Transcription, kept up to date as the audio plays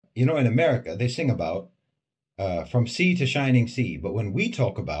in America, they sing about from sea to shining sea. But when we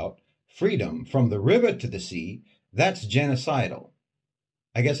talk about freedom from the river to the sea, that's genocidal.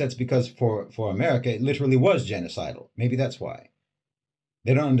 I guess that's because for America, it literally was genocidal. Maybe that's why.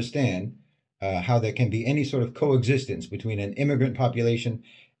 They don't understand how there can be any sort of coexistence between an immigrant population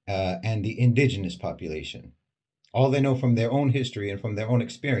and the indigenous population. All they know from their own history and from their own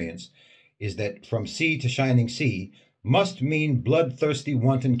experience is that from sea to shining sea must mean bloodthirsty,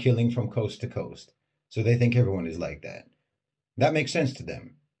 wanton killing from coast to coast. So they think everyone is like that. That makes sense to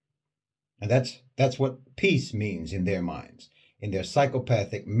them. And that's what peace means in their minds, in their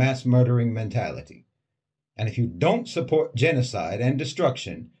psychopathic, mass murdering mentality. And if you don't support genocide and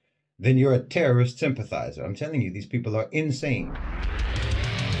destruction, then you're a terrorist sympathizer. I'm telling you, these people are insane.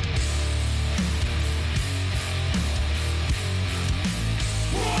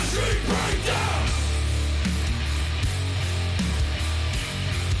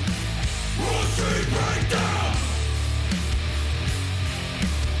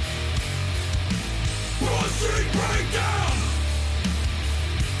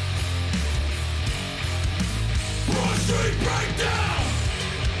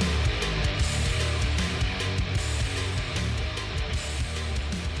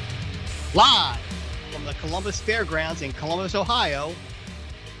 Live from the Columbus Fairgrounds in Columbus, Ohio,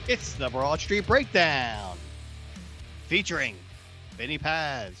 it's the Broad Street Breakdown, featuring Vinny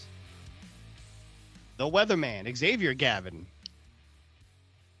Paz, the Weatherman, Xavier Gavin,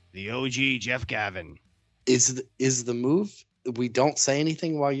 the OG Jeff Gavin. Is the move we don't say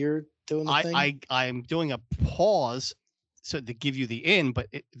anything while you're doing the thing? I'm doing a pause so to give you the in, but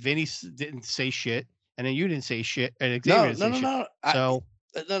Vinny didn't say shit, and then you didn't say shit, and Xavier didn't say shit. No. So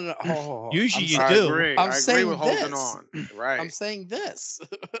No. Usually you sorry. do. I'm saying with this. holding on. Right. I'm saying this.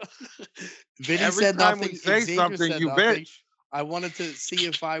 Vinny Every said time nothing. we say Xavier something, said you nothing. bitch. I wanted to see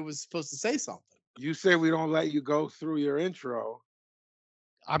if I was supposed to say something. You say we don't let you go through your intro.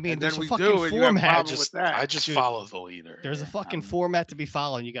 I mean, And there's then a we fucking do, and you have format. problems with that. I just Dude, follow the leader. There's a fucking format to be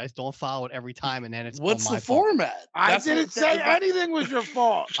followed, and you guys don't follow it every time, and then it's What's all my the fault. format? I didn't say anything was your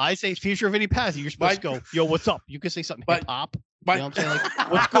fault. I say future Vinny Paz. You're supposed to go, yo, what's up? You can say something But- hip hop. You but- know what I'm saying?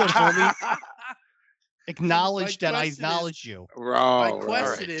 Like, what's good, homie? Acknowledge My that I question is- acknowledge you. My All question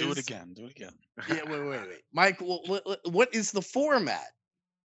All right, is, do it again. Do it again. Yeah, wait. Mike, what is the format?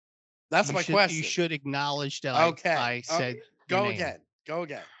 That's You my should- question. You should acknowledge that Okay. I said your Go name. again. Go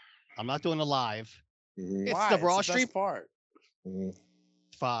again. I'm not doing a live. It's Why? the Broad best Street. part.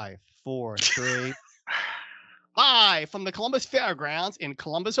 5, 4, 3. Live from the Columbus Fairgrounds in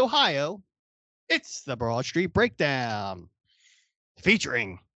Columbus, Ohio, it's the Broad Street Breakdown,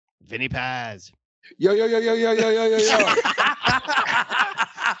 featuring Vinny Paz. Yo.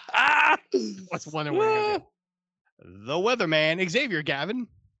 What's one that we're gonna do? The Weatherman, Xavier Gavin.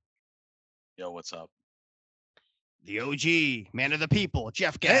 Yo, what's up? The OG, man of the people,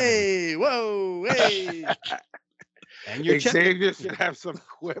 Jeff Gavin. Hey, whoa, hey. And your Xavier should have some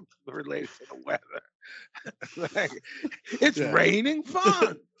quip related to the weather. Like, it's Yeah. raining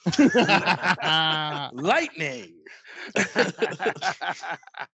fun. Lightning.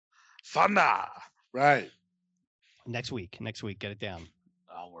 Thunder. Right. Next week, get it down.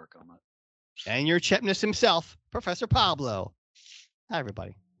 I'll work on it. And your Chepness himself, Professor Pablo. Hi,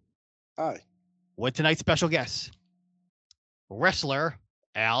 everybody. Hi. With tonight's special guest, wrestler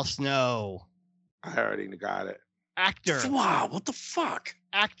Al Snow, I already got it. actor, Wow, what the fuck?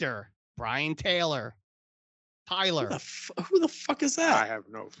 Brian Tyler, Who the fuck is I that? have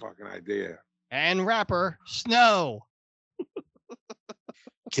no fucking idea. and rapper Snow.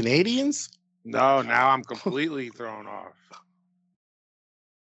 Canadians? No, now I'm completely thrown off.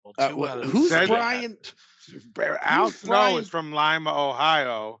 Well, Who's said Brian? Al Who's Snow Brian? is from Lima,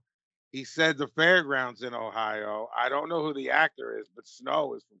 Ohio. He said the fairgrounds in Ohio. I don't know who the actor is, but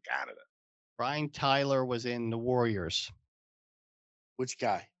Snow is from Canada. Brian Tyler was in The Warriors. Which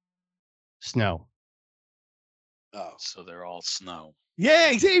guy? Snow. Oh. So they're all snow.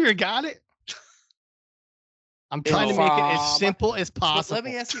 Yeah, Xavier got it. I'm trying to make it as simple as But possible. let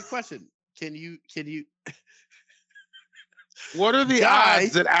me ask you a question. Can you What are the Guy.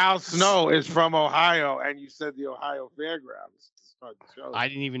 odds that Al Snow is from Ohio and you said the Ohio Fairgrounds to start the show? I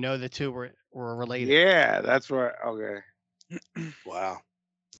didn't even know the two were related. Yeah, that's right. Okay. Wow.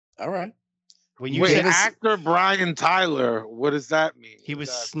 All right. When you Wait, said actor Brian Tyler, what does that mean? he was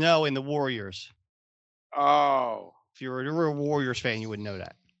Is that- Snow in The Warriors. Oh, If you were a Warriors fan, you would know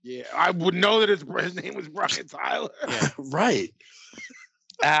that. yeah. I would know that his name was Brian Tyler. Yeah. Right.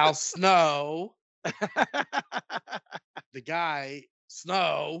 Al Snow, the guy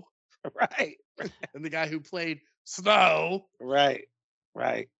Snow, Right. and the guy who played Snow. Right.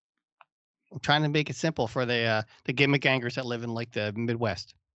 I'm trying to make it simple for the gimmick gangers that live in like the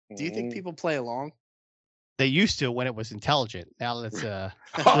Midwest. Do you think people play along? They used to when it was intelligent. Now it's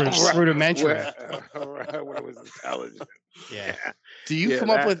Right. rudimentary. When it was intelligent. Yeah. Do you Yeah, come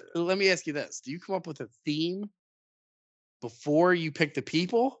up that- with? Let me ask you this: do you come up with a theme before you pick the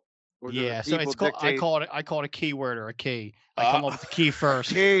people? Or do the Yeah. So it's people called. I call it a keyword or a key. I come up with the key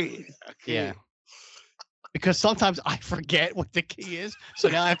first. Key. A key. Yeah. Because sometimes I forget what the key is, so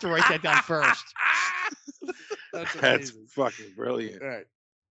now I have to write that down first. That's That's amazing. fucking brilliant. All right.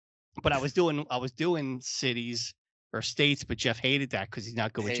 But I was doing cities or states, but Jeff hated that because he's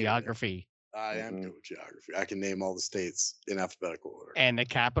not good with Hated it. geography I am Mhm. good with geography. I can name all the states in alphabetical order. and the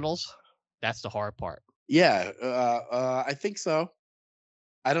capitals. That's the hard part. Yeah, I think so.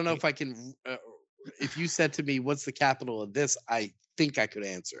 I don't know if I can. If you said to me, "What's the capital of this?" I think I could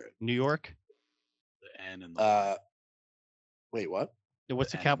answer it. New York. The N and the Wait, what?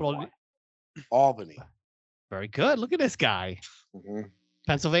 What's the N and capital? Y. Albany, Very good. Look at this guy. Mhm.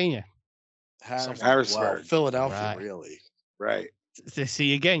 Pennsylvania. Harrisburg. Well, Philadelphia, Right. really. Right.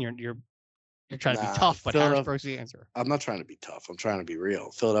 See again, you're trying to be Nah, tough, but Philadelphia- Harrisburg's the answer. I'm not trying to be tough. I'm trying to be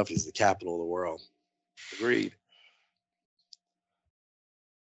real. Philadelphia is the capital of the world. Agreed.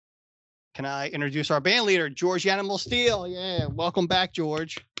 Can I introduce our band leader, George Animal Steel? Yeah, welcome back,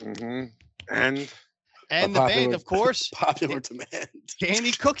 George. Hmm. And And the band, popular- of course, Popular demand.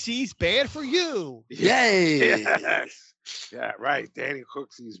 Danny Cooksey's Bad for You. Yay! yes. Yeah, right. Danny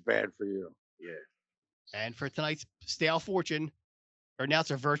Cooksey's bad for you. Yeah. And for tonight's Stale Fortune, or now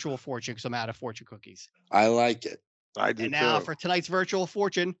it's a virtual fortune because I'm out of fortune cookies. I like it. I do And now too. for tonight's virtual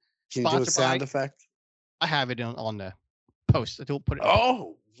fortune, Can you do a Sponsored by- sound effect? I have it on the post. I don't put it.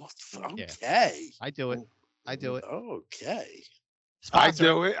 Oh, Yeah. okay. I do it. I do it. Okay. I Sponsor.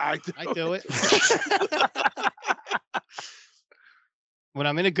 do it. I do, I do it. When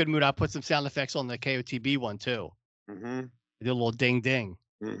I'm in a good mood, I'll put some sound effects on the KOTB one too. Mm-hmm. Do a little ding ding,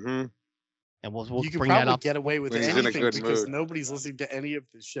 Mm-hmm. and we'll You can bring that probably up. get away with When he's in a anything good because mood. nobody's listening to any of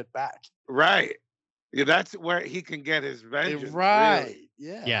this shit back. Right. Yeah, that's where he can get his vengeance. Right. Really.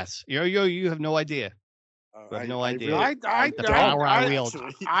 Yeah. Yes, you have no idea. You have no idea. I The power I wield.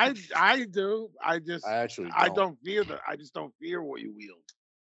 I do. I don't. I just don't fear what you wield.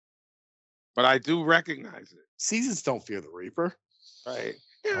 But I do recognize it. Seasons don't fear the Reaper. Right.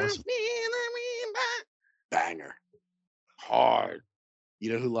 Awesome. Banger. Hard.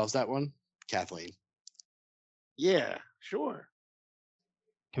 You know who loves that one? Kathleen. Yeah, sure.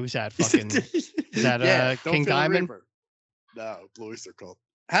 Who's that? Fucking that, Don't King fear the Diamond? Reaper. No, Blue Oyster Cult.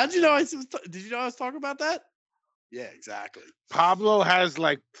 How'd you know did you know I was talking about that? Yeah, exactly. Pablo has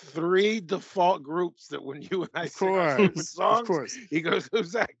like 3 default groups that when you and I Of sing our favorite course. songs, Of course. he goes,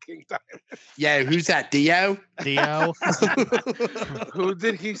 "Who's that, King Diamond?" Yeah, who's that? Dio? Dio. Who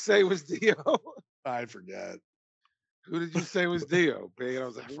did he say was Dio? I forgot. Who did you say was Dio? Big? I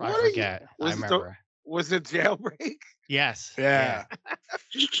was like, I what are you- forget. I Was it the- remember. Was it Jailbreak? Yes. Yeah.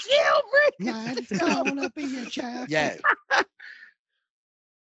 Jailbreak. It's gonna be a chapter. Yeah.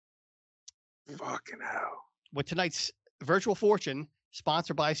 Fucking hell. With tonight's virtual fortune,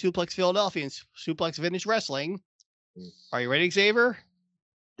 sponsored by Suplex Philadelphia and Suplex Vintage Wrestling. Are you ready, Xavier?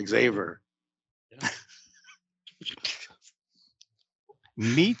 Xavier.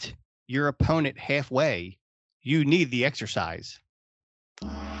 Meet your opponent halfway. You need the exercise.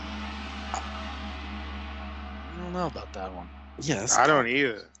 I don't know about that one. Yes. I don't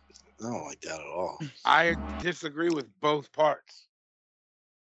either. I don't like that at all. I disagree with both parts.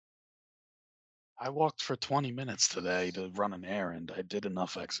 I walked for 20 minutes today to run an errand. I did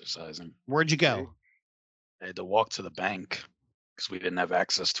enough exercising. Where'd you go? Okay. I had to walk to the bank because we didn't have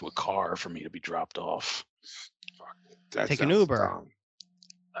access to a car for me to be dropped off. That Take an sounds Uber. dumb.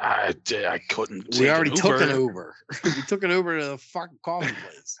 I couldn't. We take already an took an Uber. Uber. We took an Uber to the fucking coffee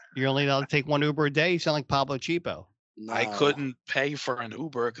place. You're only allowed to take one Uber a day. You sound like Pablo Cheapo. I No. couldn't pay for an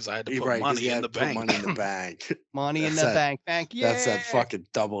Uber because I had to You're put right, 'cause money you in had the to put bank. money in the bank. Money in That's the that- bank. Bank. Yeah. That's that fucking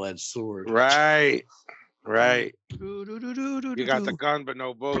double-edged sword. Right. Right. You You got the gun but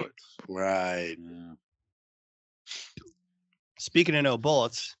no bullets. Right. Yeah. Speaking of no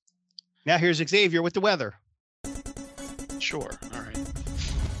bullets, now here's Xavier with the weather. Sure. All right.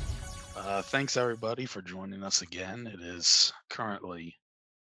 Thanks everybody for joining us again. It is currently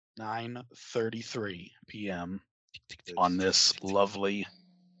 9:33 p.m. on this lovely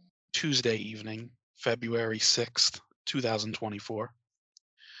Tuesday evening, February 6th, 2024.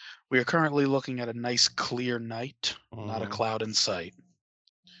 We are currently looking at a nice clear night, not a Mhm. cloud in sight.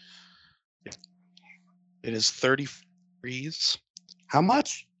 It is 30 degrees, How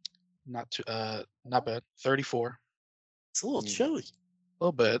much? not bad. 34, It's a little Mm. chilly. a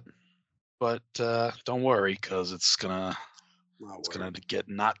little bit. but don't worry, because it's gonna get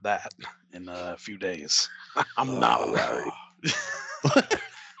not that in a few days. I'm not worried.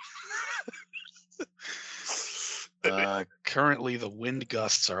 Currently, the wind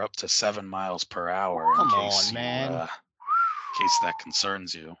gusts are up to 7 miles per hour. Come in on, case man. in case that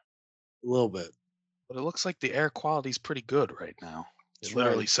concerns you. A little bit. But it looks like the air quality's pretty good right now. It That's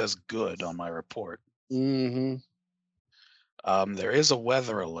literally right. says good on my report. Mm-hmm. There is a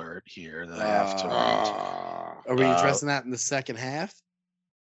weather alert here that I have to read. Are we addressing that in the second half?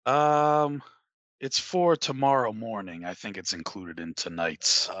 It's for tomorrow morning. I think it's included in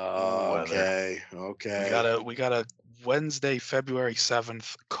tonight's weather. Okay. We got a Wednesday, February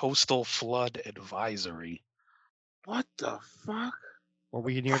 7th coastal flood advisory. What the fuck? Were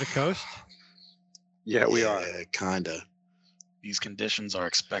we near the coast? Yeah, we are. Kinda. These conditions are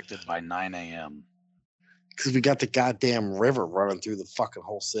expected by 9 a.m. Because we got the goddamn river running through the fucking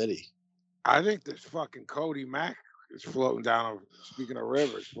whole city. I think this fucking Cody Mack is floating down. Speaking of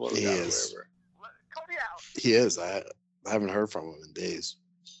rivers, floating He down is. the river. He is. I haven't heard from him in days.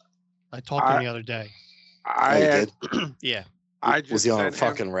 I talked to him the other day. I you had, did? Yeah. I just Was he on a sent him-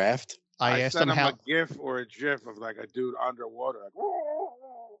 fucking raft? I asked him sent how. a GIF or a GIF of like a dude underwater.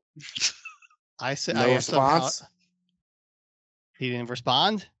 Like, I said. No I asked him how. response? He didn't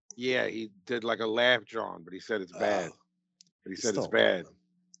respond. yeah, he did like a laugh, John, but he said it's bad. But he said it's Still bad. alive.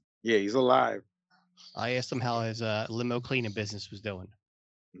 Yeah, he's alive. I asked him how his limo cleaning business was doing.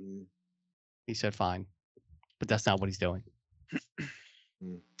 Mm. He said fine, but that's not what he's doing.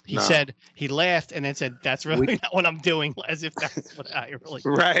 He No. said he laughed and then said, "That's really not what I'm doing," as if that's what I really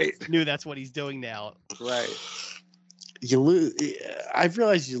Right, knew. That's what he's doing now. right. You lose. I've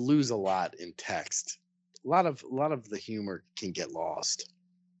realized you lose a lot in text. A lot of the humor can get lost.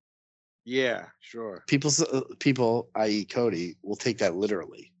 Yeah, sure. People, i.e., Cody, will take that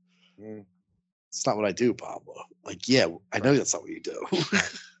literally. Mm. It's not what I do, Pablo. Like, yeah, I know that's not what you do.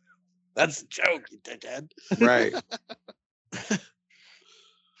 That's a joke, you dickhead. Right.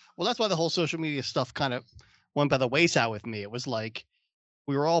 Well, that's why the whole social media stuff kind of went by the wayside with me. It was like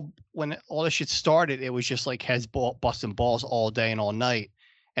we were all, when all this shit started, it was just like heads busting balls all day and all night.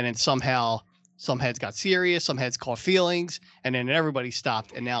 And then somehow some heads got serious, some heads caught feelings, and then everybody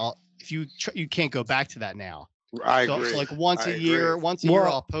stopped. And now if you can't go back to that now. I So agree. it's like once I a year, agree.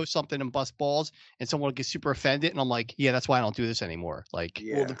 I'll post something and bust balls, and someone will get super offended, and I'm like, yeah, that's why I don't do this anymore. Like,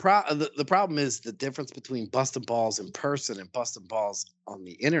 Yeah. Well, the problem is the difference between busting balls in person and busting balls on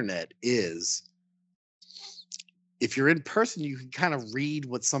the internet is if you're in person, you can kind of read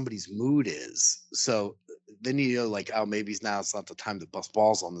what somebody's mood is. So then you know, like, oh, maybe now it's not the time to bust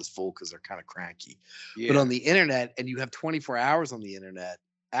balls on this fool because they're kind of cranky. Yeah. But on the internet, and you have 24 hours on the internet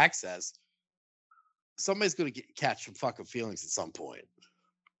access, somebody's going to catch some fucking feelings at some point.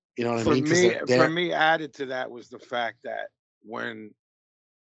 You know what I mean? 'Cause For me, added to that was the fact that when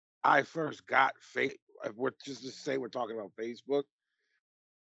I first got we're talking about Facebook,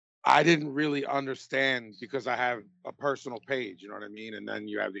 I didn't really understand because I have a personal page, you know what I mean? And then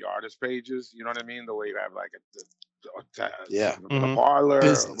you have the artist pages, you know what I mean? The way you have like Yeah. the Mhm. parlor.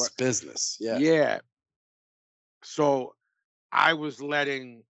 business. Yeah. Yeah. So I was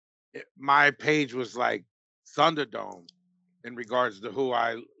letting my page was like Thunderdome in regards to who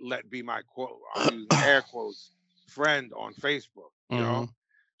I let be my quote, I'm using air quotes, friend on Facebook, you know?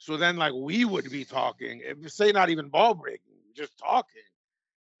 So then like we would be talking, say not even ball breaking, just talking.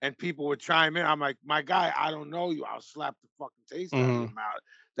 And people would chime in. I'm like, my guy, I don't know you. I'll slap the fucking taste out of your mouth.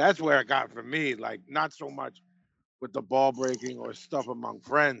 That's where it got for me. Like, not so much with the ball breaking or stuff among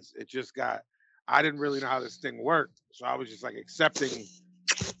friends. It just got, I didn't really know how this thing worked. So I was just like accepting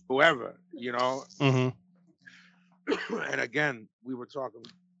whoever, you know? And again, we were talking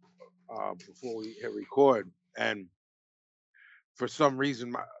before we hit record. And for some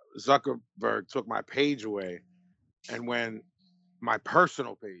reason, Zuckerberg took my page away. And when my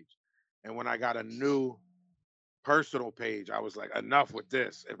personal page. And when I got a new personal page, I was like, enough with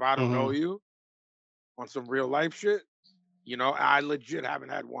this. If I don't know you on some real life shit, you know, I legit haven't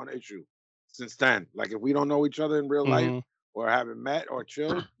had one issue since then. Like if we don't know each other in real life or haven't met or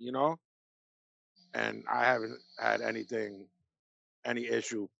chilled, you know, and I haven't had any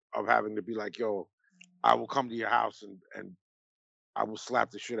issue of having to be like, yo, I will come to your house and I will slap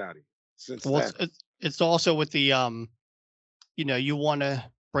the shit out of you since then. It's also with the, you know, you want to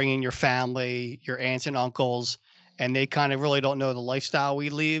bring in your family, your aunts and uncles, and they kind of really don't know the lifestyle we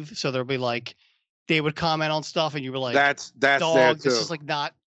live. So they'll be like, they would comment on stuff and you were like, that's dog, there too. this is like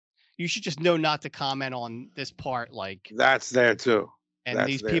not, you should just know not to comment on this part. Like that's there too. And that's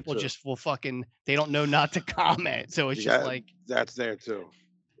these people too. just will fucking, they don't know not to comment. So it's just like, that's there too.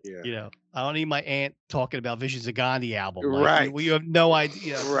 Yeah. You know, I don't need my aunt talking about Visions of Gandhi album. Like, Right. you have no idea.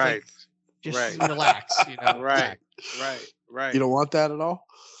 You know, it's Right. like, just Right. relax. You know. Right. relax. Right. You don't want that at all?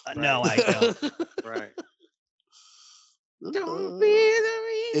 No, I don't. Right. Don't be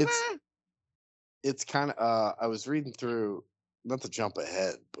the reason. It's kind of I was reading through, not to jump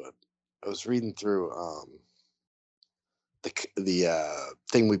ahead, but I was reading through the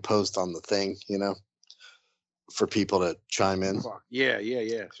thing we post on the thing, you know, for people to chime in. Fuck. Yeah.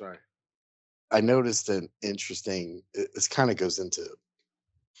 Sorry. I noticed an interesting. This kind of goes into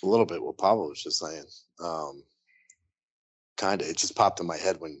a little bit what Pablo was just saying. Kind of, it just popped in my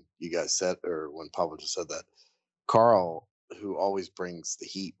head when you guys said, or when Pablo just said that. Carl, who always brings the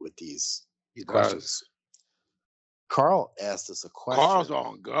heat with these questions. Carl asked us a question. Carl's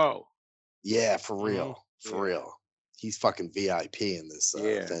on go. Yeah, for real. Mhm. For real. He's fucking VIP in this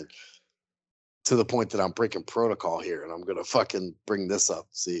Yeah. thing. To the point that I'm breaking protocol here, and I'm going to fucking bring this up,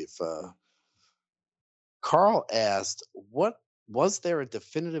 see if... Carl asked, what was there a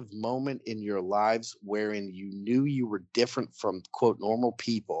definitive moment in your lives wherein you knew you were different from, quote, normal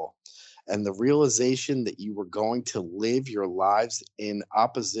people, and the realization that you were going to live your lives in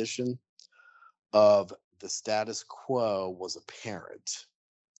opposition of the status quo was apparent?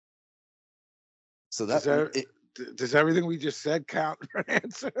 So Does everything we just said count for an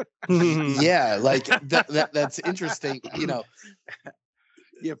answer? Yeah, like that's interesting. You know,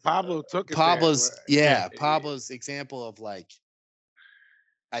 Yeah, Pablo took it. Pablo's there. Pablo's example of like,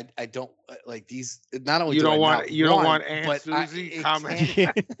 I don't like these. Not only You do don't I want not you don't want but Aunt Susie it comment.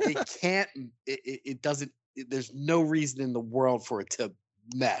 can't. It doesn't. There's no reason in the world for it to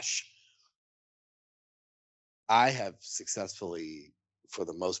mesh. I have successfully, for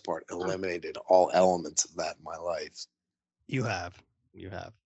the most part, eliminated all elements of that in my life. You have.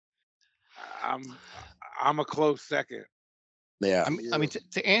 I'm a close second. Yeah. I mean,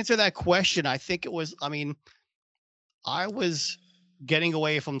 to answer that question, I think it was. I mean, I was getting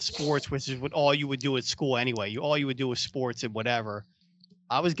away from sports, which is what all you would do at school anyway. All you would do was sports and whatever.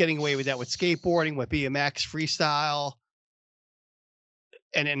 I was getting away with that with skateboarding, with BMX, freestyle,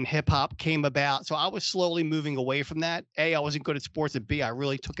 and then hip hop came about. So I was slowly moving away from that. A, I wasn't good at sports, and B, I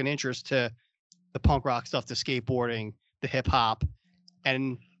really took an interest to the punk rock stuff, the skateboarding, the hip hop.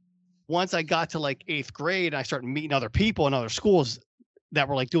 And once I got to like 8th grade, I started meeting other people in other schools that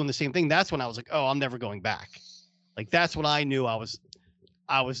were like doing the same thing. That's when I was like, oh, I'm never going back. Like, that's when I knew I was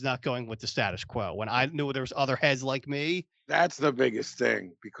not going with the status quo. When I knew there was other heads like me. That's the biggest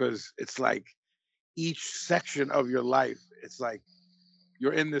thing, because it's like each section of your life, it's like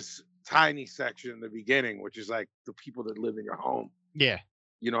you're in this tiny section in the beginning, which is like the people that live in your home. Yeah.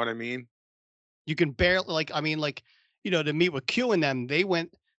 You know what I mean? You can barely to meet with Q and them, they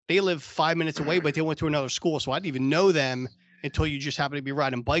live 5 minutes away, but they went to another school. So I didn't even know them until you just happened to be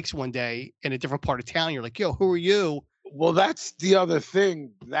riding bikes one day in a different part of town. You're like, yo, who are you? Well, that's the other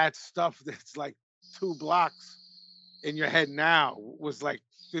thing. That stuff that's like 2 blocks in your head now was like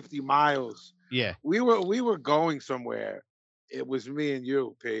 50 miles. Yeah. We were going somewhere. It was me and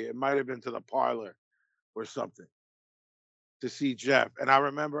you, P. It might have been to the parlor or something to see Jeff. And I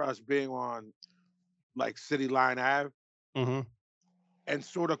remember us being on like City Line Ave. Mm-hmm. And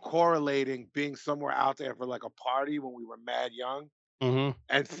sort of correlating being somewhere out there for like a party when we were mad young, mm-hmm.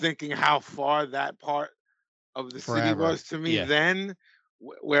 and thinking how far that part of the city was to me then,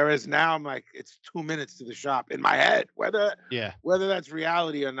 whereas now I'm like, it's 2 minutes to the shop in my head, whether that's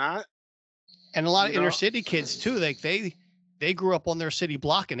reality or not. And a lot of inner city kids too, like they grew up on their city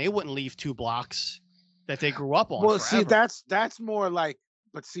block and they wouldn't leave 2 blocks that they grew up on. Well, forever. see, that's more like,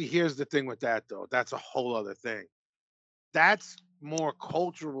 but see, here's the thing with that though. That's a whole other thing. That's more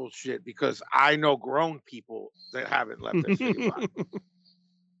cultural shit, because I know grown people that haven't left their city block.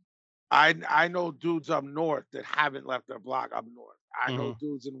 I know dudes up north that haven't left their block up north. I know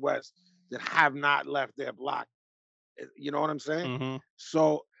dudes in west that have not left their block. You know what I'm saying? Mm-hmm.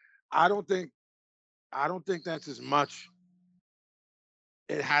 So I don't think that's as much.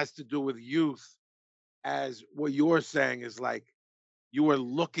 It has to do with youth as what you're saying is like you were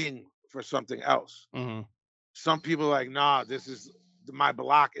looking for something else. Mm-hmm. Some people are like, nah, this is my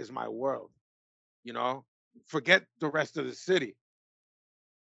block is my world. You know, forget the rest of the city.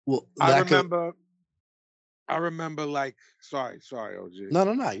 Well, I remember like, sorry, OG.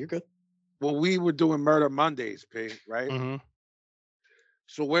 No, you're good. Well, we were doing Murder Mondays, P, right? Mm-hmm.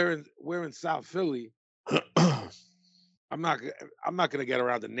 So we're in South Philly. I'm not gonna get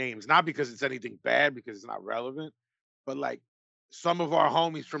around the names, not because it's anything bad, because it's not relevant, but like some of our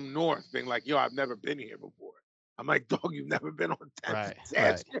homies from North being like, yo, I've never been here before. I'm like, dog, you've never been on 10th.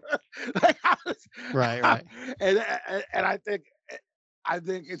 Right. Like, Right. And I think I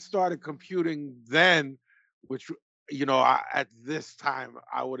think it started computing then, which at this time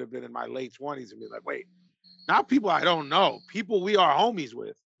I would have been in my late 20s and be like, wait, not people I don't know, people we are homies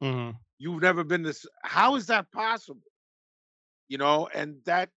with. Mhm. You've never been this. How is that possible? And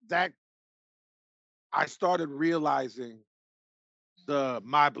that I started realizing the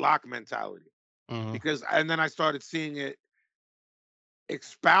my block mentality Mhm. and then I started seeing it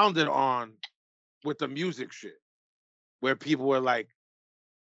expounded on with the music shit, where people were like,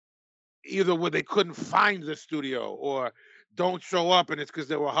 either where they couldn't find the studio or don't show up, and it's because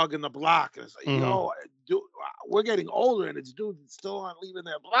they were hugging the block. And it's like, Mhm. we're getting older, and it's dudes that still aren't leaving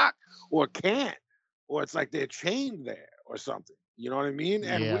their block or can't, or it's like they're chained there or something. You know what I mean?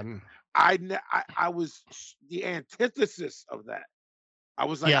 And Yeah. I was the antithesis of that. I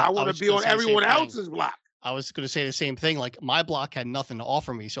was like, Yeah, I I want to was be gonna on say the same everyone thing. else's block. I was going to say the same thing. Like my block had nothing to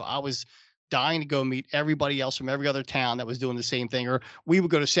offer me. So I was dying to go meet everybody else from every other town that was doing the same thing. Or we would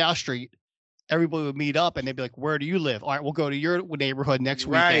go to South Street. Everybody would meet up and they'd be like, where do you live? All right, we'll go to your neighborhood next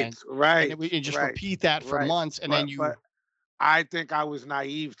weekend. And then we just repeat that for months. And then But I think I was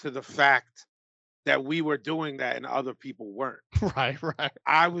naive to the fact that we were doing that and other people weren't. Right.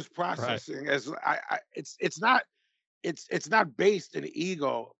 I was processing as it's not based in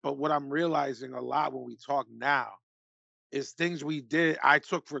ego, but what I'm realizing a lot when we talk now is things we did, I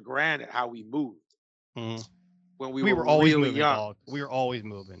took for granted how we moved Mhm. when we We were were always really moving, young. dog. We were always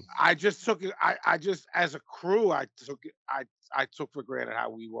moving. I just took it. I just, as a crew, I took it. I took for granted how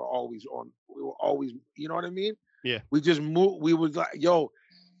we were always on. We were always, you know what I mean? Yeah. We just moved. We was like, yo,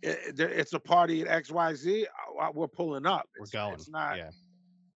 it's a party at XYZ. We're pulling up. We're going. It's not. Yeah.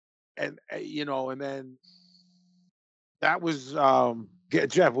 And and then that was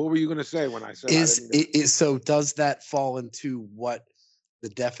Jeff. What were you gonna say when I said So does that fall into what the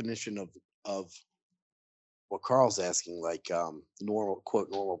definition of what Carl's asking, like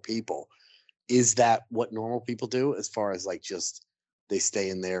normal people? Is that what normal people do, as far as like just they stay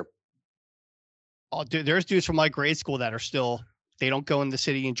in there? Oh, dude, there's dudes from my grade school that are still, they don't go in the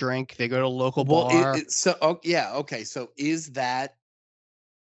city and drink. They go to a local bar. Okay. So is that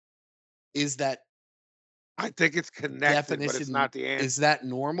I think it's connected, but it's not the answer. Is that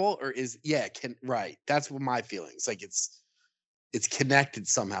normal, or right? That's what my feelings. Like it's connected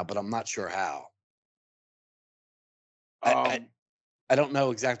somehow, but I'm not sure how. I don't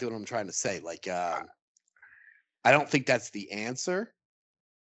know exactly what I'm trying to say. Like, I don't think that's the answer,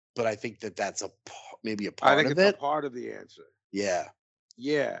 but I think that's maybe a part of it. I think it's a part of the answer. Yeah.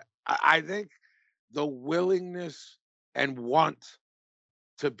 Yeah. I think the willingness and want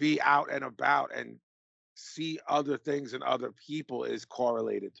to be out and about and see other things and other people is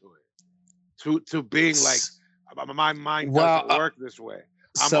correlated to it. To being like, my mind doesn't work this way.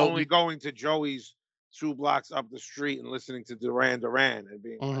 I'm only going to Joey's 2 blocks up the street and listening to Duran Duran and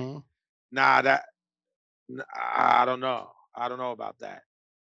being like, nah, I don't know. I don't know about that.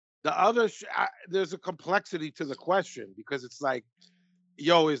 The other, there's a complexity to the question, because it's like,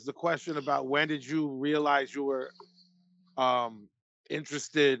 yo, is the question about when did you realize you were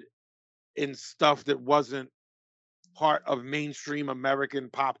interested in stuff that wasn't part of mainstream American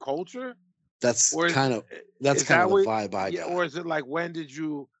pop culture? That's kind of the vibe I got. Or is it like, when did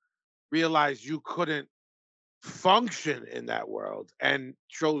you realize you couldn't function in that world and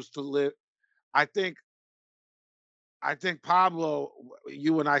chose to live? I think Pablo,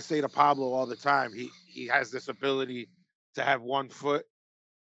 you and I say to Pablo all the time, he has this ability to have one foot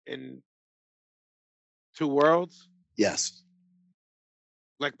in 2 worlds. Yes.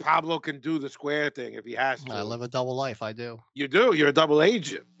 Like Pablo can do the square thing if he has to. I live a double life. I do. You do. You're a double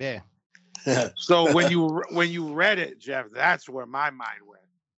agent. Yeah. So when you read it, Jeff, that's where my mind went.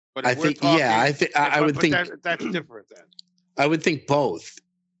 But I think I would think that's different then. I would think both.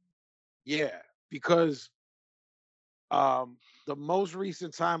 Yeah, because the most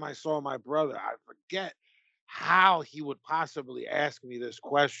recent time I saw my brother, I forget how he would possibly ask me this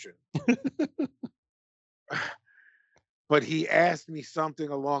question. But he asked me something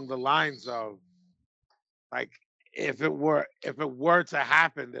along the lines of, like, if it were to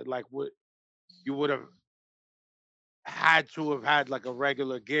happen, that like you would have had to have had like a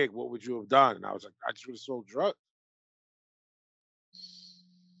regular gig, what would you have done? And I was like, I just would have sold drugs.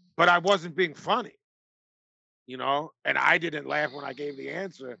 But I wasn't being funny, and I didn't laugh when I gave the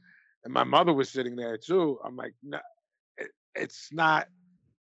answer. And my mother was sitting there too. I'm like, no, it's not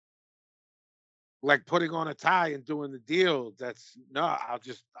like putting on a tie and doing the deal.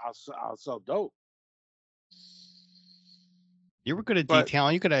 I'll sell dope. You were good at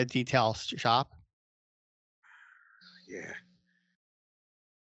detailing. You could have a detail shop. Yeah.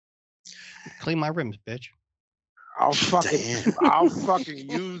 Clean my rims, bitch. I'll fucking Damn. I'll fucking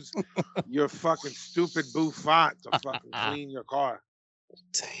use your fucking stupid boo font to fucking clean your car.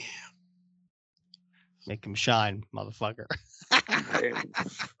 Damn. Make him shine, motherfucker. I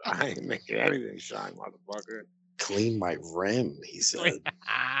ain't making anything shine, motherfucker. Clean my rim, he said.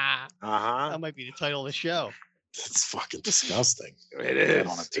 Uh-huh. That might be the title of the show. That's fucking disgusting. It is.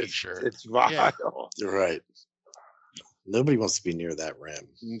 on a t-shirt. It's vile. Yeah. You're right. Nobody wants to be near that rim.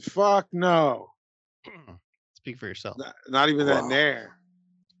 Fuck no. Speak for yourself. Not even that Wow. near.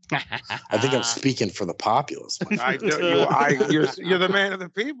 I think I'm speaking for the populace. I do, you're the man of the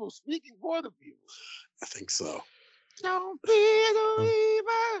people, speaking for the people. I think so. Don't be the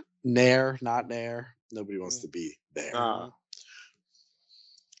believer. Nair, not Nair. Nobody wants to be there.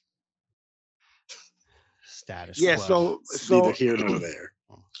 Status Yeah, quo. It's so neither here nor there.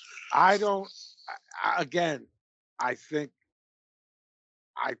 I don't. Again, I think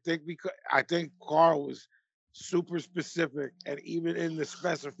because I think Carl was super specific, and even in the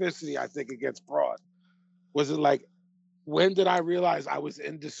specificity, I think it gets broad. Was it like, when did I realize I was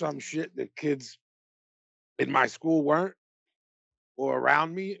into some shit that kids in my school weren't, or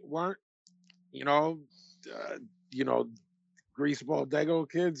around me weren't? You know, greaseball Dago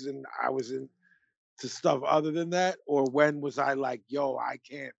kids, and I was into stuff other than that. Or when was I like, yo, I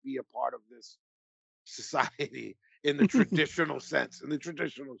can't be a part of this society in the traditional sense? In the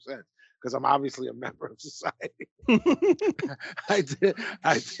traditional sense, because I'm obviously a member of society. I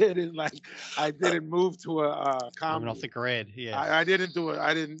didn't move to a Coming comedy. off the grid. Yeah. I didn't do it.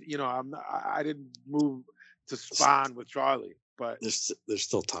 I didn't, I didn't move to Spawn with Charlie. But There's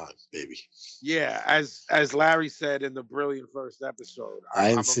still time, baby. yeah, as Larry said in the brilliant first episode, I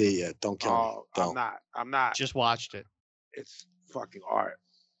didn't see it yet. Don't kill me. Don't. I'm not. Just watched it. It's fucking art.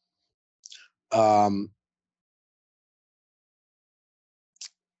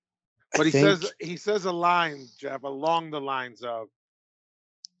 But he says a line, Jeff, along the lines of,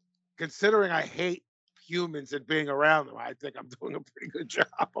 considering I hate humans and being around them, I think I'm doing a pretty good job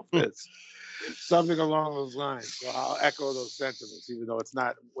of this. Something along those lines. So I'll echo those sentiments, even though it's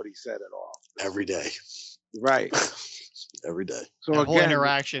not what he said at all. Every day. Right. Every day. So That again,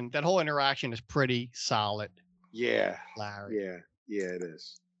 whole interaction is pretty solid, yeah, Larry. yeah, it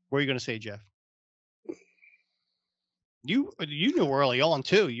is. What are you going to say, Jeff? You knew early on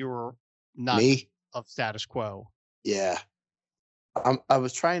too. You were not Me? of status quo. Yeah. I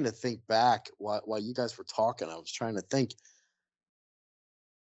was trying to think back while you guys were talking. I was trying to think.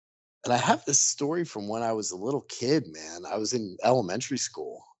 And I have this story from when I was a little kid, man. I was in elementary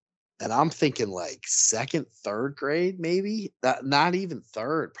school. And I'm thinking like second, third grade, maybe. Not even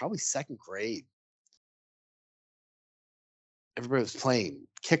third, probably second grade. Everybody was playing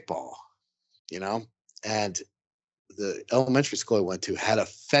kickball, and the elementary school I went to had a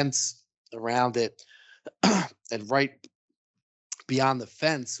fence around it. And right beyond the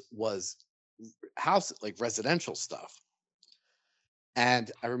fence was house, like residential stuff.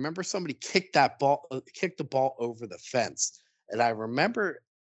 And I remember somebody kicked the ball over the fence. And I remember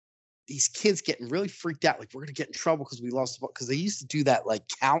these kids getting really freaked out, like we're gonna get in trouble because we lost the ball. Because they used to do that like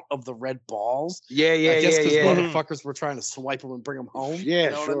count of the red balls. Yeah. I guess because motherfuckers were trying to swipe them and bring them home. Yeah, you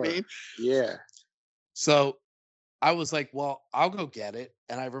know sure. what I mean? Yeah. So I was like, well, I'll go get it.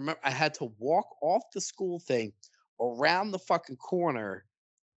 And I remember I had to walk off the school thing around the fucking corner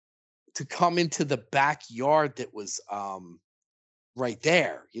to come into the backyard that was right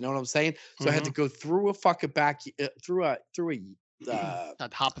there. You know what I'm saying? So I had to go through a fucking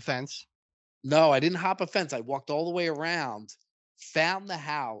Not hop a fence. No, I didn't hop a fence. I walked all the way around, found the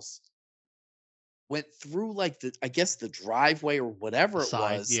house, went through like the driveway or whatever it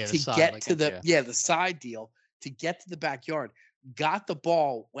was to get to the side deal, to get to the backyard, got the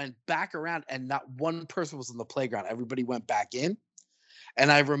ball, went back around, and not one person was on the playground. Everybody went back in.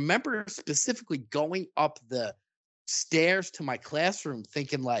 And I remember specifically going up the stairs to my classroom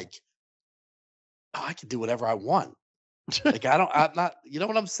thinking like, oh, I can do whatever I want. Like, I'm not, you know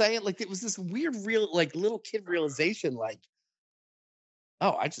what I'm saying? Like, it was this weird, little kid realization, like,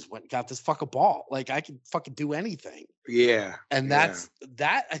 oh, I just went and got this fucking ball. Like, I can fucking do anything. Yeah. And that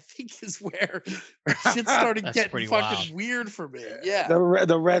I think is where shit started getting fucking weird for me. Yeah.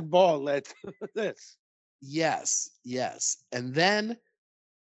 The red ball led to this. Yes. And then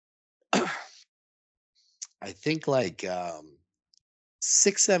I think like 6th,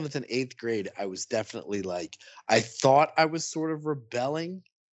 7th, and 8th grade, I was definitely like, I thought I was sort of rebelling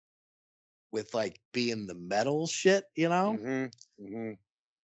with like being the metal shit,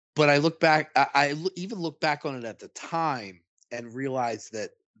 But I look back, I even look back on it at the time and realized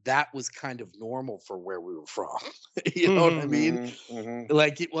that was kind of normal for where we were from. You know what I mean?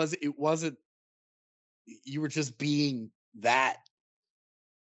 Like it wasn't you were just being that.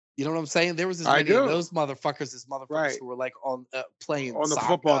 You know what I'm saying? There was as I many of do. those motherfuckers as motherfuckers Right. who were like on playing On the soccer,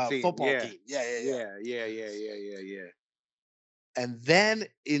 football team. football Yeah. team. Yeah. And then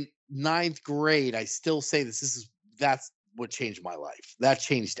in 9th grade, I still say that's what changed my life. That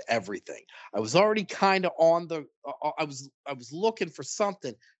changed everything. I was already kind of on the. I was looking for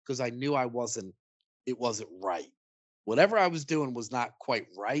something because I knew it wasn't right. Whatever I was doing was not quite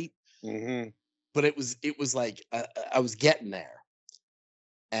right, Mm-hmm. but it was like I was getting there.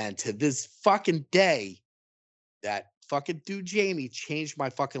 And to this fucking day, that fucking dude Jamie changed my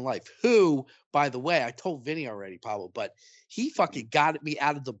fucking life. Who, by the way, I told Vinny already, Pablo, but he fucking got me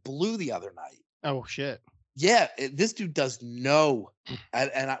out of the blue the other night. Oh shit. Yeah, this dude does no,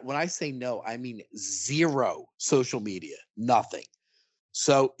 and when I say no, I mean 0 social media, nothing.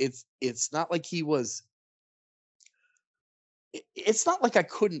 So it's not like he was. It's not like I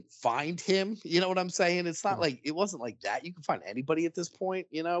couldn't find him. You know what I'm saying? It's not like it wasn't like that. You can find anybody at this point,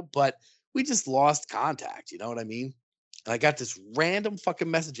 but we just lost contact. You know what I mean? And I got this random fucking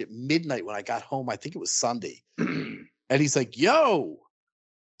message at midnight when I got home. I think it was Sunday. And he's like, yo,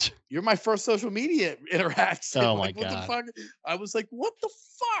 you're my first social media interaction. Oh Like, my what God. the fuck? I was like, what the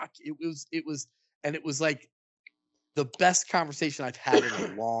fuck? It was like the best conversation I've had in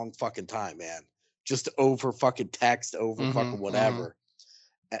a long fucking time, man. Just over fucking text, over fucking whatever.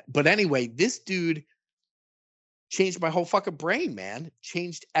 But anyway, this dude changed my whole fucking brain, man.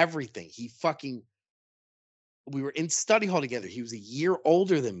 Changed everything. We were in study hall together. He was a year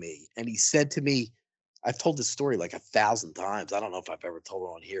older than me. And he said to me, I've told this story like 1,000 times. I don't know if I've ever told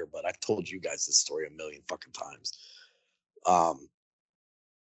it on here, but I've told you guys this story a million fucking times.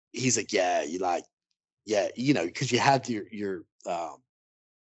 He's like, because you had your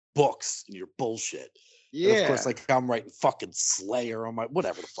books and your bullshit. Yeah. And of course, like I'm writing fucking Slayer on my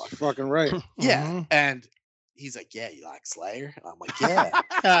whatever the fuck. Fucking right. Yeah. And he's like, yeah, you like Slayer? And I'm like, yeah.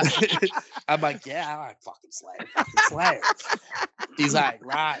 I'm like, yeah, I like fucking Slayer. Fucking Slayer. He's like,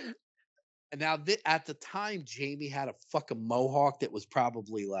 right. And now at the time, Jamie had a fucking mohawk that was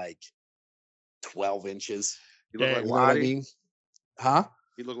probably like 12 inches. You look like You know what I Waddy. mean? Huh?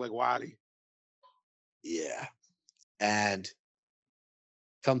 You look like Waddy. Yeah. And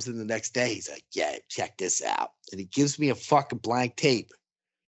comes in the next day. He's like, yeah, check this out. And he gives me a fucking blank tape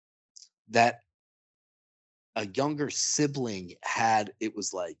that a younger sibling had. It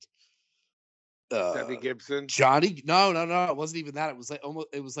was like Debbie Gibson. Johnny. No. It wasn't even that. It was like almost.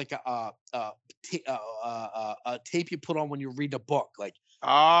 It was like a tape you put on when you read a book. Like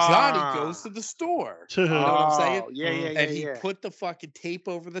Johnny goes to the store. You know what I'm saying? Yeah. And he put the fucking tape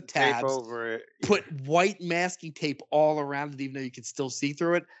over the tabs. Tape over it. Put white masking tape all around it, even though you could still see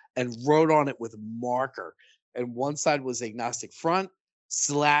through it, and wrote on it with marker. And one side was Agnostic Front /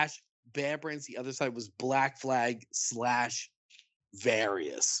 Bad Brains. The other side was Black Flag /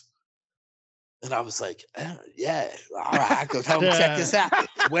 Various. And I was like, yeah, all right, I go home and check this out.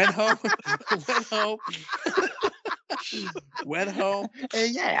 Went home.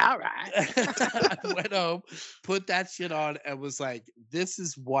 Yeah, all right. Went home, put that shit on, and was like, this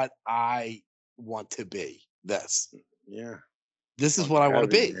is what I want to be. This is what I want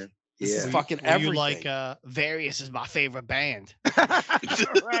to be. Man. This is Yeah. fucking Were everything. you like Various is my favorite band?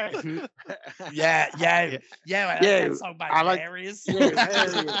 Right. Yeah. That song by I like- Various.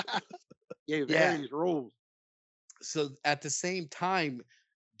 Yeah, Yeah. Various rules. So at the same time,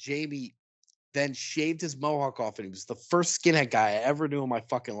 Jamie then shaved his mohawk off, and he was the first skinhead guy I ever knew in my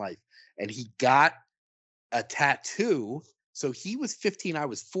fucking life. And he got a tattoo. So he was 15, I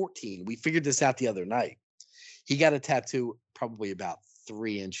was 14. We figured this out the other night. He got a tattoo probably about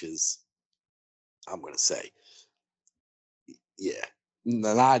 3 inches, I'm gonna say. Yeah,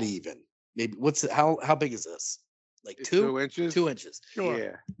 not even. Maybe how big is this? Like It's 2? 2 inches. 2 inches.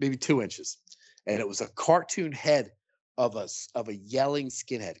 Yeah. Maybe 2 inches. And it was a cartoon head of a yelling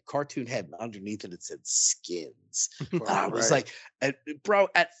skinhead, cartoon head, and underneath it said skins. And I was Right. like, bro,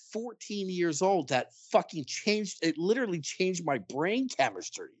 at 14 years old, that fucking changed. It literally changed my brain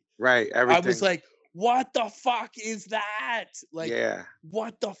chemistry. Right. Everything. I was like, what the fuck is that? Like, yeah.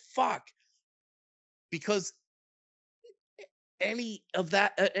 what the fuck? Because any of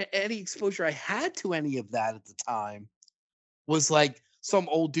that, any exposure I had to any of that at the time was like some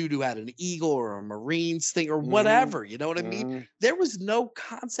old dude who had an Eagle or a Marines thing or whatever. You know what I mean? Mhm. There was no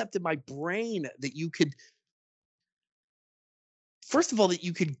concept in my brain that you could, first of all, that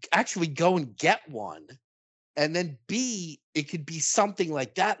you could actually go and get one. And then B, it could be something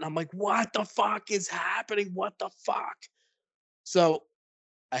like that. And I'm like, what the fuck is happening? What the fuck? So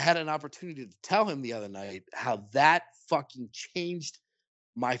I had an opportunity to tell him the other night how that fucking changed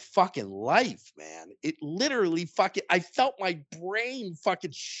my fucking life, man. It literally fucking, I felt my brain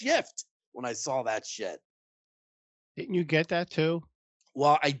fucking shift when I saw that shit. Didn't you get that too?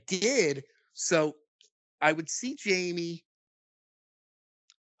 Well, I did. So I would see Jamie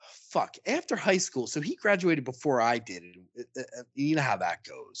after high school. So he graduated before I did. You know how that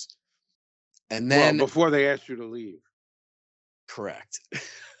goes. And then before they asked you to leave. Correct.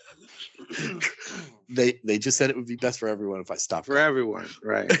 They just said it would be best for everyone if I stopped. For everyone,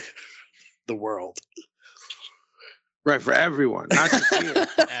 right. The world. Right, for everyone, not just you.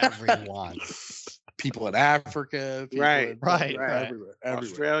 Everyone. People in Africa. People right. Everywhere.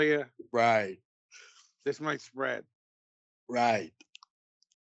 Australia. Right. This might spread. Right.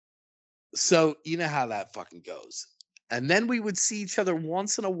 So you know how that fucking goes. And then we would see each other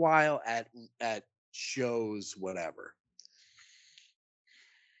once in a while at shows, whatever.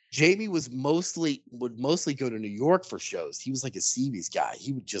 Jamie would mostly go to New York for shows. He was like a CB's guy.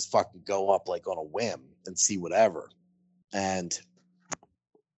 He would just fucking go up like on a whim and see whatever. And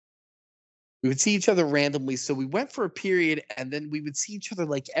we would see each other randomly. So we went for a period, and then we would see each other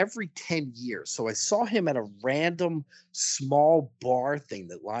like every 10 years. So I saw him at a random small bar thing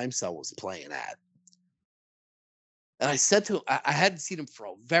that Limecell was playing at. And I said to him, I hadn't seen him for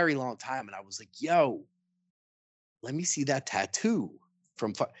a very long time. And I was like, yo, let me see that tattoo.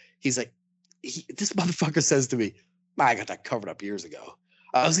 He's like, this motherfucker says to me, I got that covered up years ago.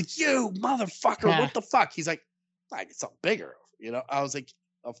 I was like, you motherfucker, what the fuck? He's like, I get something bigger. You know, I was like,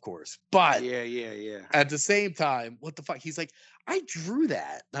 of course. But yeah. At the same time, what the fuck? He's like, I drew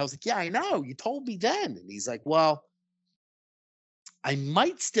that. And I was like, yeah, I know. You told me then. And he's like, well, I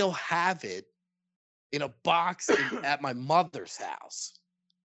might still have it in a box at my mother's house.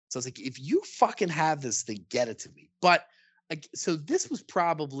 So I was like, if you fucking have this thing, get it to me. But so this was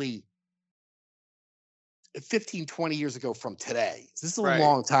probably 15, 20 years ago from today. This is a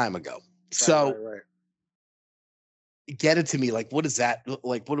long time ago. Right. Get it to me. Like, what does that,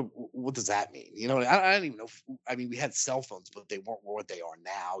 like, what does that mean? You know, I don't even know. I mean, we had cell phones, but they weren't what they are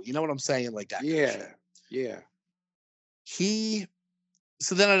now. You know what I'm saying? Like that. Yeah.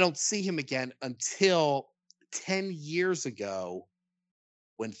 So then I don't see him again until 10 years ago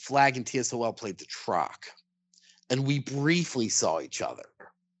when Flag and TSOL played the Truck. And we briefly saw each other.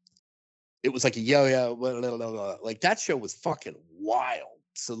 It was like a yo-yo, like that show was fucking wild.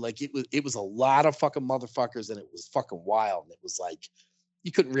 So like it was a lot of fucking motherfuckers, and it was fucking wild. And it was like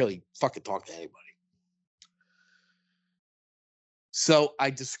you couldn't really fucking talk to anybody. So I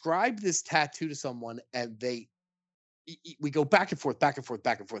described this tattoo to someone, and we go back and forth,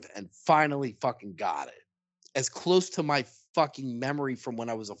 and finally fucking got it. As close to my fucking memory from when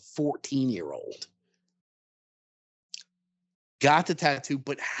I was a 14-year-old. Got the tattoo,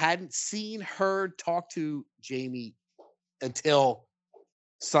 but hadn't seen her talk to Jamie until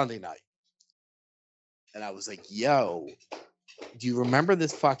Sunday night. And I was like, yo, do you remember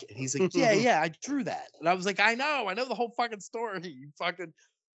this fucking? And he's like, yeah, I drew that. And I was like, I know the whole fucking story.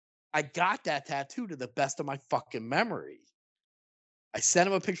 I got that tattoo to the best of my fucking memory. I sent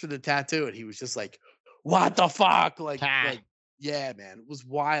him a picture of the tattoo, and he was just like, what the fuck? Like, yeah, man, it was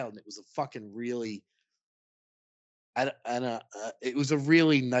wild. It was a fucking really, it was a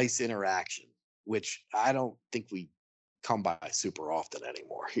really nice interaction, which I don't think we come by super often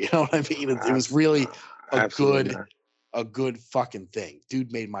anymore. You know what I mean? It was really a good fucking thing.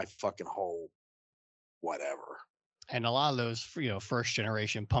 Dude made my fucking whole whatever. And a lot of those, first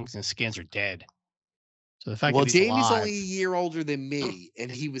generation punks and skins are dead. So the fact Jamie's only a year older than me,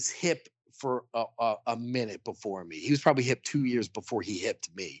 and he was hip for a minute before me. He was probably hip 2 years before he hipped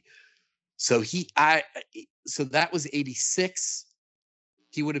me. So so that was 86.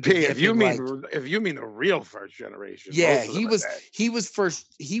 He would have been. If you mean the real first generation. Yeah, he was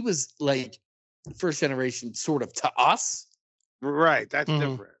like first generation sort of to us. Right. That's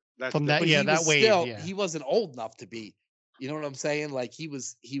different. That's from different. that wave. He wasn't old enough to be. You know what I'm saying? Like he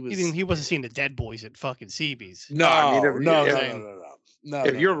wasn't seeing the Dead Boys at fucking CB's. No.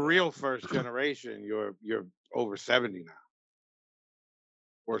 If you're real first generation, you're over 70 now.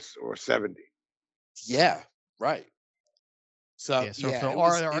 Or 70. Yeah, right. So our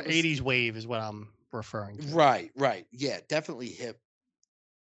 80s wave is what I'm referring to. Right. Yeah, definitely hip.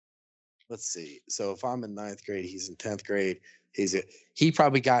 Let's see. So if I'm in 9th grade, he's in 10th grade. He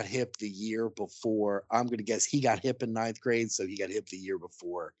probably got hip the year before. I'm going to guess he got hip in 9th grade, so he got hip the year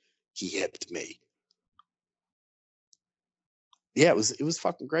before he hipped me. Yeah, it was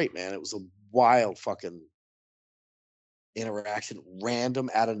fucking great, man. It was a wild fucking interaction, random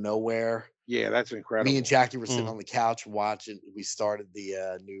out of nowhere. Yeah, that's incredible. Me and Jackie were sitting on the couch watching. We started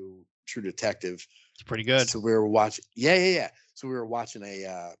the new True Detective. It's pretty good. So we were watching. Yeah. So we were watching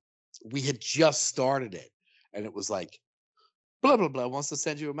we had just started it, and it was like, blah blah blah wants to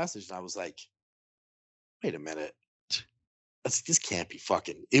send you a message, and I was like, wait a minute, this can't be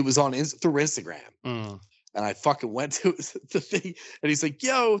fucking. It was on through Instagram, and I fucking went to the thing, and he's like,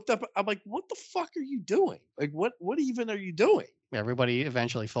 yo, I'm like, what the fuck are you doing? Like, what even are you doing? Everybody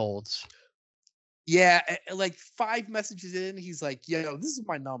eventually folds. Yeah, like 5 messages in, he's like, yo, this is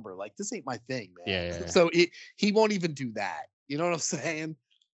my number. Like, this ain't my thing, man. Yeah. So he won't even do that. You know what I'm saying?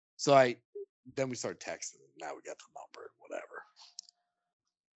 So then we started texting. Now we got the number and whatever.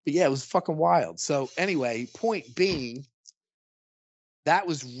 But yeah, it was fucking wild. So anyway, point being, that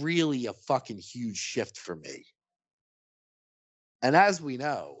was really a fucking huge shift for me. And as we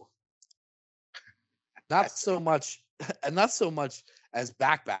know, not so much as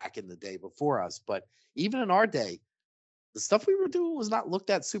back in the day before us, but even in our day, the stuff we were doing was not looked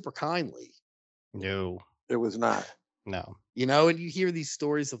at super kindly. No, It was not. no. You know, and you hear these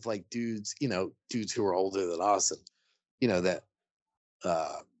stories of like dudes who are older than us, and that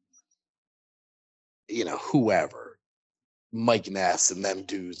whoever, Mike Ness and them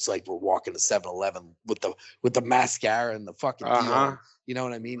dudes, like, were walking to 7-Eleven with the mascara and the fucking deal. You know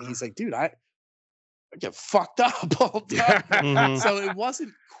what I mean? He's like, dude, I get fucked up all the time. So it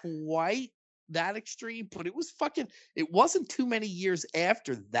wasn't quite that extreme, but it wasn't too many years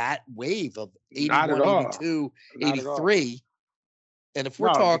after that wave of 81, 82, 83. And if we're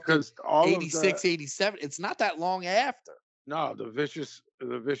talking 86, 87, it's not that long after. No, the vicious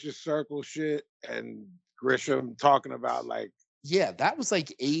circle shit and Grisham talking about, like, yeah, that was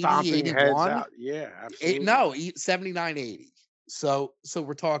like 80, stomping heads 81. out. Yeah, absolutely. 79, 80. So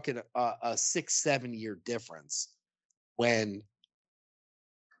we're talking a 6-7 year difference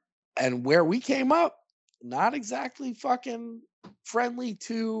and where we came up, not exactly fucking friendly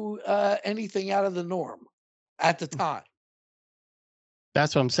to anything out of the norm at the time.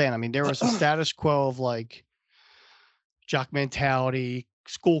 That's what I'm saying. I mean, there was a status quo of like jock mentality,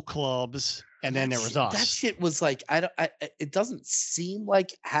 school clubs, and then there was us. That shit was like, it doesn't seem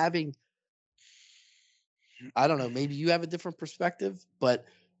like having, I don't know, maybe you have a different perspective, but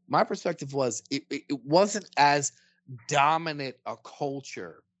my perspective was it wasn't as dominant a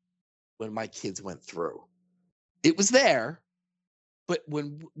culture when my kids went through. It was there, but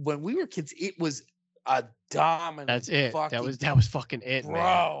when we were kids, it was a dominant. That's it. That was fucking it,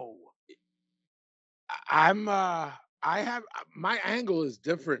 bro. Man. I have my angle is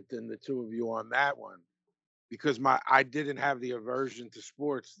different than the two of you on that one, because I didn't have the aversion to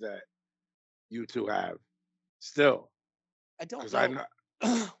sports that you two have. Still, I don't know.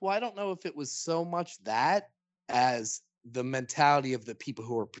 Well, I don't know if it was so much that as the mentality of the people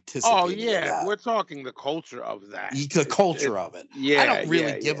who are participating. Oh yeah, we're talking the culture of that. The culture of it. Yeah, I don't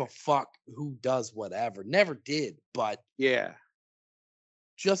really give a fuck who does whatever. Never did, but yeah,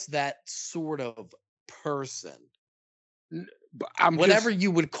 just that sort of person. But whatever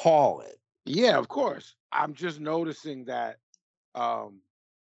you would call it. Yeah, of course. I'm just noticing that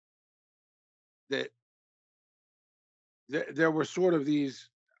there were sort of these.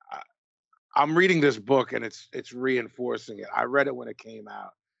 I'm reading this book and it's reinforcing it. I read it when it came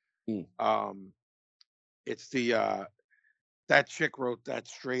out. It's that chick wrote that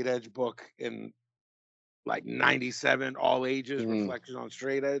Straight Edge book in like 97, All Ages, Reflections on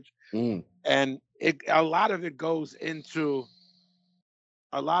Straight Edge. And a lot of it goes into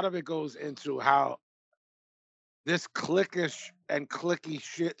how this cliquish and clicky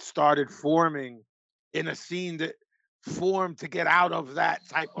shit started forming in a scene that formed to get out of that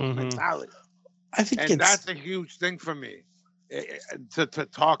type of mentality. I think that's a huge thing for me to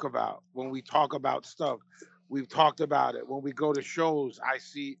talk about. When we talk about stuff, we've talked about it. When we go to shows, I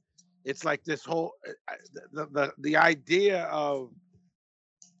see it's like this whole the idea of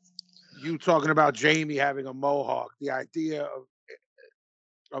you talking about Jamie having a mohawk, the idea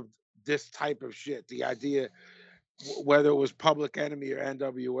of this type of shit, the idea whether it was Public Enemy or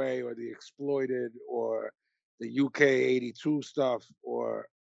NWA or the Exploited or the UK 82 stuff or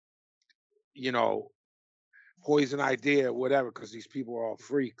Poison Idea, whatever, because these people are all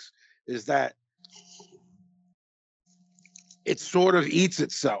freaks, is that it sort of eats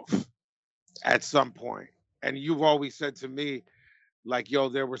itself at some point. And you've always said to me, like, yo,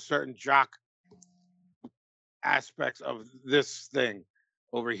 there were certain jock aspects of this thing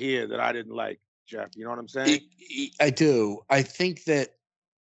over here that I didn't like, Jeff. You know what I'm saying? I do. I think that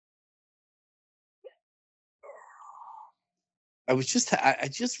I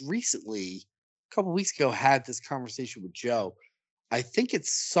just recently, a couple of weeks ago, had this conversation with Joe. I think at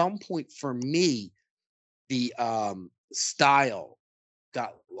some point for me, the style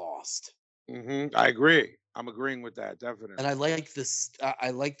got lost. I agree. I'm agreeing with that, definitely. And I like this.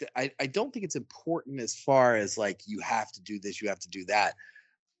 I like that. I don't think it's important as far as like you have to do this, you have to do that.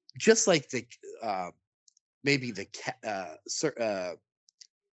 Just like the maybe the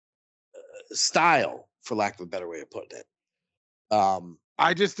style, for lack of a better way of putting it.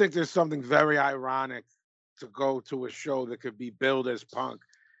 I just think there's something very ironic to go to a show that could be billed as punk,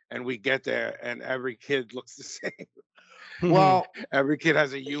 and we get there and every kid looks the same. Well, every kid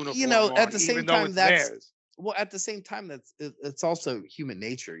has a uniform. you know, on, at the same even though time, it's that's theirs. well, at the same time, it's also human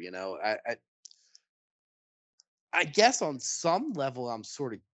nature. You know, I guess on some level, I'm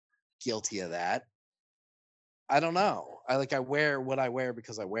sort of guilty of that. I don't know. I wear what I wear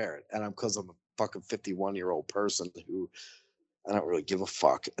because I wear it, and because I'm a fucking 51-year-old person who I don't really give a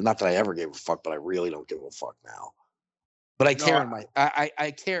fuck. Not that I ever gave a fuck, but I really don't give a fuck now. But I care in my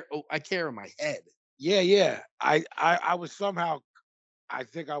I care. Oh, I care in my head. Yeah. I was somehow, I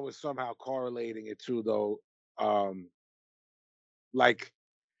think I was somehow correlating it to though, like,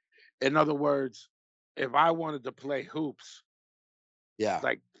 in other words, if I wanted to play hoops, Yeah.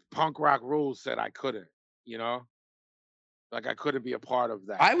 like punk rock rules said I couldn't, you know, like I couldn't be a part of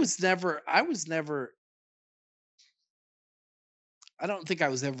that. I was never. I don't think I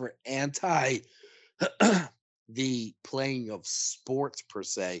was ever anti the playing of sports per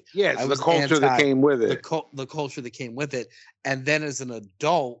se. Yeah, it's I the was culture that came with it. The culture that came with it. And then as an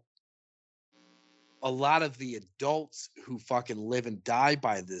adult, a lot of the adults who fucking live and die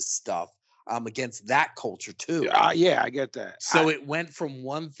by this stuff, I'm against that culture too. Yeah, I get that. So it went from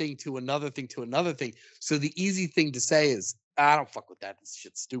one thing to another thing to another thing. So the easy thing to say is, I don't fuck with that. This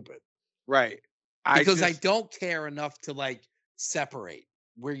shit's stupid. Right. Because I don't care enough to like separate.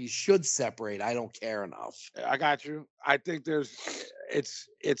 Where you should separate, I don't care enough. I got you. I think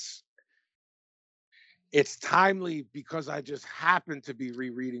it's timely because I just happen to be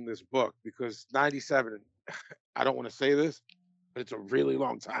rereading this book because 97, I don't want to say this, but it's a really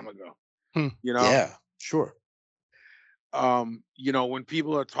long time ago. You know? Yeah, sure. You know, when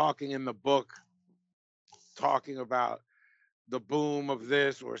people are talking in the book, talking about the boom of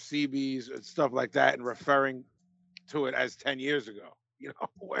this or CBs and stuff like that and referring to it as 10 years ago, you know,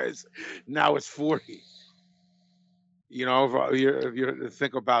 whereas now it's 40. You know, if you're to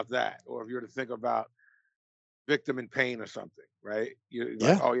think about that, or if you're to think about Victim in Pain or something, right? You're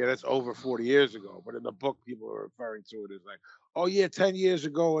like, oh yeah, that's over 40 years ago. But in the book, people are referring to it as like, oh yeah, 10 years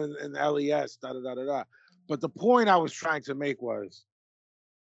ago in LES, da da da da da. But the point I was trying to make was,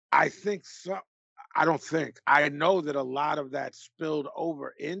 I know that a lot of that spilled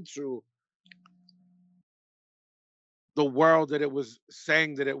over into the world that it was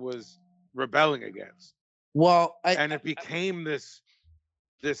saying that it was rebelling against. Well, and it became this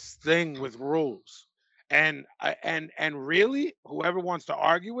thing with rules. And really, whoever wants to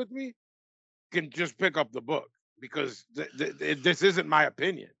argue with me can just pick up the book because this isn't my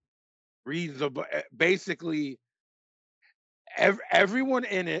opinion. Read the book. Basically, everyone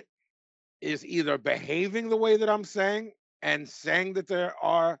in it is either behaving the way that I'm saying and saying that there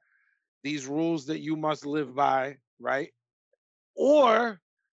are these rules that you must live by, right? Or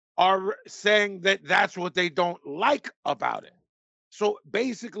are saying that that's what they don't like about it. So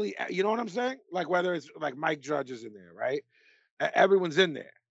basically, you know what I'm saying? Like whether it's like Mike Judge is in there, right? Everyone's in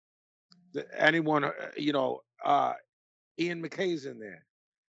there. Anyone, you know, Ian McKay's in there.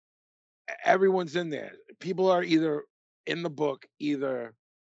 Everyone's in there. People are either in the book, either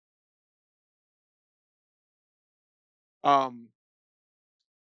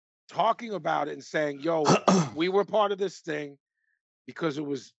talking about it and saying, yo, we were part of this thing because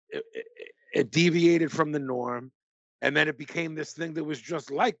it deviated from the norm. And then it became this thing that was just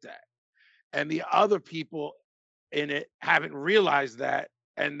like that. And the other people in it haven't realized that,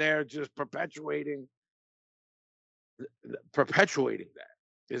 and they're just perpetuating that.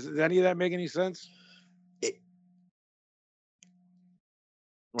 Does any of that make any sense?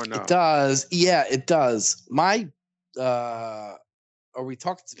 Or no? It does. Yeah, it does. Are we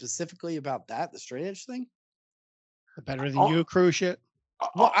talking specifically about that, the straight edge thing? The Better Than You crew shit?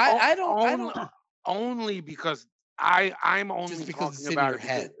 Well, I don't only because I'm only just because talking it's in about your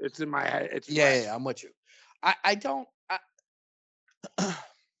head. It's in my head. It's yeah, I'm with you. I don't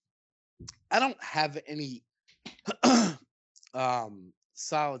have any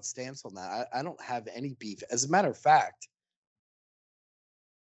solid stance on that. I don't have any beef. As a matter of fact,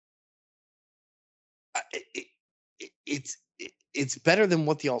 it's better than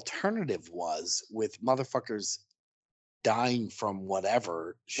what the alternative was with motherfuckers dying from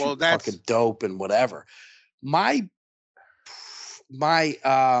whatever. Well, that's fucking dope and whatever. My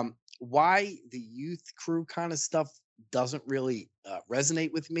why the youth crew kind of stuff doesn't really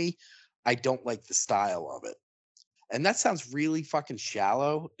resonate with me. I don't like the style of it. And that sounds really fucking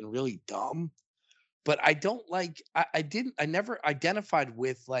shallow and really dumb. But I don't like. I never identified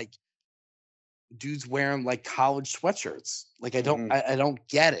with like dudes wearing like college sweatshirts. Like I don't. I don't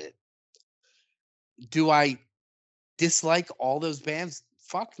get it. Do I dislike all those bands?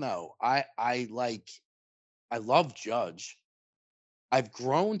 Fuck no. I love Judge. I've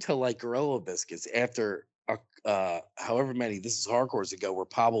grown to like Gorilla Biscuits after however many This Is Hardcores ago where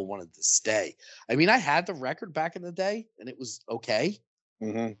Pablo wanted to stay. I mean, I had the record back in the day and it was okay.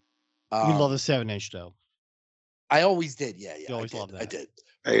 You love the 7-inch though. I always did. Yeah. You always loved that. I did.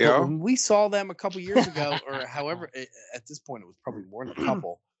 Hey, But yo. when we saw them a couple years ago, or however, at this point it was probably more than a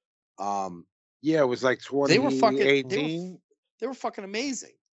couple. Yeah, it was like They were fucking. 2018. They were fucking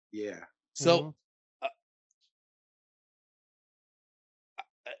amazing. Yeah. So,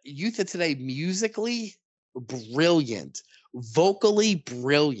 Youth of Today, musically brilliant, vocally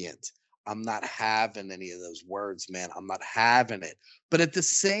brilliant. I'm not having any of those words, man. I'm not having it. But at the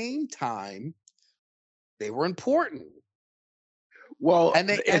same time, they were important. Well, And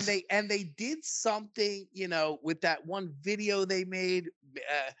they did something, you know, with that one video they made.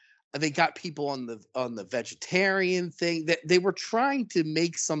 They got people on the vegetarian thing. That they were trying to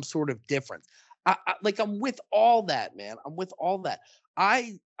make some sort of difference. I'm with all that, man. I'm with all that.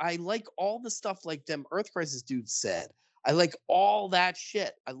 I like all the stuff like them Earth Crisis dudes said. I like all that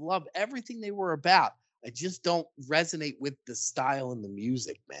shit. I love everything they were about. I just don't resonate with the style and the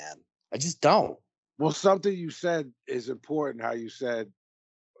music, man. I just don't. Well, something you said is important. How you said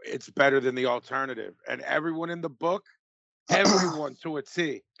it's better than the alternative, and everyone in the book, everyone to a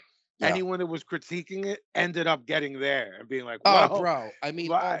T, anyone that was critiquing it ended up getting there and being like, "Well, oh, bro, I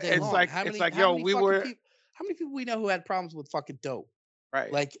mean, all day it's long. like How it's many, like, how yo, many we fucking were people, how many people we know who had problems with fucking dope?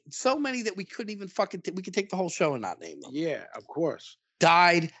 right, Like so many that we couldn't even fucking. We could take the whole show and not name them. yeah, of course,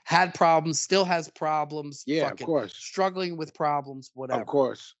 Died, had problems, still has problems. yeah, fucking of course, struggling with problems, whatever. of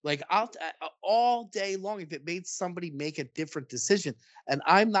course, Like I'll all day long if it made somebody make a different decision. And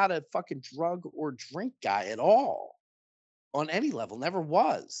I'm not a fucking drug or drink guy at all, on any level. Never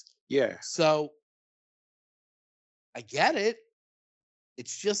was. yeah, So I get it.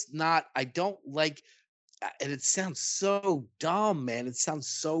 It's just not. I don't like. And it sounds so dumb, man. It sounds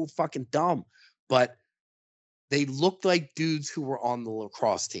so fucking dumb. But they looked like dudes who were on the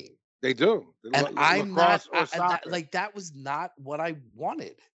lacrosse team. they do. And I'm not or soccer. that was not what I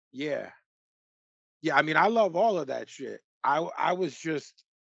wanted. Yeah. Yeah, I mean, I love all of that shit. I was just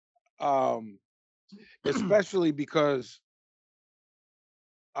especially because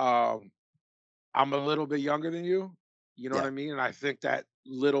I'm a little bit younger than you. You know what I mean? And I think that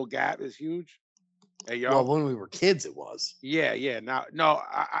little gap is huge. Hey, yo. Well, when we were kids, it was. Yeah, yeah. Now, no,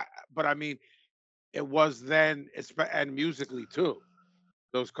 but I mean, it was then, and musically too.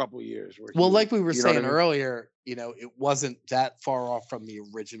 Those couple years. Were Well, huge, like we were you know what saying I mean? earlier, you know, it wasn't that far off from the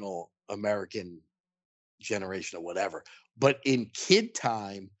original American generation or whatever. But in kid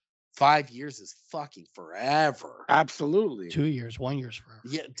time, 5 years is fucking forever. Absolutely. 2 years, 1 year's forever.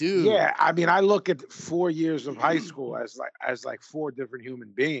 Yeah, dude. Yeah, I mean, I look at 4 years of high school as like 4 different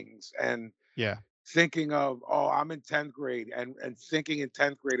human beings, and Yeah. thinking of, oh, I'm in 10th grade, and thinking in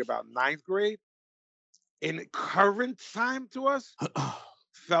 10th grade about 9th grade in current time to us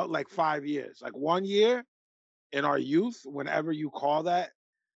felt like 5 years. Like 1 year in our youth, whenever you call that,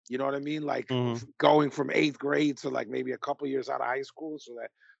 you know what I mean? Like going from 8th grade to like maybe a couple years out of high school, so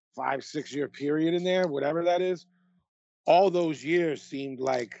that 5-6 year period in there, whatever that is, all those years seemed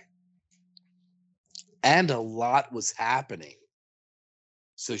like, And a lot was happening.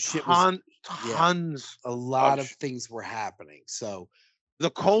 So shit was tons. a lot of things were happening. So The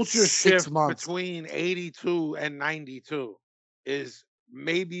culture 6 shift months. between 82 and 92 is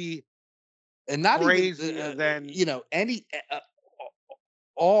maybe And not crazier even than you know any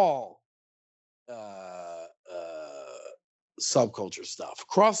all subculture stuff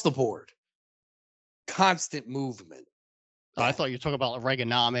across the board. Constant movement. Oh, I thought you were talking about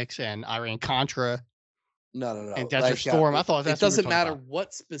Reaganomics and Iran Contra No. and Desert Storm. I thought it that's what we were doesn't talking matter about.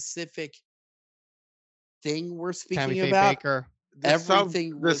 what specific thing we're Tammy speaking Faye about. Baker. Everything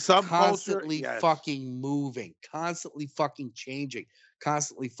the was subculture, constantly yes. fucking moving, constantly fucking changing,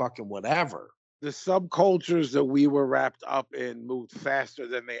 constantly fucking whatever. The subcultures that we were wrapped up in moved faster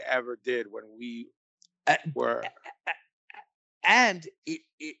than they ever did when we were. And it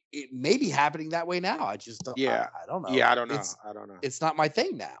may be happening that way now. I just don't. Yeah. I don't know. Yeah, I don't know. I don't know. It's not my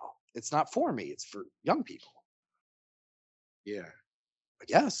thing now. It's not for me. It's for young people. Yeah. I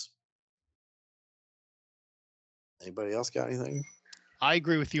guess. Anybody else got anything? I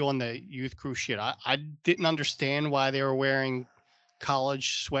agree with you on the youth crew shit. I didn't understand why they were wearing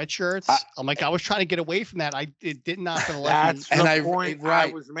college sweatshirts. I- I'm like, I was trying to get away from that. It did not for the life of me. That's And the I- point I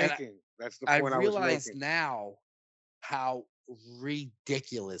right, was and I- making. That's the I point I was realize making. now how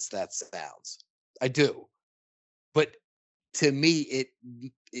ridiculous that sounds. I do, but to me,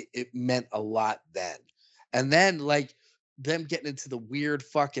 it meant a lot then. And then like them getting into the weird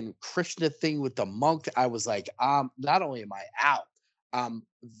fucking Krishna thing with the monk, I was like, not only am I out, I'm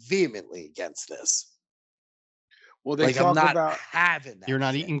vehemently against this. Well, they Like I'm talk not about having that. You're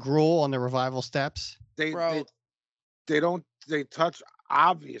not shit. eating gruel on the revival steps. Bro. they touch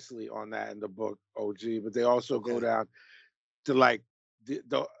obviously on that in the book OG, but they also go Okay. down to like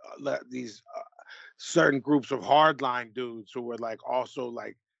these certain groups of hardline dudes who were like also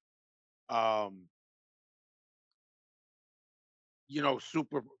like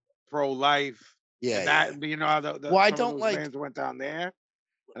super pro-life. Yeah, And that how Well, I some of don't those like- bands went down there,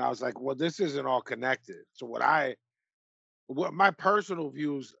 and I was like, well, this isn't all connected. So what my personal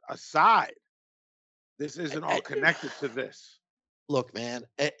views aside, this isn't all connected to this. Look, man,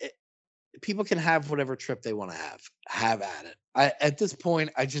 people can have whatever trip they want to have. Have at it. At this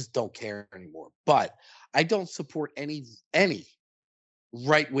point, I just don't care anymore. But I don't support any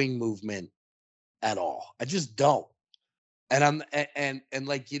right-wing movement at all. I just don't. And I'm and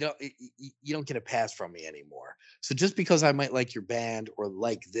like you don't get a pass from me anymore. So just because I might like your band or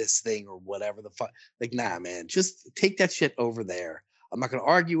like this thing or whatever the fuck, like nah, man, just take that shit over there. I'm not gonna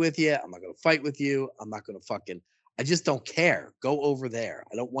argue with you. I'm not gonna fight with you. I'm not gonna fucking. I just don't care. Go over there.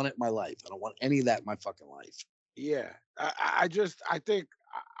 I don't want it in my life. I don't want any of that in my fucking life. Yeah, I think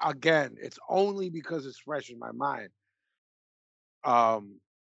again, it's only because it's fresh in my mind.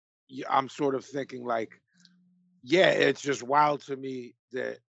 I'm sort of thinking like, yeah, it's just wild to me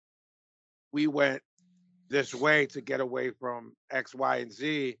that we went this way to get away from X, Y, and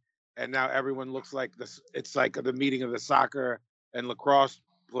Z, and now everyone looks like this. It's like the meeting of the soccer and lacrosse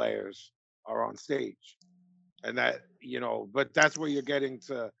players are on stage, and that but that's where you're getting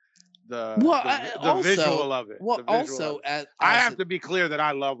to the visual of it. Well, the visual also of it. as I as have it- to be clear that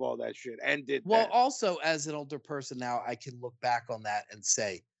I love all that shit and did Well, that. also as an older person now, I can look back on that and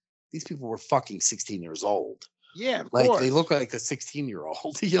say these people were fucking 16 years old. Yeah, of Like course. they look like a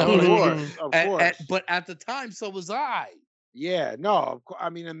 16-year-old. You know Of what I mean? course, of course. But at the time, so was I. Yeah, no, of course. I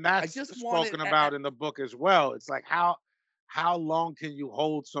mean, and that's just spoken wanted- about in the book as well. It's like how long can you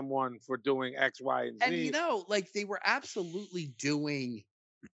hold someone for doing X, Y, and Z? And like they were absolutely doing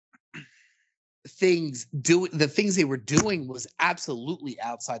the things they were doing was absolutely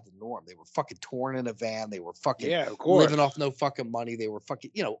outside the norm. They were fucking touring in a van. They were fucking Yeah, of course. living off no fucking money. They were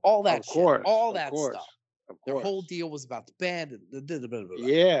fucking, all that Of shit, course, all of that course, stuff. Of Their course. whole deal was about the band and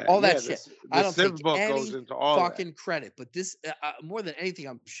Yeah, all that yeah, shit. The I don't Civ take book any goes into all fucking credit, but this more than anything,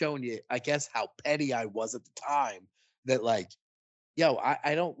 I'm showing you, I guess, how petty I was at the time. That like,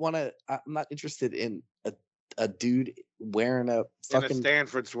 I don't want to. I'm not interested in a dude wearing a that. In a fucking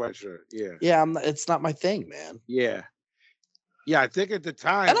Stanford sweatshirt. Yeah, yeah. It's not my thing, man. yeah, yeah. I think at the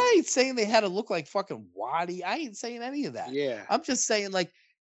time. And I ain't saying they had to look like fucking Waddy. I ain't saying any of that. Yeah, I'm just saying like,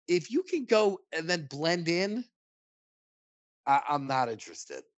 if you can go and then blend in, I'm not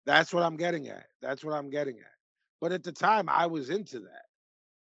interested. that's what I'm getting at. But at the time, I was into that.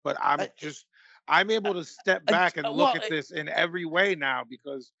 But I'm able to step back and look at this in every way now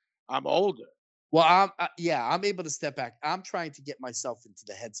because I'm older. Well, I'm able to step back. I'm trying to get myself into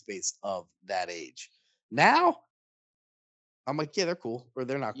the headspace of that age. Now, I'm like, yeah, they're cool or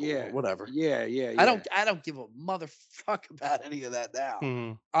they're not cool, Yeah, or whatever. Yeah. I don't give a motherfuck about any of that now.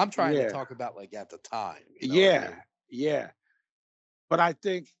 Mhm. I'm trying Yeah. to talk about like at the time. You know what I mean? Yeah. But I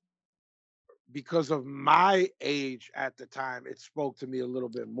think because of my age at the time, it spoke to me a little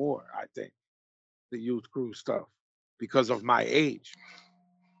bit more, I think, the Youth Crew stuff, because of my age.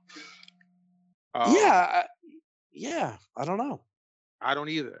 Yeah, I don't know. I don't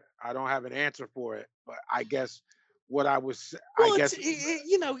either. I don't have an answer for it, but I guess what I was, Well, I guess, and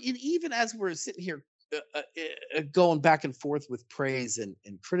even as we're sitting here going back and forth with praise and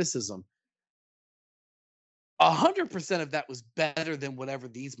criticism, 100% of that was better than whatever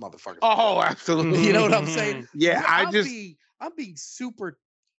these motherfuckers. oh, absolutely. You know what I'm saying? Yeah, I'm being super.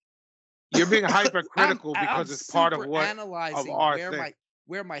 You're being hypercritical I'm because it's part of super what, analyzing of our where thing.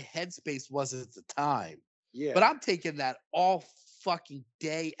 where my headspace was at the time. Yeah. But I'm taking that all fucking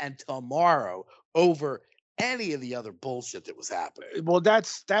day and tomorrow over any of the other bullshit that was happening. Well,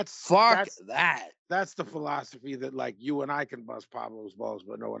 that's Fuck that. That's the philosophy that like you and I can bust Pablo's balls,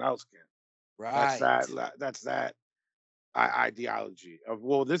 but no one else can. Right. That's that ideology of,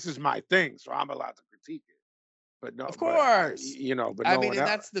 well, this is my thing, so I'm allowed to critique it. But no, Of course. but I no mean, one and else.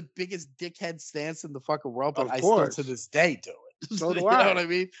 that's the biggest dickhead stance in the fucking world, but Of I still course. to this day do it. So do You know I. what I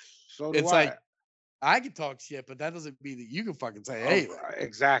mean? So do It's I. like I can talk shit, but that doesn't mean that you can fucking say Oh, anything.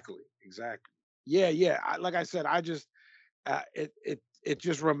 exactly. Yeah, yeah. Like I said, I just it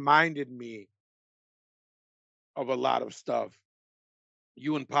just reminded me of a lot of stuff.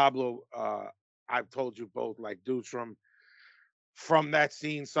 You and Pablo, I've told you both, like dudes from that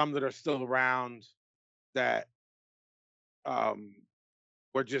scene, some that are still around that um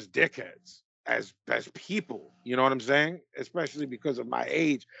were just dickheads as people. You know what I'm saying? Especially because of my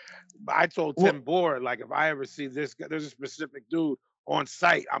age. I told Well, Tim Bohr, like, if I ever see this guy, there's a specific dude on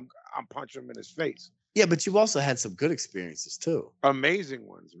site, I'm punching him in his face. yeah, but you also had some good experiences too. Amazing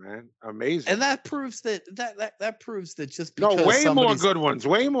ones, man. Amazing. And that proves that proves that just No, because way more somebody's good ones.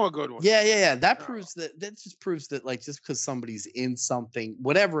 Way more good ones. yeah. That No. proves that just proves that like just because somebody's in something,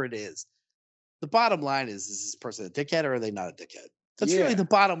 whatever it is, the bottom line is this person a dickhead or are they not a dickhead? That's really Yeah. the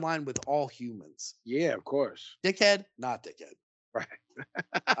bottom line with all humans. Yeah, of course. Dickhead, not dickhead. Right.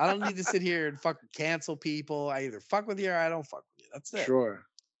 I don't need to sit here and fucking cancel people. I either fuck with you or I don't fuck with you. That's it. Sure.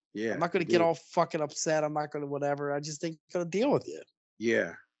 Yeah. I'm not going to get all fucking upset. I'm not going to whatever. I just ain't going to deal with you.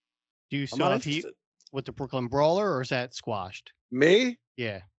 Yeah. Do you I'm still not have heat interested. with the Brooklyn Brawler, or is that squashed? Me?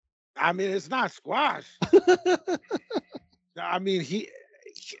 Yeah. I mean, it's not squash. I mean, he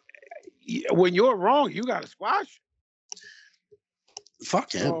when you're wrong, you got to squash.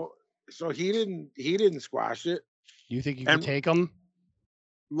 Fuck him. So he didn't squash it. Do you think you And- can take him?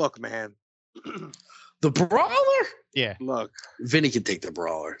 Look, man. The brawler? Yeah. Look. Vinny can take the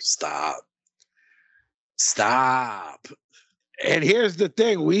brawler. Stop. Stop. And here's the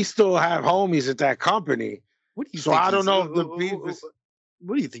thing: we still have homies at that company. What do you So think? I don't he's- know if the beef is.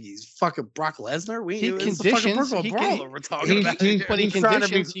 What do you think? He's fucking Brock Lesnar? He It's the fucking conditions- Brooklyn he can- brawler we're talking He's, about. he's, But he he's trying to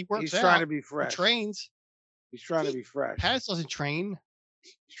be. conditions, he works He's trying to out. be He fresh. trains. He's trying to be fresh. Paz doesn't train.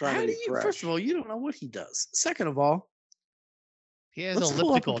 He's trying How to do be you, fresh. first of all, you don't know what he does. Second of all, He has Let's pull up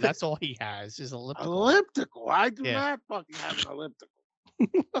a elliptical. pic- That's all he has is elliptical. Elliptical. I do Yeah. not fucking have an elliptical.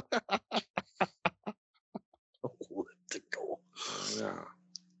 elliptical. No.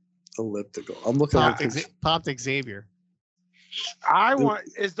 Elliptical. I'm looking at Popped Xavier. I want.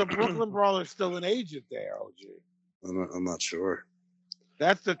 Is the Brooklyn Brawler still an agent there, OG? I'm not sure.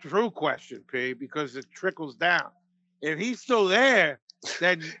 That's the true question, P, because it trickles down. If he's still there,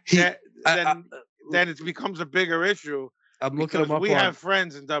 then then it becomes a bigger issue. I'm looking Because him up we on, have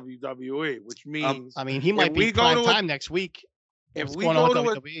friends in WWE, which means I mean, he might If be we go prime to a- time next week. if What's we going on go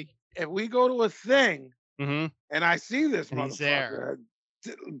with to a WWE? if we go to a thing Mm-hmm. and I see this And he's there.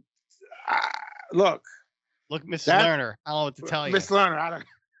 motherfucker, look, Look, Mrs. That- Lerner. I don't know what to tell you. Miss Lerner, I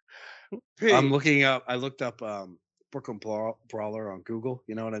don't. P, I'm looking up. I looked up Brooklyn Brawler on Google.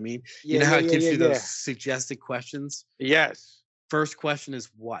 You know what I mean? yeah, You know how yeah, it gives yeah, you yeah. those suggested questions? Yes. First question is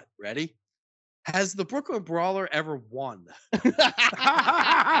what? Ready? Has the Brooklyn Brawler ever won?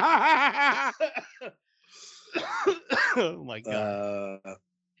 Oh my god.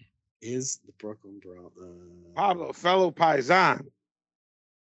 Is the Brooklyn Brawler Pablo, fellow Paisan.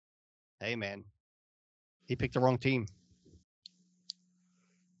 Hey man. He picked the wrong team.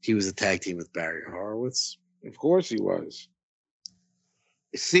 He was a tag team with Barry Horowitz. Of course he was.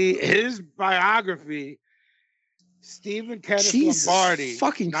 See, his biography, Stephen Kenneth Jesus Lombardi,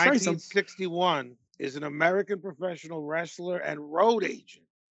 fucking Christ, I'm- 1961, is an American professional wrestler and road agent.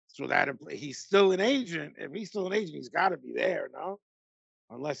 So that he's still an agent. If he's still an agent, he's got to be there, no?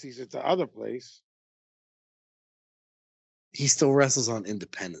 Unless he's at the other place. He still wrestles on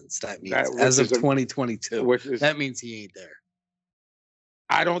Independence. That means That- which as of is a- 2022. Which is, That means he ain't there.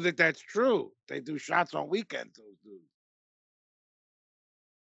 I don't think that's true. They do shots on weekends, those dudes.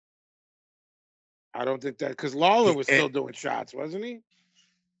 I don't think that because Lawler was still doing shots, wasn't he?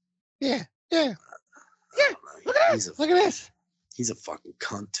 Yeah. I don't know. He's a, Look at this. he's a fucking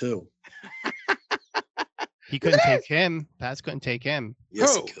cunt too. He couldn't take him. Paz couldn't take him.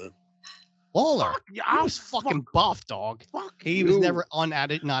 Yes, Who? he could. Lawler. Yeah, He was fucking buff, dog. fuck He was you. never not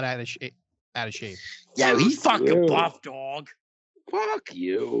out of shape. Out of shape. Yeah, he fucking you. buff, dog. Fuck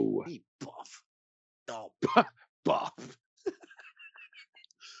you, He buff. Oh, buff.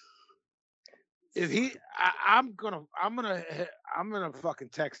 If he, I'm gonna fucking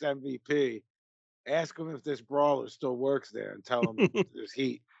text MVP, ask him if this brawler still works there, and tell him there's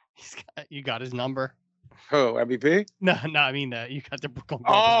heat. You got his number. Who MVP? No, I mean you got the Brooklyn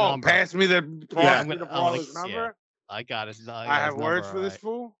Oh, Brawler's number. pass me the I'm the gonna- brawler's yeah. number. I got his. I have words for this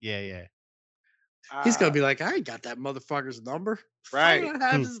fool. Yeah. he's gonna be like, I ain't got that motherfucker's number. Right.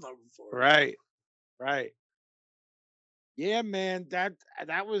 I have his number for. Right. Yeah, man. That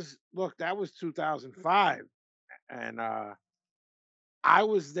was 2005, and I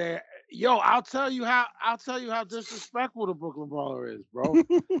was there. Yo, I'll tell you how disrespectful the Brooklyn Brawler is, bro.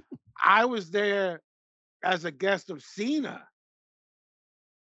 I was there as a guest of Cena.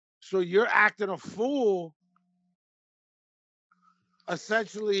 So you're acting a fool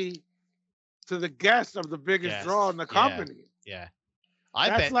essentially to the guest of the biggest Yes. draw in the Yeah. company. Yeah.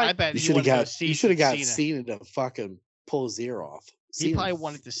 That's I like- bet You he should have wanted to got. see You should have got Cena. Cena to fucking pull his ear off. He Cena- probably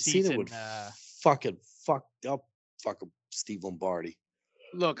wanted to see Cena Cena, would fucking fuck up fucking Steve Lombardi.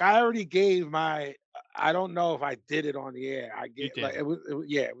 Look, I already gave my. I don't know if I did it on the air. I get did. like it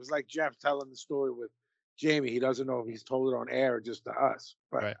was like Jeff telling the story with Jamie. He doesn't know if he's told it on air or just to us.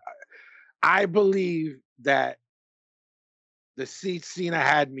 But Right. I believe that the seats Cena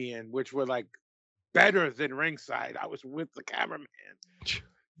had me in, which were like better than ringside. I was with the cameraman.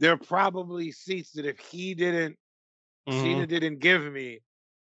 They're probably seats that if he didn't, Mhm. Cena didn't give me,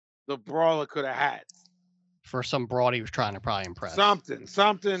 the Brawler could have had For some broad he was trying to probably impress. something.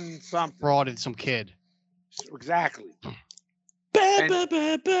 Broaded some kid. Exactly. Ba, And- ba,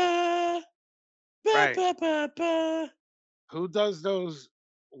 ba, ba. Ba, Right. ba, ba, ba. Who does those?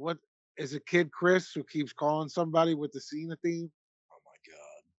 What is it? Kid Chris who keeps calling somebody with the Cena theme? Oh my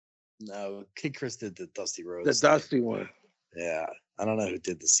god. No, Kid Chris did the Dusty Rhodes. The thing. Dusty one. Yeah, I don't know who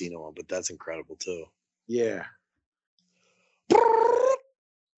did the Cena one, but that's incredible too. Yeah.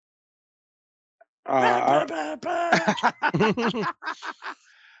 Ba, ba, ba, ba.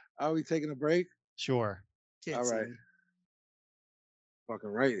 Are we taking a break? Sure. Can't All see right. me. Fucking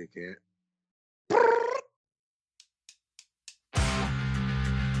right, they can't.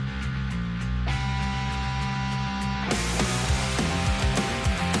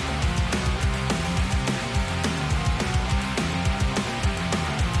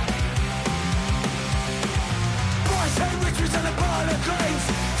 Boys and riches and a pile of claims.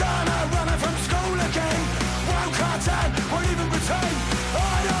 Dana running from school again. Won't cut out, won't even pretend.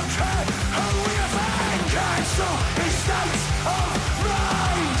 I don't care who we offend. Cancel estates of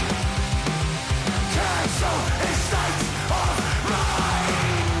mind. Cancel estates of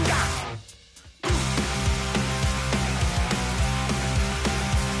mind.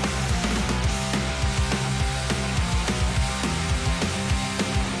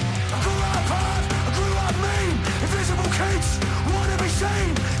 I grew up hard, I grew up mean. Invisible kids wanna be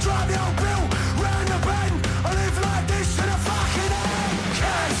seen. Drive the old bill round the bend. I live like this to the fucking end.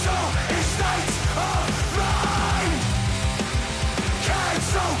 Cancel estates of mind.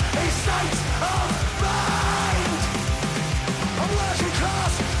 Cancel estates of mind. I'm working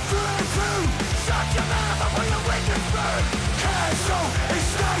class through and through. Shut your mouth up when your windows burn. Cancel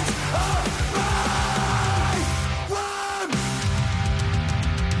estates of mind. One.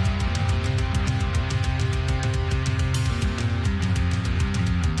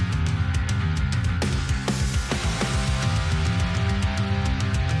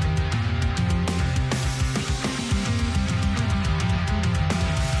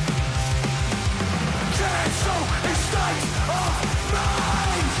 Cancel estates of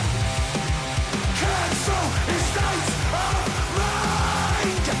mind. Cancel estates of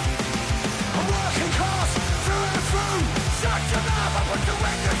mind. I'm working class through and through. Shut your mouth up when the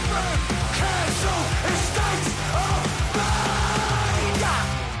windows burn. Cancel estates of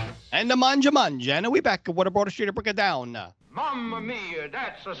mind. And the manja manja. And we back at What a Broader Street to break it down. Mamma mia,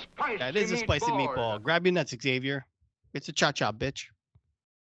 that's a spicy That is a spicy meatball. Grab your nuts, Xavier. It's a cha-cha, bitch.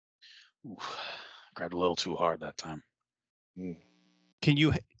 Ooh, grabbed a little too hard that time. Can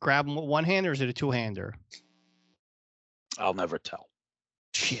you grab them with one hand or is it a two-hander? I'll never tell.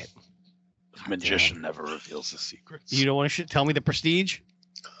 Shit. The magician never reveals the secrets. You don't want to tell me the prestige?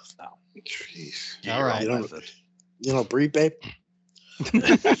 Jeez. Yeah, All your right. own You don't- method. You know, breathe, babe.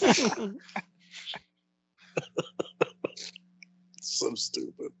 So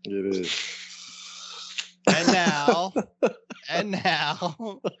stupid. It is. And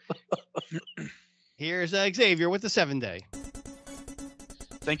now, here's Xavier with the 7-day.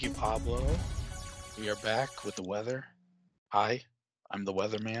 Thank you, Pablo. We are back with the weather. Hi, I'm the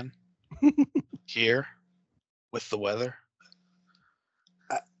weatherman. Here with the weather.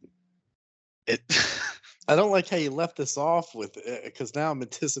 It I don't like how you left this off with because now I'm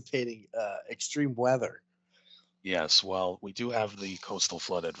anticipating extreme weather. Yes, well, we do have the coastal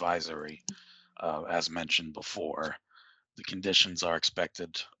flood advisory, as mentioned before. The conditions are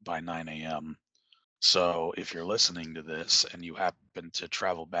expected by 9 a.m. So if you're listening to this and you happen to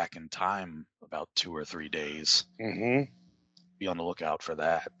travel back in time about 2 or 3 days, Mm-hmm. be on the lookout for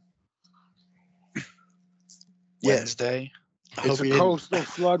that. Yeah. Wednesday, I It's hope a you didn't. coastal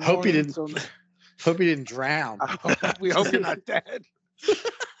flood. hope you warning, didn't- so Hope you didn't drown. we hope you're not dead.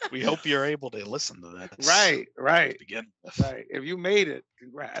 We hope you're able to listen to that. Right. Begin with. Right. If you made it,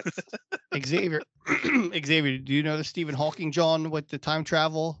 congrats. Xavier, Xavier, do you know the Stephen Hawking, John, with the time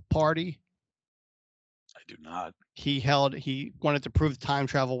travel party? I do not. He wanted to prove time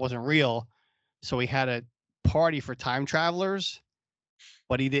travel wasn't real, so he had a party for time travelers,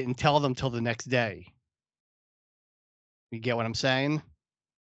 but he didn't tell them till the next day. You get what I'm saying?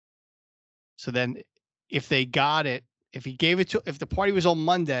 So then if they got it, if the party was on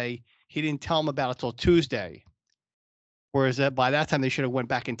Monday, he didn't tell them about it till Tuesday. Whereas by that time they should have went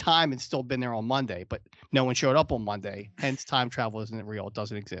back in time and still been there on Monday, but no one showed up on Monday. Hence, time travel isn't real. It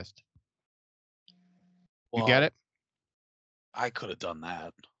doesn't exist. You get it? I could have done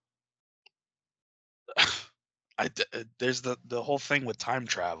that. There's the whole thing with time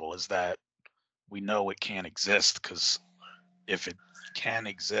travel is that we know it can't exist because if it can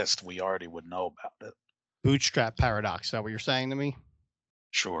exist, we already would know about it. Bootstrap paradox. Is that what you're saying to me?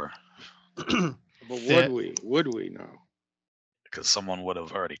 Sure. But would we? Would we know? Because someone would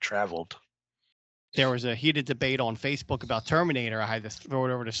have already traveled. There was a heated debate on Facebook about Terminator. I had to throw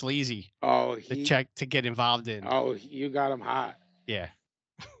it over to Sleazy Oh, to get involved in. Oh, you got him hot. Yeah.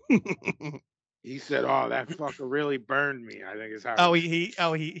 He said, "Oh, that fucker really burned me." I think is how. Oh,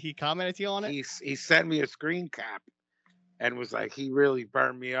 he commented to you on it. He sent me a screen cap, and was like, "He really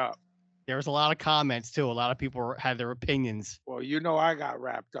burned me up." There was a lot of comments too. A lot of people had their opinions. Well, I got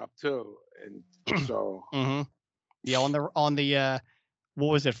wrapped up too, and so. Mm-hmm. Yeah, on the what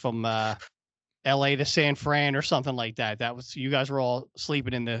was it from L.A. to San Fran or something like that. That was you guys were all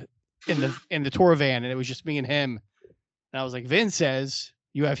sleeping in the tour van, and it was just me and him. And I was like, Vin says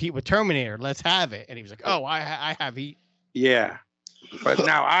you have heat with Terminator. Let's have it. And he was like, Oh, I have heat. Yeah, but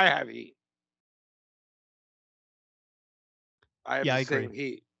now I have heat. I have the same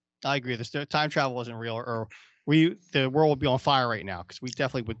heat. I agree. The time travel wasn't real, or the world would be on fire right now because we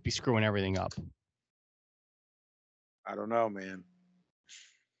definitely would be screwing everything up. I don't know, man.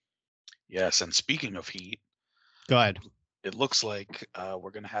 Yes, and speaking of heat, go ahead. It looks like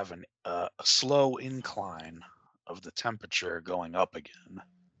we're going to have a slow incline of the temperature going up again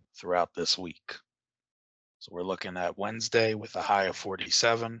throughout this week. So we're looking at Wednesday with a high of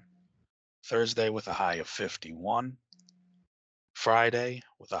 47, Thursday with a high of 51, Friday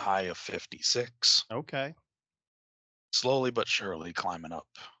with a high of 56. Okay. Slowly but surely climbing up.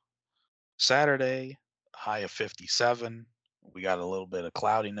 Saturday, high of 57. We got a little bit of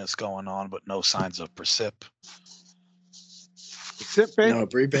cloudiness going on, but no signs of precip. Precip, babe? No,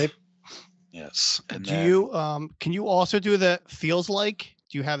 breathe, babe. Yes. And can you also do the feels like?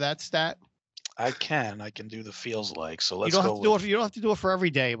 Do you have that stat? I can do the feels like. So let's you don't go. You don't have to do it for every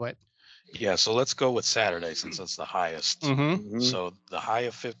day, but yeah. So let's go with Saturday since that's the highest. Mm-hmm. So the high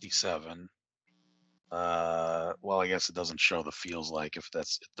of 57. Well, I guess it doesn't show the feels like if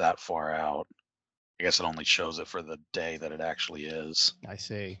that's that far out. I guess it only shows it for the day that it actually is. I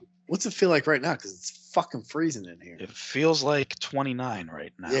see. What's it feel like right now? Because it's fucking freezing in here. It feels like 29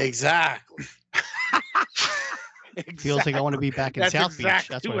 right now. Yeah, exactly. Feels like I want to be back in South Beach.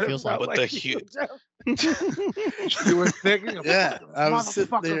 That's what it feels like. But you were thinking of I was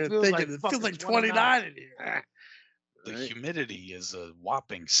sitting there thinking it feels like 29 in here. The humidity is a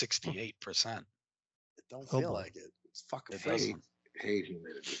whopping 68%. It don't feel like it. It's fucking freezing. Hate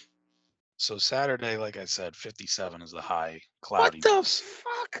humidity. So Saturday, like I said, 57 is the high. Cloudy. What the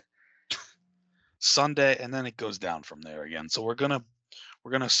fuck? Sunday, and then it goes down from there again. So we're gonna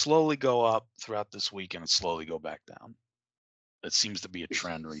slowly go up throughout this week and slowly go back down. That seems to be a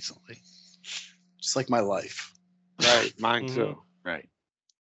trend recently. Just like my life. Right, mine too. Right.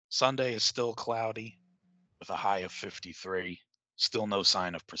 Sunday is still cloudy with a high of 53. Still no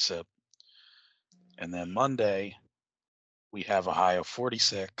sign of precip. And then Monday, we have a high of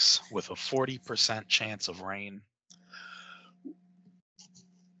 46 with a 40% chance of rain.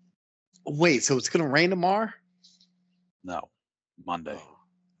 Wait, so it's going to rain tomorrow? No, Monday.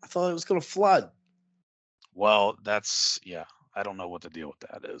 I thought it was going to flood. Well, I don't know what the deal with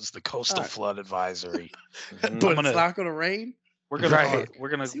that is. The coastal flood advisory. But it's not going to rain? We're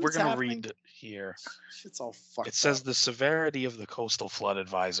gonna read it here. Shit's all fucked It says up. the severity of the coastal flood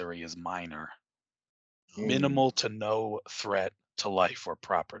advisory is minor. Minimal to no threat to life or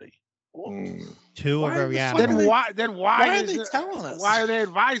property. Two are very Then why are they telling us? Why are they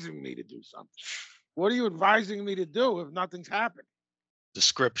advising me to do something? What are you advising me to do if nothing's happened?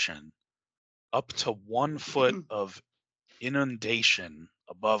 Description: up to 1 foot of inundation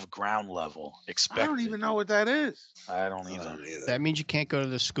above ground level expected. I don't even know what that is. I don't either. That means you can't go to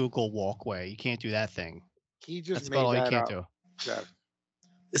the Schuylkill walkway. You can't do that thing. He just That's made about all you that can't up. do. Jeff.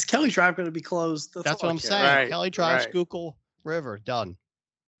 Is Kelly Drive going to be closed? That's all what I I'm care. saying. Right, Kelly Drive, right. Schuylkill River, done.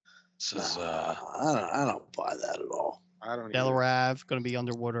 This is I don't buy that at all. I don't even. Delaware Ave going to be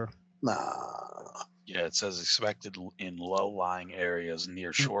underwater. Nah. yeah, it says expected in low-lying areas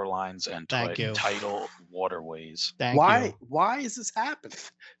near shorelines and Thank you. tidal waterways. Thank Why is this happening?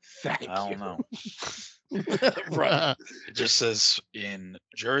 Thank I you. don't know. you. Right. It just says in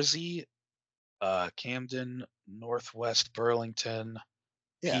Jersey, Camden, Northwest Burlington,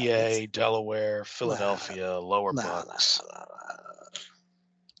 PA, Delaware, Philadelphia, Lower Bucks.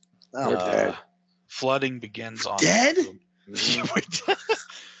 No. We're dead. Flooding begins on Dead?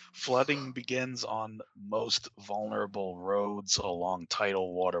 Flooding begins on most vulnerable roads along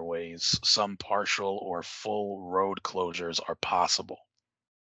tidal waterways. Some partial or full road closures are possible.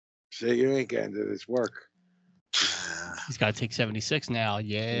 See, you ain't getting to this work. He's got to take 76 now.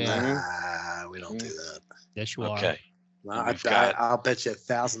 Yeah. Nah, we don't do that. Yes, you are. Okay. Nah, We've got- I'll bet you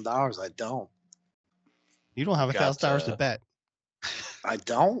 $1,000 I don't. You don't have Got, $1,000 to bet. I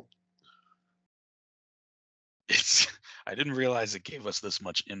don't? I didn't realize it gave us this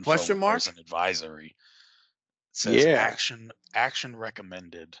much info. Question when mark? there's an advisory. It says Yeah. action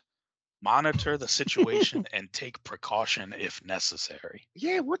recommended. Monitor the situation and take precaution if necessary.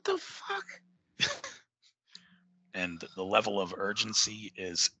 Yeah, what the fuck? And the level of urgency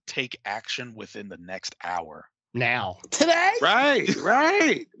is take action within the next hour. Now. Today? Right,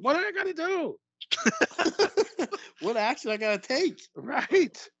 right. What am I gonna do? What action I gotta take?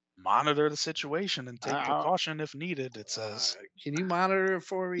 Right. Monitor the situation and take Uh, precaution if needed, it says. Can you monitor it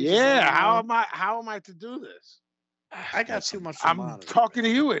for me? Just Yeah. let me How know? am I to do this? I got too much to I'm monitor. talking to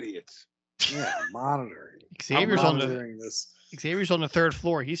you idiots. Yeah, monitoring. Xavier's I'm on the monitoring this. Xavier's on the 3rd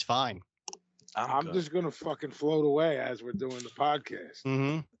floor. He's fine. I'm good. just gonna fucking float away as we're doing the podcast.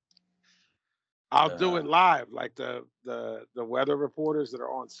 Mm-hmm. I'll do it live, like the weather reporters that are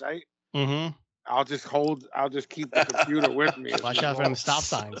on site. Mm-hmm. I'll just keep the computer with me. as Watch we out for go. them stop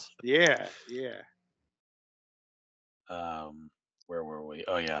signs. Yeah, yeah. Where were we?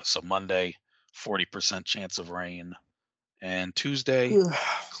 Oh yeah, so Monday, 40% chance of rain, and Tuesday,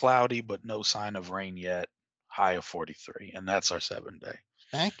 cloudy but no sign of rain yet. High of 43, and that's our 7-day.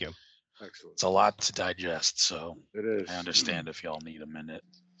 Thank you. Excellent. It's a lot to digest, so It is. I understand if y'all need a minute.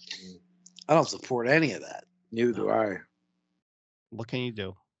 I don't support any of that. Neither do I. What can you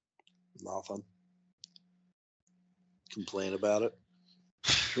do? Nothing. Complain about it.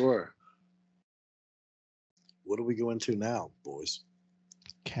 Sure. What do we go into now, boys?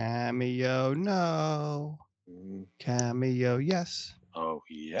 Cameo, no. Mhm. Cameo, yes. Oh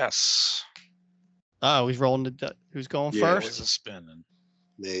yes. Oh, he's rolling the. Who's going Yeah, Where's first? the spinning?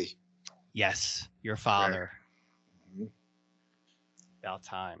 Me. Yes, your father. Mhm. About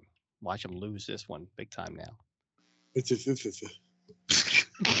time. Watch him lose this one big time now.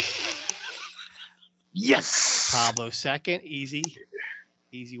 Yes. Pablo second, easy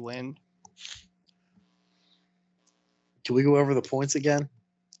win. Can we go over the points again?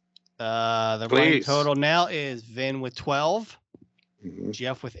 The running Please. total now is Vin with 12, Mhm.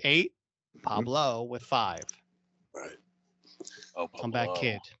 Jeff with 8, Pablo with 5. Right. Oh, Come back, Pablo.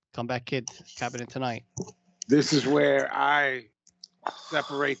 kid. Come back, kid. Cabinet tonight. This is where I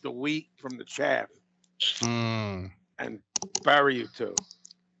separate the wheat from the chaff Mm. and bury you two.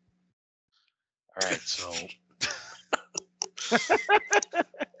 All right, so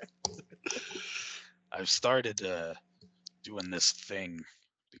I've started doing this thing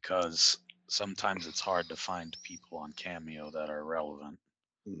because sometimes it's hard to find people on Cameo that are relevant.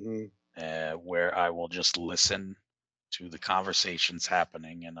 Mhm. Where I will just listen to the conversations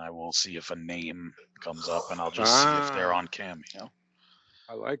happening and I will see if a name comes up and I'll just see if they're on Cameo.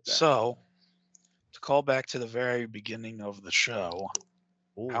 I like that. So, to call back to the very beginning of the show,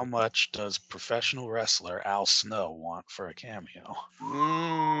 how much does professional wrestler Al Snow want for a cameo?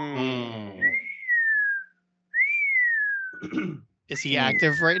 Mm. Is he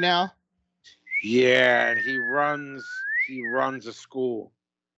active right now? Yeah, and he runs a school.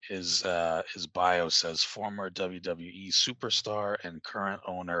 His bio says former WWE superstar and current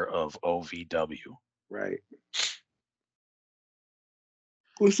owner of OVW. Right.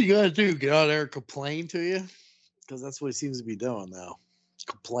 What's he gonna do? Get out there and complain to you? Because that's what he seems to be doing now.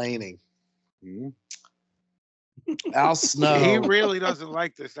 Complaining. Mhm. Al Snow. He really doesn't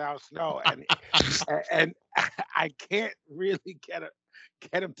like this Al Snow, and I can't really get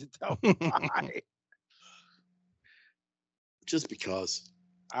him to tell me why. Just because.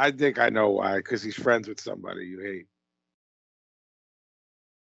 I think I know why, because he's friends with somebody you hate.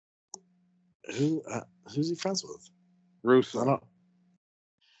 Who's he friends with? I Russo. don't.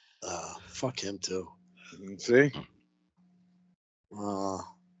 Fuck him too. See?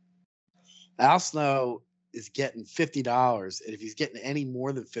 Al Snow is getting $50, and if he's getting any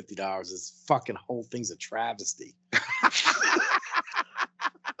more than $50, his fucking whole thing's a travesty.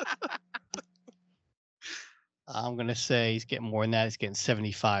 I'm gonna say he's getting more than that. He's getting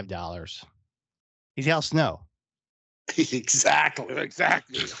 $75. He's Al Snow. Exactly.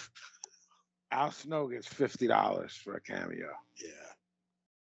 Exactly. Al Snow gets $50 for a cameo. Yeah.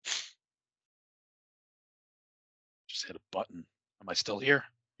 Just hit a button. Am I still here?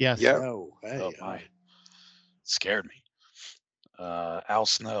 Yes. Yeah. No. Hey. Oh my. Scared me. Al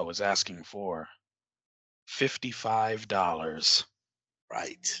Snow is asking for $55.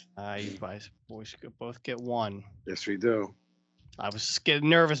 Right. You guys boys could both get one. Yes, we do. I was just getting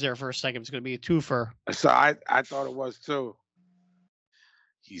nervous there for a second. It's going to be a twofer. So I thought it was too.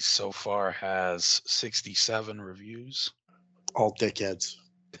 He so far has 67 reviews. All dickheads.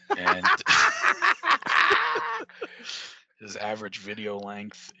 And his average video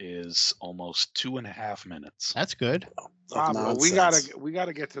length is almost 2.5 minutes. That's good. Pablo, we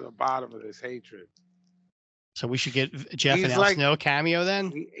gotta get to the bottom of this hatred. So we should get Jeff He's and Al like- Snow cameo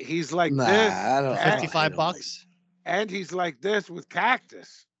then. He's like Nah, this, I don't. $55. and he's like this with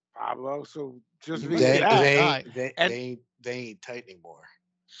Cactus, Pablo. So just be They, that. they, Alright. they, And- they ain't tight anymore.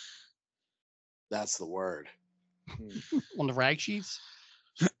 That's the word. On the rag sheets.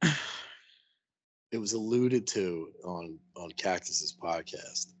 It was alluded to on Cactus's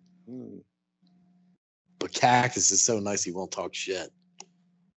podcast. Hmm. But Cactus is so nice he won't talk shit.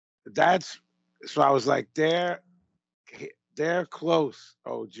 That's so. I was like, they're close,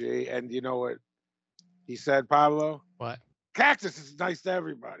 OG. And you know what he said, Pablo? What? Cactus is nice to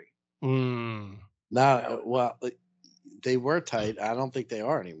everybody. Mm. No, well, they were tight. I don't think they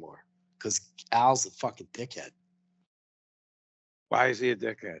are anymore because Al's a fucking dickhead. Why is he a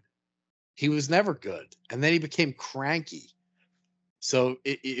dickhead? He was never good, and then he became cranky. So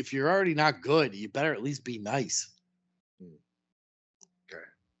if you're already not good, you better at least be nice.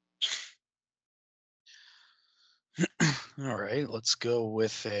 All right, let's go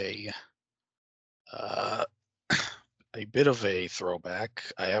with a bit of a throwback.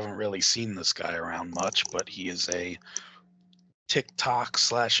 I haven't really seen this guy around much, but he is a TikTok /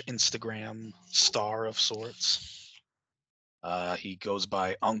 Instagram star of sorts. He goes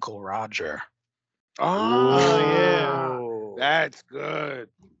by Uncle Roger. Oh, that's good.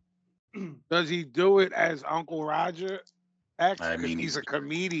 Does he do it as Uncle Roger X? I 'Cause mean, he's a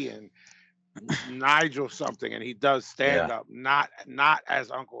comedian, Nigel something, and he does stand up, not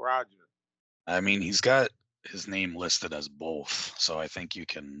as Uncle Roger. I mean, he's got his name listed as both, so I think you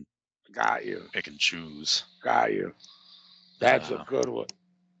can Got you. pick and choose. Got you. That's a Uh, good one.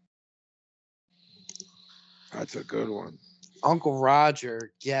 That's a good one. Uncle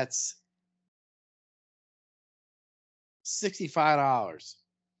Roger gets $65.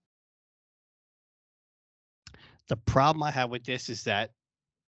 The problem I have with this is that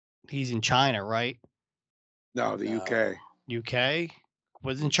he's in China, right? No, the No. UK. UK.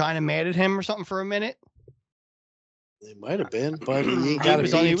 Wasn't China mad at him or something for a minute? They might have been, but he ain't He got to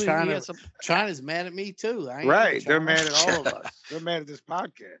was be on- he in was- he China. had some- China's mad at me too. I ain't in Right. They're China. mad at all of us. They're mad at this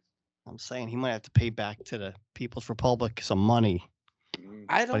podcast. I'm saying he might have to pay back to the People's Republic some money. Mm.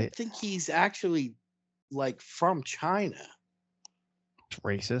 I But don't it- think he's actually like from China. It's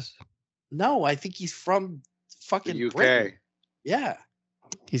racist. No, I think he's from fucking The UK. Britain. Yeah.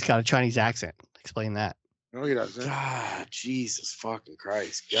 He's got a Chinese accent. Explain that. No, he doesn't. God, Jesus fucking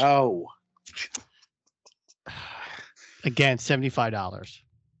Christ. Go. Again, $75.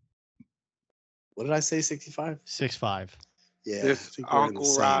 What did I say? 65? 6.5. Yeah. I This think we're in the Uncle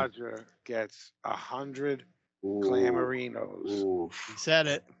same. Roger gets 100 Ooh. Clamorinos. Oof. He said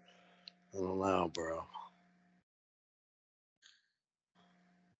it. I don't know, bro.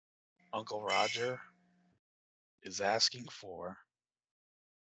 Uncle Roger is asking for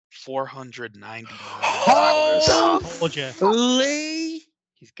 $499. Told you. Lee?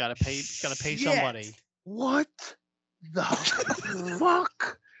 He's got to pay. He's got to pay Shit. somebody. What the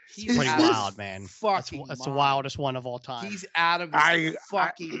fuck? He's Pretty out of wild, his man. That's, Fucking that's the mind. wildest one of all time. He's out of his I-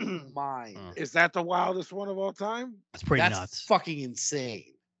 fucking mind. Is that the wildest one of all time? That's pretty That's nuts. fucking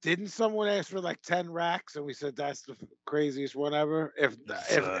insane. Didn't someone ask for like 10 racks and we said that's the craziest one ever? If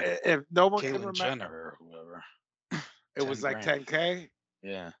no one can Caitlyn remember, Jenner or whoever. it was 10 like grand. 10K.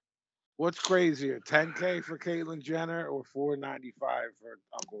 Yeah. What's crazier, 10K for Caitlyn Jenner or $495 for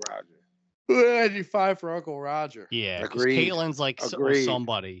Uncle Roger? 95 for Uncle Roger. Yeah, because Agreed. Caitlin's like Agreed.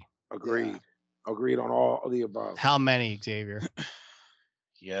 somebody. Agreed. Agreed on all of the above. How many, Xavier?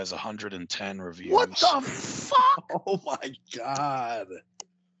 He has 110 reviews. What the fuck? Oh my God.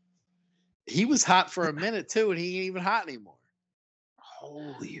 He was hot for a minute too, and he ain't even hot anymore.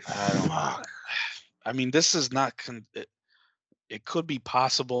 Holy I don't know. fuck. I mean, this is not. It could be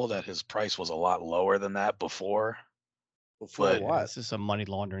possible that his price was a lot lower than that before. Before But- what? This is a money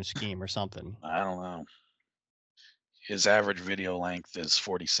laundering scheme or something. I don't know. His average video length is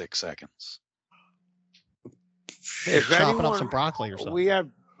 46 seconds. If Chopping up anyone- some broccoli or something. We have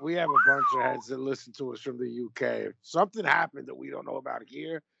a bunch of heads that listen to us from the UK. If something happened that we don't know about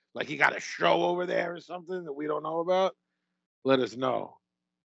here, like he got a show over there or something that we don't know about, let us know.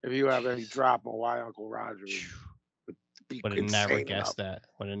 If you have any drop on why Uncle Roger would be Would have never insane guessed enough. that.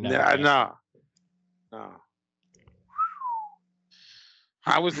 Would have never Nah, guessed no.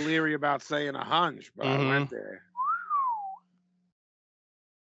 I was leery about saying a hunch, but I went there.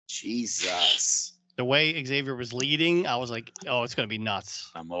 Jesus. The way Xavier was leading, I was like, oh, it's going to be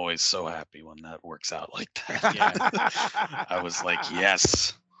nuts. I'm always so happy when that works out like that. Yeah. I was like,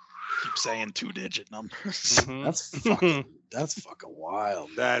 yes. Keep saying 2-digit numbers. Mhm. That's fucking wild.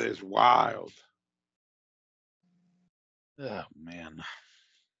 That is wild. Oh man.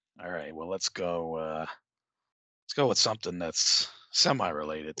 All right. Well, let's go with something that's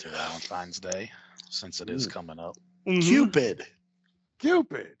semi-related to Valentine's Day, since it is coming up. Mhm. Cupid.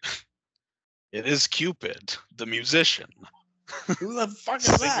 Cupid. It is Cupid, the musician, Who the fuck is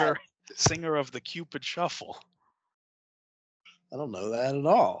that? singer of the Cupid Shuffle. I don't know that at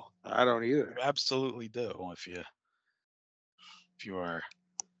all. I don't You either. absolutely do. If you are.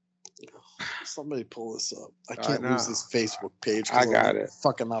 Somebody pull this up. I I can't lose know. this Facebook page. 'cause I I'll got never it.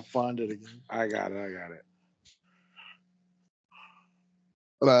 Fucking not find it again. I got it.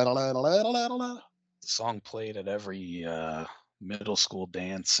 The song played at every middle school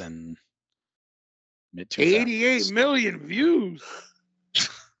dance and mid 2000s. 88 million views.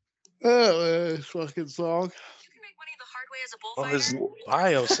 Oh, this fucking song. You can make money the hard way as a Well, his bullfighter.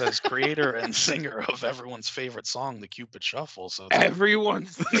 bio says creator and singer of everyone's favorite song, the Cupid Shuffle. So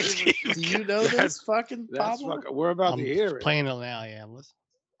Everyone's Do you know this That's- fucking That's Pablo? fucking, we're about I'm to hear it. playing it now. Yeah, listen.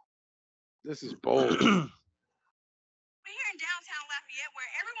 This is bold. We're here in downtown Lafayette where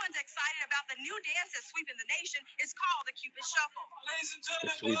everyone's excited about the new dance that's sweeping the nation. It's called the Cupid Shuffle. Ladies and It's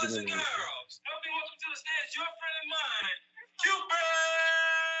gentlemen, boys sweeping and the nation. girls, help me welcome to the stage your friend and mine, Cupid!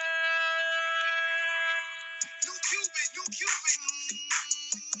 You Cupid, you Cupid.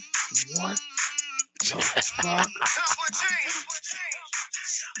 What the fuck?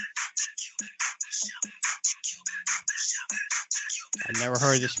 I never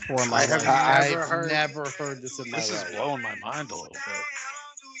heard this before in my I have life. never I've heard- never heard this in my this is life. blowing my mind a little bit.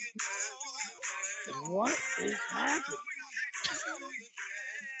 What is happening?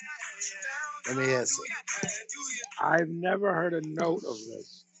 Let me ask it. I've never heard a note of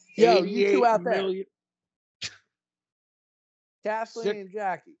this. Yo, you two 88 out there. million- Kathleen Sick. and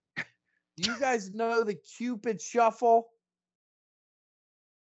Jackie. Do you guys know the Cupid Shuffle?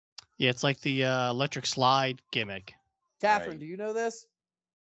 Yeah, it's like the electric slide gimmick. Catherine, Right. do you know this?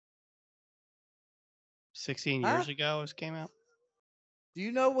 16 Huh? years ago, it came out. Do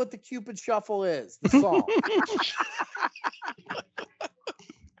you know what the Cupid Shuffle is? The song.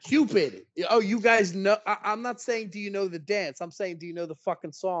 Cupid. Oh, you guys know. I'm not saying do you know the dance. I'm saying do you know the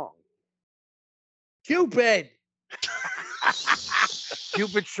fucking song? Cupid.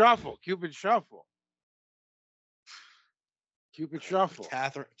 Cupid Shuffle. Cupid Shuffle. Cupid Shuffle.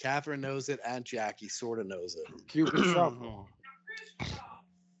 Catherine knows it, and Jackie sort of knows it. Cupid Shuffle.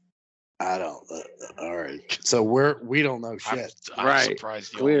 I don't. All right. So we don't know I'm, shit. I'm Right,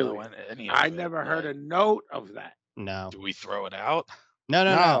 surprised you clearly. don't know any of I it, never heard but a note of that. No. Do we throw it out? No.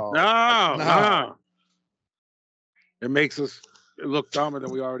 No. No, No. no. It makes us look dumber than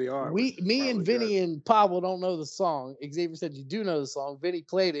we already are. Me and Probably Vinny and Pablo don't know the song. Xavier said you do know the song. Vinny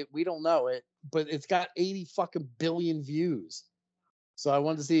played it. We don't know it, but it's got 80 fucking billion views. So I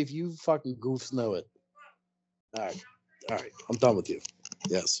wanted to see if you fucking goofs know it. All right. I'm done with you.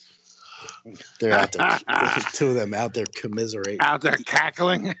 Yes. They're out there. Two of them out there commiserating. good. Out there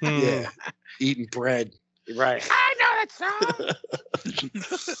cackling. Yeah. Eating bread. Right. I know that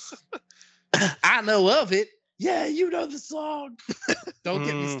song. I know of it. Yeah, you know the song. Don't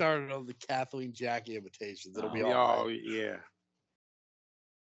get me Mm. started on the Kathleen Jackie imitations. It'll be all Oh, yeah.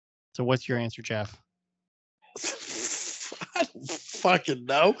 So what's your answer, Jeff? I don't fucking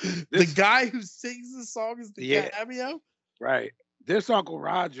know. The This- guy who sings the song is the Yeah. cameo. Right. This Uncle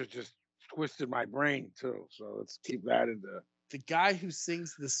Roger just twisted my brain, too. So let's keep that in the. The guy who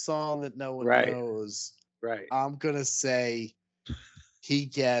sings the song that no one Right. knows. Right. I'm gonna say he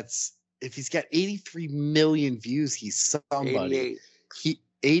gets, if he's got 83 million views, he's somebody. 88. He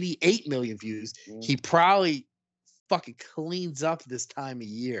 88 million views. Mm. He probably fucking cleans up this time of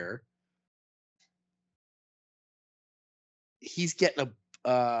year. He's getting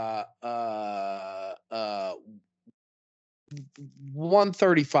uh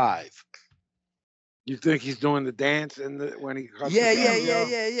 135. You think he's doing the dance when he cuts Yeah, the yeah,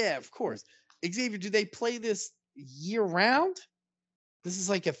 cameo? yeah. Of course. Xavier, do they play this year round? This is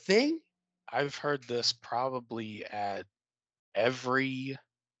like a thing? I've heard this probably at every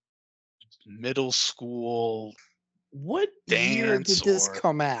middle school What year did dance this or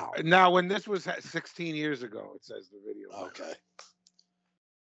come out? Now, when this was 16 years ago, it says the video. Okay.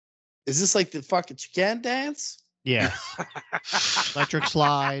 Is this like the fucking chicken dance? Yes. Electric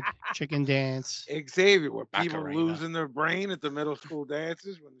slide, chicken dance. Xavier, were people Macarena. losing their brain at the middle school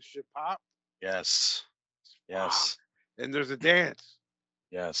dances when the shit popped? yes, yes, And there's a dance.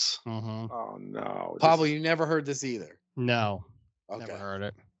 yes. Mm-hmm. Oh no. Pablo, you never heard this either. No, Okay. never heard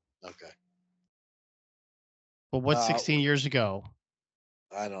it. Okay. But what's Uh, 16 years ago?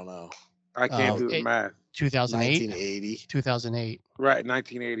 I don't know. I can't do the it- math. 2008? 1980. 2008. Right,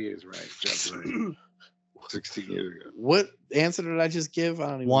 1980 is right. Jeff's right. 16 years ago. What answer did I just give? I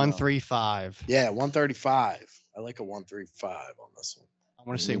don't even know. 135. Yeah, 135. I like a 135 on this one. I'm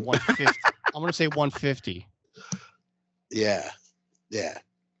gonna say 150. I'm gonna say 150. Yeah. Yeah.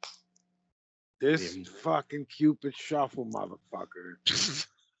 This Yeah. fucking Cupid shuffle motherfucker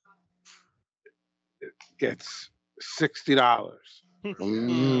it gets $60.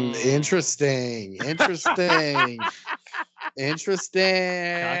 Interesting. Interesting. Interesting.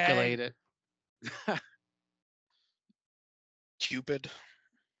 Calculate it. Cupid,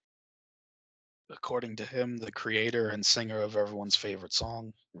 according to him, the creator and singer of everyone's favorite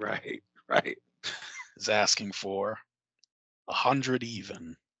song, Right, right. is asking for 100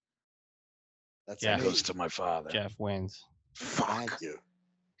 even. That's Yeah. Goes amazing. to my father. Jeff wins. Fuck. Thank you.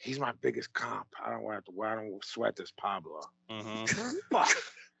 He's my biggest comp. I don't sweat this Pablo. Mm-hmm. Fuck.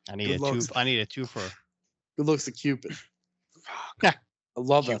 I need Good a two. looks. I need a two for. Good looks to Cupid. Fuck. I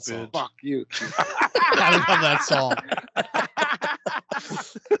love that song. Cupid. Fuck you. I love that song.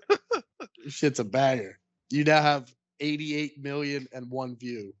 Shit's a banger. You now have 88 million and one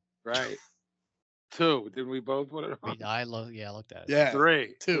view. Right. 2. Didn't we both put it on? I love. Yeah, I looked at it. Yeah.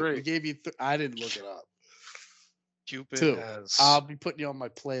 3. Two. 3. We gave you. I didn't look it up. Cupid Two. has I'll be putting you on my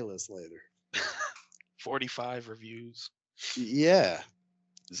playlist later. 45 reviews. Yeah.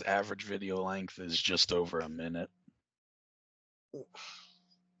 His average video length is just over a minute.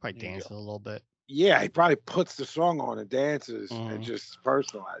 Probably There you dance a little bit. Yeah, he probably puts the song on and dances Mhm. and just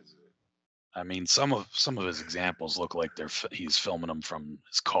personalizes it. I mean, some of his examples look like he's filming them from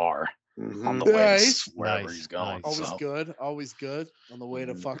his car Mhm. on the way to Nice. wherever Nice, he's going. nice. Always so. good. Always good. On the way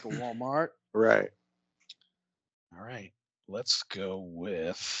to fucking Walmart. Right. All right, let's go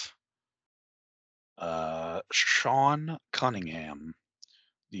with Sean Cunningham,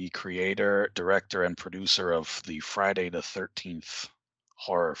 the creator, director, and producer of the Friday the 13th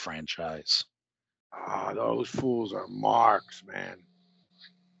horror franchise. Ah, those fools are marks, man.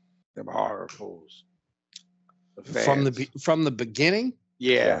 Them horror fools. The From the fans. from the beginning.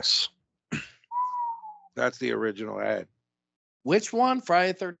 yeah, Yes. that's the original ad. Which one?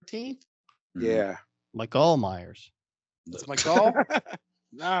 Friday 13th? Mhm. Yeah. Like all Myers. That's my call.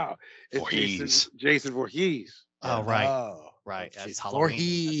 No, it's Voorhees. Jason Voorhees. Oh right, Oh, right. Jeez. That's Halloween. That's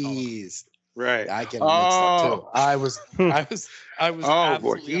Halloween. Voorhees. Right. I get it mixed up too. Oh. I was Oh, absolutely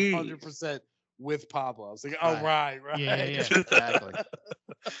Voorhees. 100% with Pablo. I was like, oh Right. right. Yeah, exactly.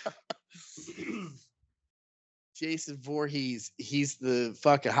 Jason Voorhees, he's the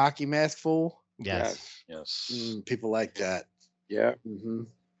fucking hockey mask fool. Yes. Yes. People like that. Yeah. Mm-hmm.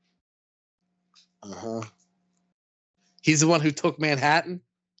 Uh-huh. He's the one who took Manhattan.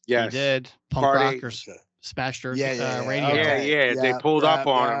 Yes. He did. Punk Party. rockers Okay. smashed her Yeah. radio. Yeah, Okay. yeah. They Yeah, pulled up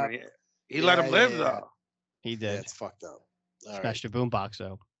yeah, on yeah. him. And he let Yeah, him live yeah, though. He Yeah, did. it's fucked up. All right. Smashed a boombox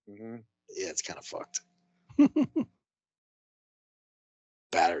though. hmm Yeah, it's kind of fucked.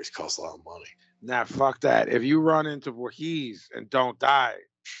 Batteries cost a lot of money. Nah, fuck that. If you run into Voorhees and don't die,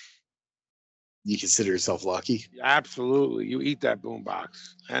 You consider yourself lucky. absolutely, you eat that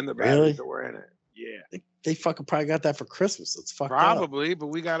boombox and the Really? batteries that were in it. Yeah, They fucking probably got that for Christmas. It's fucked up. probably, but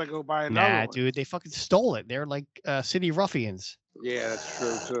we gotta go buy another Nah, one. dude, they fucking stole it. They're like city ruffians. Yeah, that's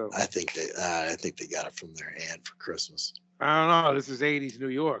true too. I think they got it from their aunt for Christmas. I don't know. This is '80s New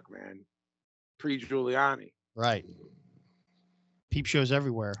York, man. Pre-Giuliani. Right. Peep shows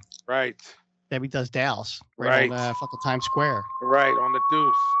everywhere. Right, Debbie does Dallas. Right. Right. On fucking Times Square. right on the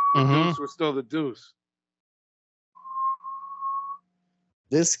deuce. The Mhm. deuce was still the deuce.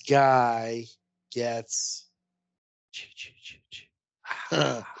 This guy gets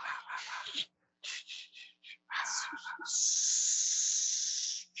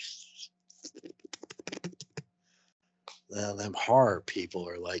them horror people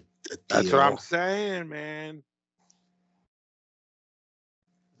are like a That's deal. what I'm saying, man.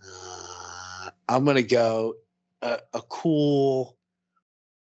 I'm gonna go a cool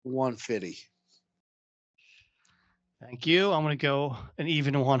 150. Thank you. I'm going to go an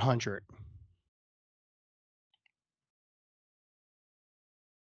even 100.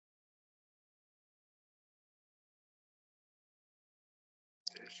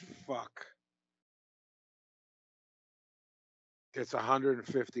 Fuck. It's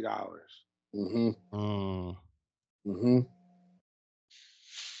 $150. Mm-hmm. Mm. Mm-hmm.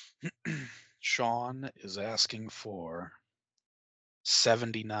 Sean is asking for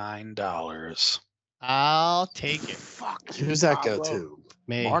 $79. I'll take it. Fuck. Who's that go Pablo. to?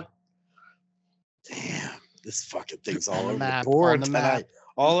 Me. Mark? Damn, this fucking thing's all On the over map, the board on the tonight. map.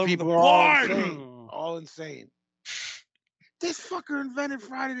 All over People the are all board. insane. All insane. This fucker invented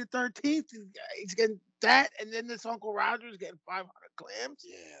Friday the 13th. He's getting that, and then this Uncle Roger's getting 500 clams.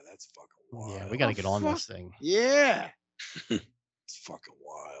 Yeah, that's fucking wild. Yeah, we got to Oh, get on fuck. this thing. Yeah. It's fucking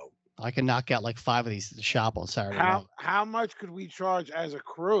wild. I can knock out like 5 of these at the shop on Saturday night. How much could we charge as a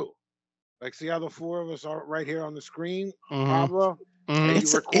crew? Like, see how the 4 of us are right here on the screen, Mhm. Pablo? Mhm. And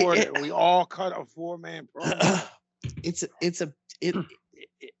It's you a- record it- it, and we all cut a 4-man promo.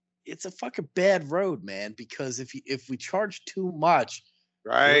 It's a fucking bad road, man. Because if we charge too much, we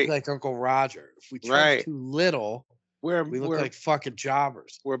Right. look like Uncle Roger. If we charge Right. too little, We're we look like fucking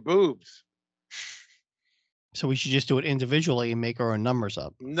jobbers. we're boobs. So we should just do it individually and make our own numbers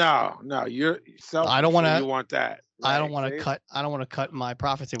up. No, you're selfish. I don't wanna- You want that. I don't Right, want see? to cut. I don't want to cut my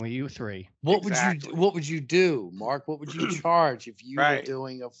profits in with you 3. What Exactly. would you do, Mark? What would you charge if you were Right.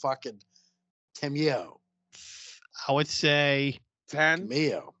 doing a fucking cameo? I would say 10.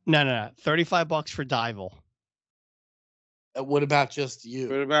 Cameo. no. $35 for Dival. What about just you?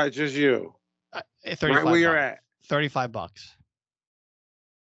 What about just you? 35 Right where you're bucks. at. $35.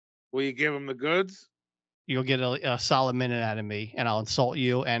 Will you give them the goods? You'll get a solid minute out of me, and I'll insult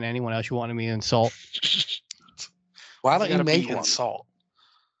you and anyone else you wanted me to insult. Why don't you Gotta make be one? insult.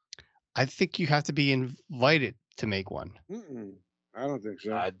 I think you have to be invited to make one. Mm-mm. I don't think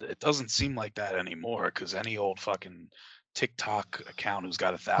so. It doesn't seem like that anymore because any old fucking TikTok account who's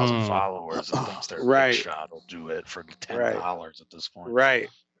got 1,000 Hmm. followers and thinks they're Right. big shot will do it for $10 at this point. Right.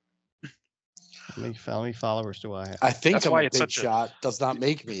 How many followers do I have? I think That's I'm why a it's big such a- shot. Does not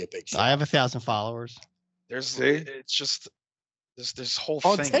make me a big shot. I have 1,000 followers. There's See? it's just this whole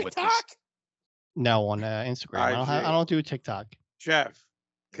On thing with this. TikTok? No, on Instagram. I IG. don't do TikTok. Jeff,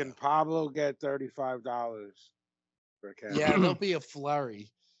 can Pablo get $35 for a camera? Yeah, there'll be a flurry.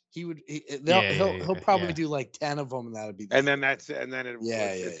 He'll probably do like 10 of them, and that'll be. And then that's it. And then it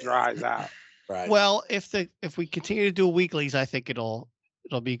Yeah. dries out. right. Well, if we continue to do weeklies, I think it'll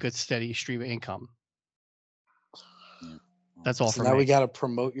be a good steady stream of income. That's all so for now me. we got to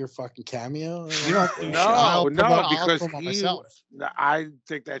promote your fucking cameo. You don't have to- No, I'll no, promote- I'll because promote myself. I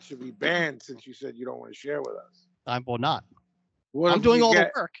think that should be banned since you said you don't want to share with us. I will not. What I'm if doing we all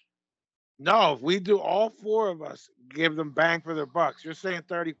get- the work. No, if we do all 4 of us, give them bang for their bucks. You're saying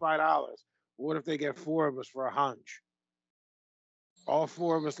 $35. What if they get 4 of us for a hunch? All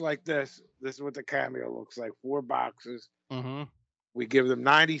 4 of us like this. This is what the cameo looks like. 4 boxes. Hmm. We give them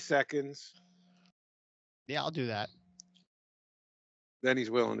 90 seconds. Yeah, I'll do that. Then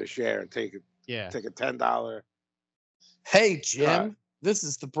he's willing to share and take Yeah. a $10. Hey Jim, Cut. this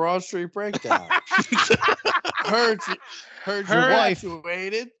is the Broad Street Breakdown. heard you Heard-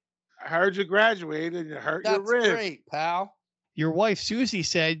 graduated. I heard you graduated and you hurt your That's ribs. great, pal. Your wife Susie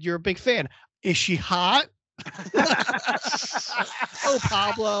said you're a big fan. Is she hot? Oh,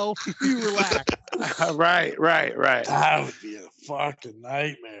 Pablo, you relax. Right. That would be a fucking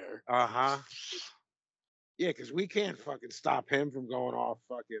nightmare. Uh-huh. Yeah, because we can't fucking stop him from going off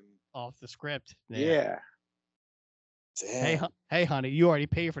fucking. Off the script. Yeah. Damn. Hey, honey, you already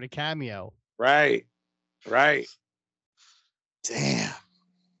paid for the cameo. Right. Damn.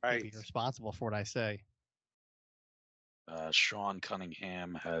 Be responsible for what I say. Sean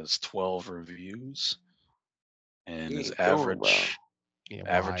Cunningham has 12 reviews, and He his ain't doing average well. Yeah,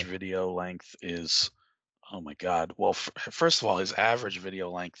 average why? video length is, oh my god. Well, first of all, his average video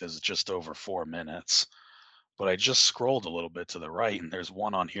length is just over 4 minutes. But I just scrolled a little bit to the right, and there's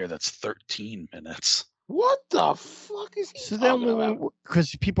one on here that's 13 minutes. What the fuck is he So talking then, about?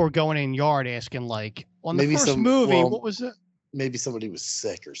 because people are going in yard asking, like, on the Maybe first some- movie, well, what was it? Maybe somebody was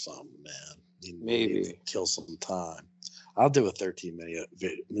sick or something, man. He Maybe. needed to kill some time. I'll do a 13-minute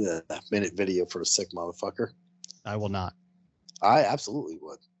minute video for a sick motherfucker. I will not. I absolutely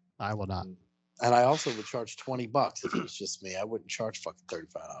would. I will not. And I also would charge $20 if it was just me. I wouldn't charge fucking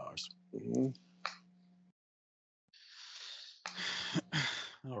 $35. Mhm.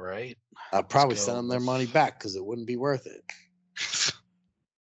 All right. I'll probably go send them their with- money back because it wouldn't be worth it.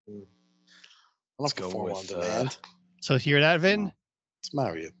 I'm Let's looking go for on with, demand. So hear that, Vin? What's the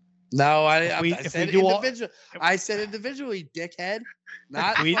matter with you? No, I we- I if said we do all- individual. I said individually, dickhead.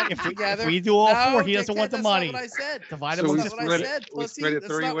 Not we- fucking if we- if together. we do all four, he No, doesn't want dickhead, the that's money. Not what I said. Divide So amongst we That's the not what I split it- said, we pussy. split it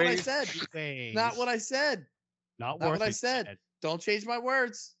That's three not what I ways? said. ways. Not what I said. Not Not worth what I it, said. Ed. Don't change my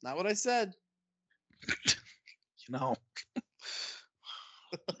words. Not what I said. You know,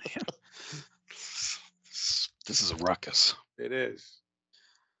 man, this is a ruckus. It is.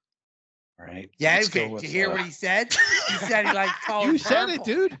 All right. Yeah, let's go Vin, with, did you hear what he said? He said he liked color You said it, purple.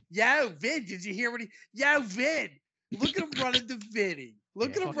 dude. Yo, Vin, did you hear what he? Yo, Vin, look at him running to Vinny.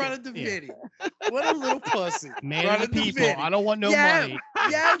 Look Yeah, at him fucking- running to yeah. Vinny. What a little pussy. Man of running the to people. Vinny. I don't want no Yo, money.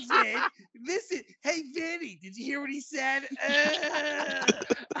 yo, Vin, listen. Hey, Vinny, did you hear what he said?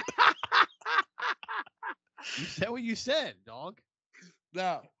 You said what you said, dog.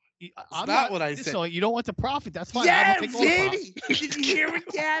 No. I'm not what I said. So you don't want the profit. That's fine. I Yo, will take all the profit. Vinny, did you hear what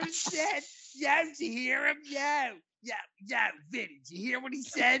Gavin said? Yo, did you hear him? Yo, Vinny, did you hear what he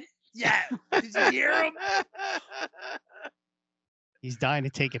said? Yo, did you hear him? He's dying to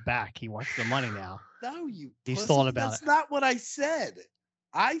take it back. He wants the money now. No, you. He's pussy. thought about That's it. not what I said.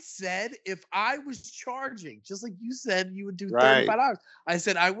 I said if I was charging, just like you said, you would do Right. $35. I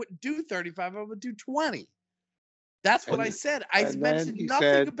said I wouldn't do 35. I would do 20. That's what I And- said. I and then mentioned he nothing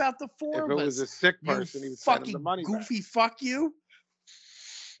said about the four If of it was us. a sick You person, he would send him fucking the money back. goofy fuck you.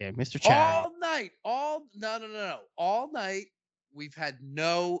 Yeah, Mr. Chad. All night. No. All night we've had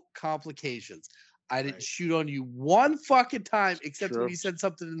no complications. I didn't Right. shoot on you one fucking time except True. when you said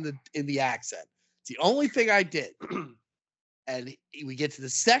something in the accent. It's the only thing I did. And we get to the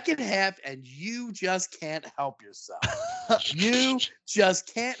second half, and you just can't help yourself. You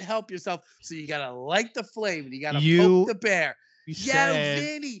just can't help yourself. So you gotta light the flame, and you gotta You- poke the bear. You Yo, said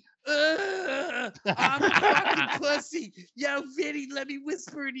Vinny, I'm a fucking pussy. Yo, Vinny, let me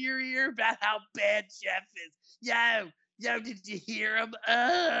whisper in your ear about how bad Jeff is. Yo, did you hear him?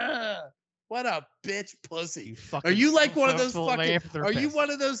 What a bitch pussy. you fucking. Are you like one of those full fucking? Are you philanthropist. one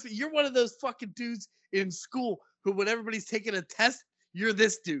of those? You're one of those fucking dudes in school who, when everybody's taking a test, you're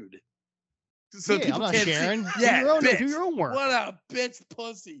this dude. So Yeah, I'm people not can't sharing. See. Do Yeah, your own- do bitch. your own work. What a bitch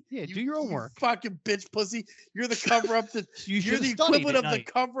pussy. Yeah, You- do your own you work. Fucking bitch pussy. You're the cover up the. You You're should the have studied equivalent at of the night.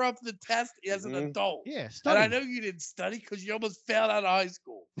 cover up the test as an Mhm. adult. Yeah, And study. I know you didn't study because you almost failed out of high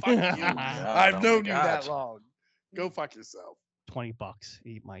school. Fuck you. God, I've oh my known you that God. long. Go fuck yourself. $20.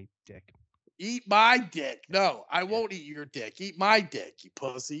 Eat my dick. Eat my dick. No, I won't eat your dick. Eat my dick, you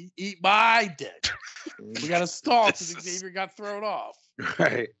pussy. Eat my dick. We got to stall because This is- Xavier got thrown off.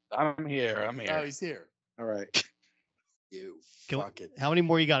 Right. I'm here. I'm Oh, here. he's here. All right. You Kill- fucking. How many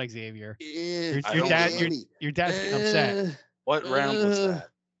more you got, Xavier? Your your dad- Your dad's getting upset. What round was that?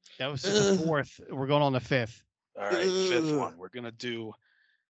 That was the fourth. We're going on the fifth. All right, fifth one. We're gonna do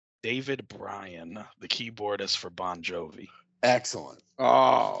David Bryan, the keyboardist for Bon Jovi. Excellent.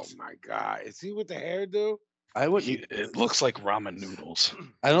 Oh my God. Is he with the hairdo? I wouldn't. It looks like ramen noodles.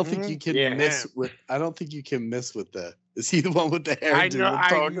 I don't think Mhm. you can Yeah, miss him. with. I don't think you can miss with the. Is he the one with the hair? I know. I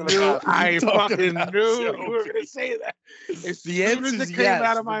fucking knew you were gonna say that. As The soon as answer it is came yes,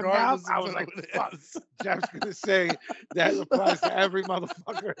 out of my mouth, regardless I of was who like, it "Fuck." is. Jeff's gonna say that applies to every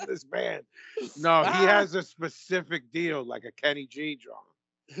motherfucker in this band. No, he has a specific deal, like a Kenny G drum.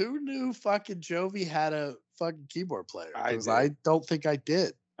 Who knew fucking Jovi had a fucking keyboard player? I Because did. I don't think I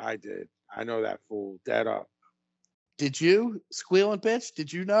did. I did. I know that fool. Dead up. Did you, squealing bitch?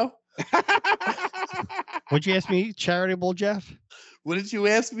 Did you know? Would you ask me, charitable Jeff? What did you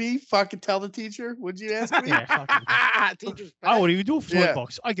ask me? Fucking tell the teacher. Would you ask me? Yeah, fucking. Teacher's I wouldn't even do it for Yeah.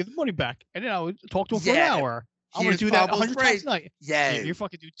 $20. I get the money back, and then I would talk to him for an Yeah. hour. I'm gonna Here's do that Pablo's 100 times phrase. a night. Yeah. You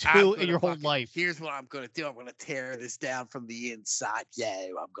fucking do I'm 2 in gonna your whole fucking- life. Here's what I'm gonna do. I'm gonna tear this down from the inside. Yeah,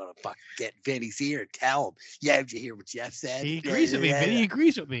 I'm gonna fucking get Vinny's ear and tell him. Yeah, did you hear what Jeff said? He agrees with me. Yeah. Vinny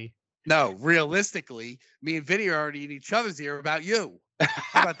agrees with me. No, realistically, me and Vinny are already in each other's ear about you.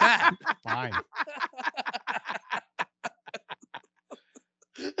 How about that? Fine.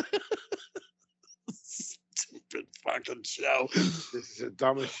 Stupid fucking show. This is the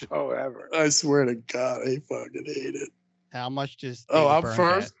dumbest show ever. I swear to God, I fucking hate it. How much does? Oh, David I'm Byrne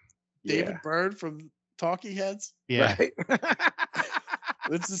first. get? David Byrne from Talking Heads. Yeah. Right?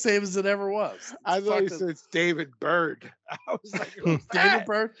 It's the same as it ever was. I It's thought he fucking- said it's David Bird. I was like, who's David that?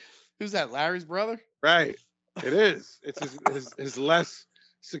 Byrne. Who's that? Larry's brother? Right. It is. It's his less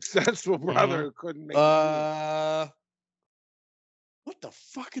successful brother who couldn't make What the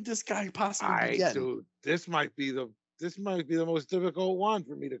fuck could this guy possibly be I getting? dude, this might be the most difficult one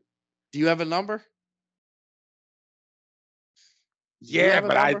for me to. Do you have a number? Yeah,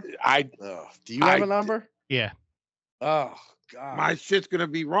 but do you have a number? Yeah. Oh God, my shit's gonna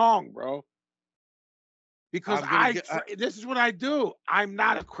be wrong, bro. Because this is what I do. I'm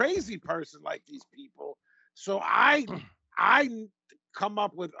not a crazy person like these people. So I come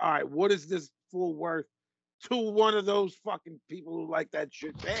up with, all right, what is this fool worth to one of those fucking people who like that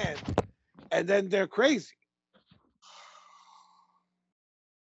shit band? And then they're crazy.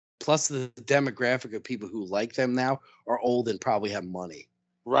 Plus, the demographic of people who like them now are old and probably have money.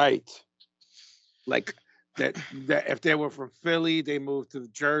 Right. Like that if they were from Philly, they moved to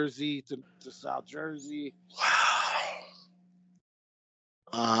Jersey, to South Jersey.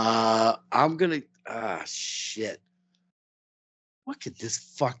 Wow. I'm gonna shit. What could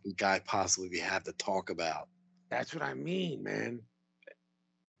this fucking guy possibly have to talk about? That's what I mean, man.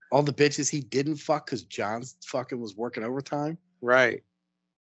 All the bitches he didn't fuck because John's fucking was working overtime? Right.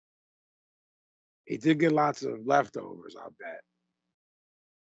 He did get lots of leftovers, I bet.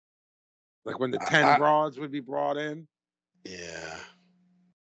 Like when the 10 broads would be brought in. Yeah.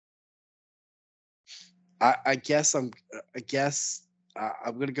 I guess I'm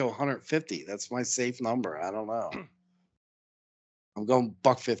gonna go 150. That's my safe number. I don't know. I'm going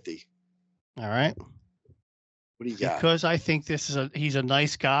 $150. All right. What do you got? Because I think he's a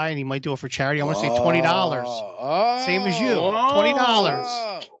nice guy and he might do it for charity. I want to say $20. Same as you.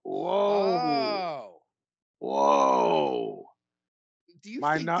 $20. Whoa. Do you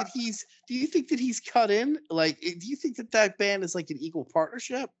think that he's cut in? Like, do you think that band is like an equal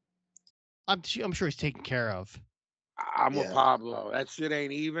partnership? I'm sure he's taken care of. I'm with Pablo. That shit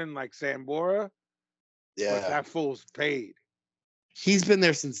ain't even like Sambora. Yeah. But that fool's paid. He's been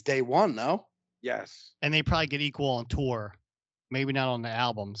there since day one, no? Yes. And they probably get equal on tour. Maybe not on the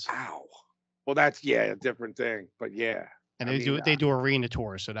albums. Ow. Well, that's a different thing. But yeah. And they do arena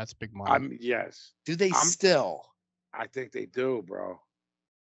tours, so that's big money. Yes. Do they still? I think they do, bro.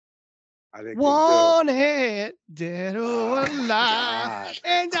 I think Wanted, dead or alive,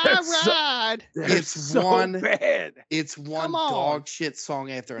 and I ride. It's so one bad. It's one dog shit song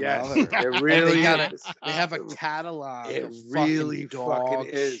after another. It really is. They have a catalog. It of really fucking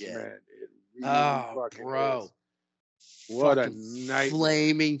is, shit. man. It really fucking bro. Is. What a fucking nightmare.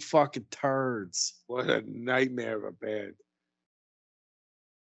 Flaming fucking turds. What a nightmare of a band.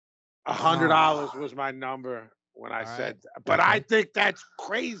 $100 was my number when I said that. But I think that's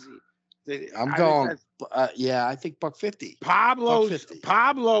crazy. I'm going, I think $150.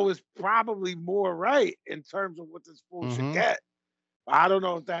 Pablo is probably more right in terms of what this fool should get. I don't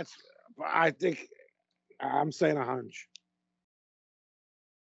know if that's, I think, I'm saying a hunch.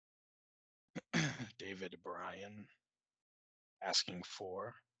 David Bryan asking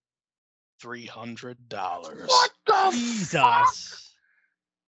for $300. What the Jesus? fuck?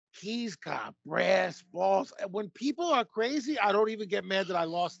 He's got brass balls. And when people are crazy, I don't even get mad that I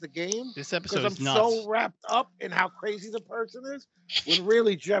lost the game. This episode is I'm nuts. so wrapped up in how crazy the person is. When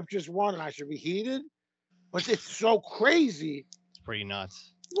really Jeff just won and I should be heated. But it's so crazy. It's pretty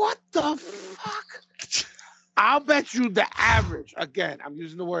nuts. What the fuck? I'll bet you the average, again, I'm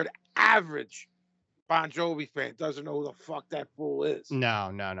using the word average Bon Jovi fan doesn't know who the fuck that fool is.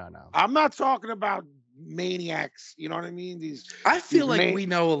 No. I'm not talking about maniacs. You know what I mean? I feel like we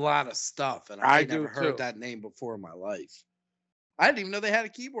know a lot of stuff, and I never heard too. that name before in my life. I didn't even know they had a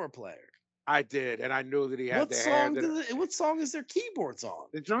keyboard player. I did, and I knew that he had What song is their keyboards on?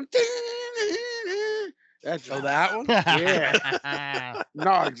 The drum. That's that one? Yeah.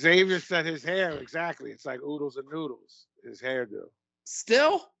 No, Xavier said his hair exactly. It's like oodles and noodles. His hairdo.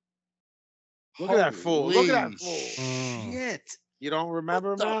 Still? Look at that fool. Look at that fool. Shit. You don't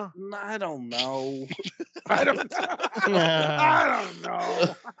remember him now? I don't know. I don't know. I don't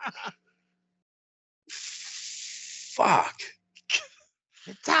know. Fuck.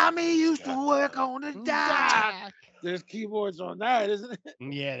 Tommy used to work on the dock. There's keyboards on that, isn't it?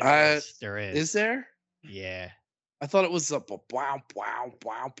 Yeah, there is. Is there? Yeah. I thought it was a wow.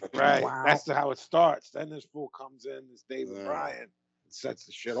 Right. That's how it starts. Then this fool comes in, this David Bryan, and sets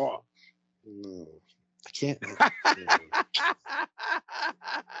the shit off. No. I can't.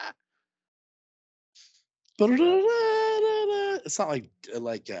 It's not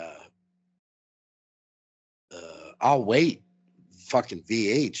like I'll wait. Fucking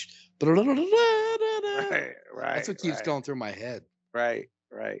VH. Right. That's what keeps going through my head. Right.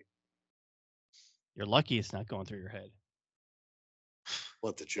 You're lucky it's not going through your head.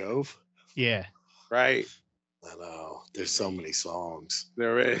 What, the Jove? Yeah. Right. I know. There's so many songs.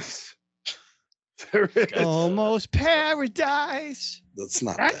 There is. Almost Paradise. That's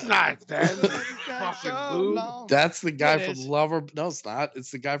not that. Fucking boob. That's the guy from Lover. No, it's not.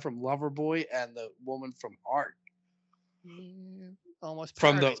 It's the guy from Loverboy and the woman from Heart. Almost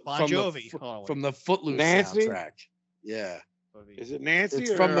From the Paradise, Bon Jovi. Hold on, from the Footloose Nancy? soundtrack. Yeah, Is it Nancy?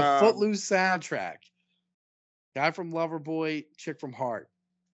 it's or, from the Footloose soundtrack. Guy from Loverboy, chick from Heart.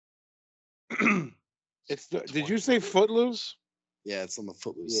 It's the, did you say Footloose? Yeah, it's on the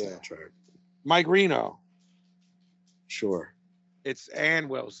Footloose Yeah. soundtrack. Mike Reno. Sure. It's Ann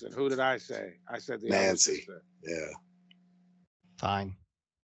Wilson. Who did I say? I said the other Nancy. sister. Yeah. Fine.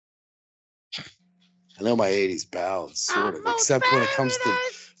 I know my 80s ballads, sort of, except when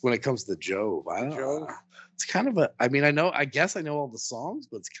it comes to Jove. I don't Jove? know. It's kind of a, I guess I know all the songs,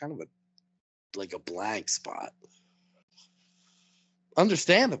 but it's kind of like a blank spot.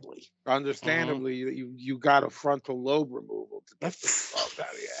 Understandably. Understandably, you got a frontal lobe removal to That get the fuck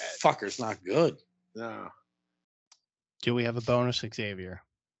out of your head. fucker's not good. No. Do we have a bonus, Xavier?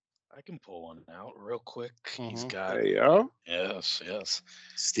 I can pull one out real quick. He's Mhm. got There you go. yes.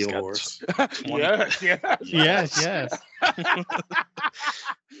 Steel He's got horse. 20 Yes, yes. Yes.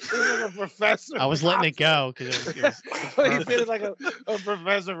 He's like a professor. I was letting it go because it was He did it like a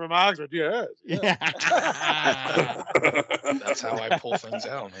professor from Oxford. Yes. yeah. That's how I pull things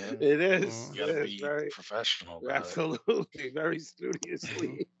out, man. It is. You gotta It is be very, professional about it. absolutely, very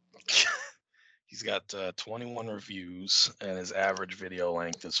studiously. He's got 21 reviews, and his average video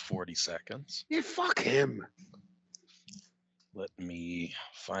length is 40 seconds. Yeah, fuck him. Let me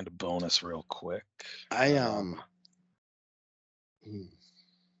find a bonus real quick. I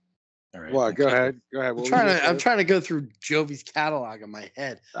All right. What? Go ahead. Go ahead. What were you gonna I'm say? trying to go through Jovi's catalog in my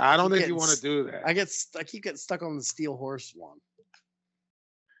head. I don't keep think you getting want to do that. I keep getting stuck on the Steel Horse one.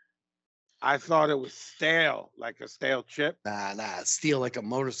 I thought it was stale, like a stale chip. Nah, steel like a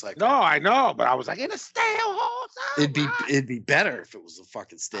motorcycle. No, I know, but I was like, in a stale horse. It'd be better if it was a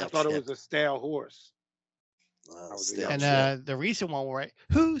fucking stale. I thought chip. it was a stale horse. Uh, was a stale young And chip. the recent one, right?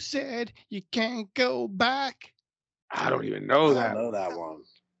 Who said you can't go back? I don't even I know don't that. know that one.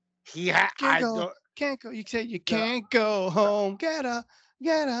 He had. Can't I go. don't. Can't go. You said you can't go home. Get up.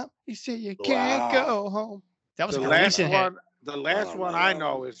 Get up. You said you can't Wow. go home. That was The a last recent hit. one. The last don't one know I that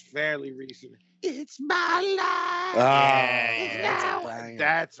know one. is fairly recent. It's my life. Yeah, that's a Now- banger.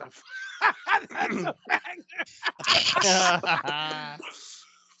 that's a. That's a banger.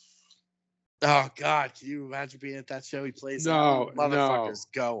 Oh God, can you imagine being at that show? He plays. No, that motherfucker's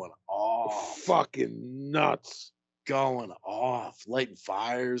going off, Fucking nuts. going off, lighting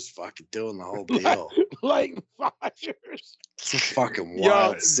fires, fucking doing the whole deal. Lighting fires. It's a fucking Yo,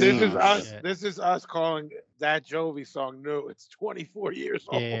 wild this scene. is us. Shit. This is us calling that Jovi song new. It's 24 years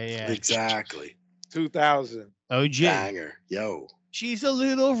old. yeah. Exactly. 2000. OG. Banger, yo. She's a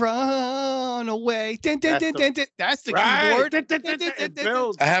little runaway. Dun, dun, That's dun, the- dun, dun. That's the Right. keyboard. It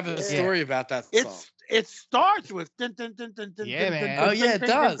builds. I have a Yeah. story about that song. It starts with dun, dun, dun, dun, dun, Yeah, dun, man. dun, Oh, yeah, it dun,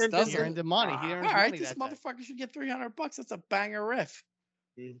 does, dun, dun, doesn't He dun, earned the money. He earned All right, money this that day. motherfucker should get $300. That's a banger riff.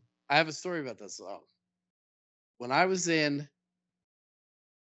 Mm. I have a story about that song. When I was in,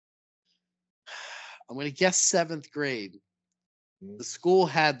 I'm gonna guess 7th grade. The school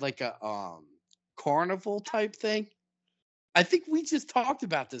had like a carnival type thing. I think we just talked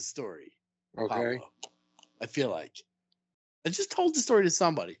about this story. Okay. Pablo. I feel like I just told the story to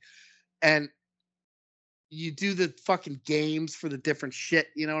somebody, and you do the fucking games for the different shit.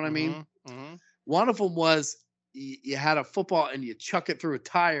 You know what I mean? Mhm. One of them was you had a football and you chuck it through a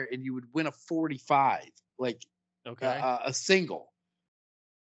tire and you would win a 45, like Okay. a single.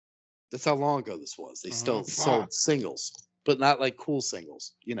 That's how long ago this was. They still sold Fuck. singles, but not like cool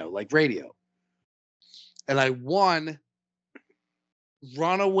singles, like radio. And I won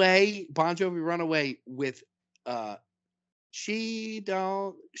Runaway, Bon Jovi Runaway with She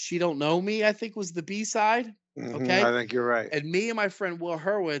Don't Know Me, I think was the B-side. Mhm, Okay. I think you're right. And me and my friend Will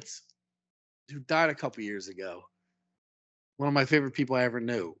Hurwitz, who died a couple years ago, one of my favorite people I ever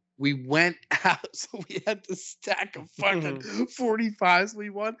knew. We went out, so we had this stack of fucking 45s we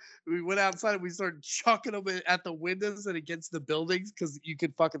won. We went outside and we started chucking them at the windows and against the buildings because you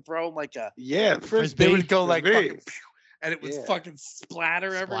could fucking throw them like a. Yeah, They frisbee. would go like Frisbee. fucking, pew, and it was Yeah. fucking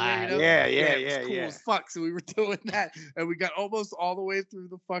splatter everywhere. Splat. Yeah, it was cool yeah. as fuck. So we were doing that, and we got almost all the way through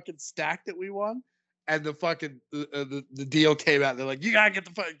the fucking stack that we won. And the fucking the deal came out. They're like, you gotta get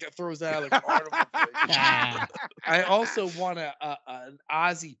the fucking throws out of the carnival thing. Ah, I also won an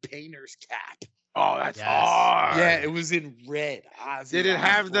Ozzy painter's cap. Oh, that's Yes. hard. Yeah, it was in red. Ozzy Did it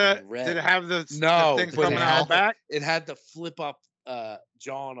have Osbourne the? red. Did it have the? No, the things but coming it out had the back. It had the flip up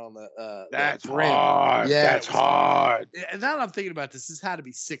John on the That's brim. hard. Yeah, That's it was hard. And now that I'm thinking about this had to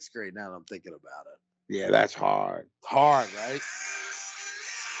be 6th grade. Now that I'm thinking about it, Yeah, that's hard. hard, right?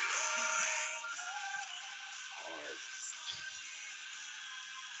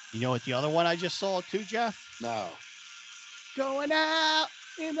 you know what the other one I just saw too, Jeff? No. Going out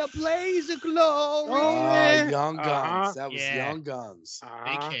in a blaze of glory. Young Guns. Uh-huh. That was Yeah. Young Guns.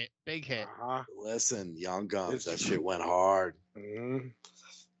 Big hit. Listen, Young Guns. That It's- shit went hard. Mhm.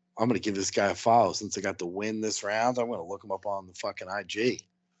 I'm gonna give this guy a follow since I got the win this round. I'm gonna look him up on the fucking IG.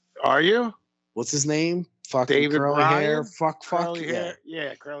 Are you? What's his name? Fucking David curly hair. Ryan? Fuck. Curly Yeah. hair?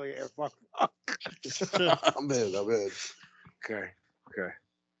 Yeah, curly hair. Fuck. I'm in. Okay.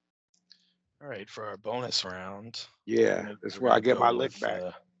 All right, for our bonus round. Yeah, that's we're where I gonna get my go lick with,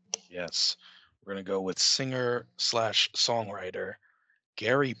 back. Yes, we're gonna go with singer/songwriter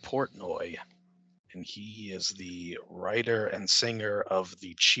Gary Portnoy, and he is the writer and singer of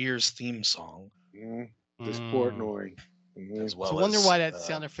the Cheers theme song, This Portnoy. as well So I wonder as, why that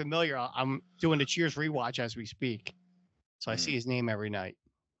sounded familiar. I'm doing the Cheers rewatch as we speak, so I see his name every night.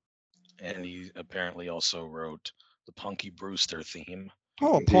 and he apparently also wrote the Punky Brewster theme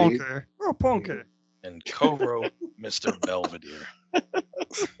Oh, Indeed. Punker. Oh, Punker. and co-wrote Mr. Belvedere.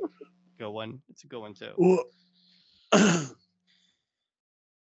 Good one. It's a good one too.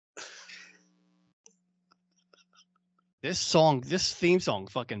 This theme song,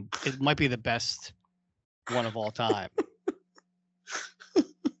 fucking, it might be the best one of all time.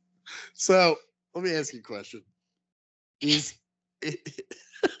 So let me ask you a question.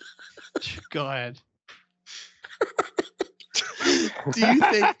 Go ahead. Do you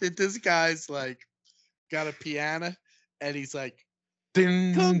think that this guy's like got a piano and he's like,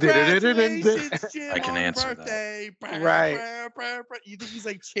 congratulations, Jim, I can on your answer that. birthday. Right. You think he's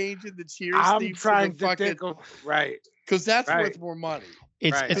like changing the Cheers I'm theme trying to fucking, think of right. because that's Right. worth more money.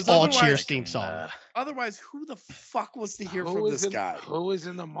 It's Right. it's 'Cause all otherwise- Cheers theme song. Otherwise, who the fuck wants to hear Who from is this in- guy? Who is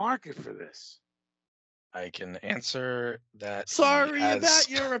in the market for this? I can answer that. he Sorry has- about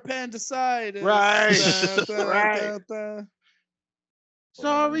your appendicitis. Right. Right.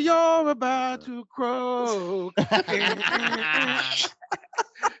 Sorry, you're about to croak.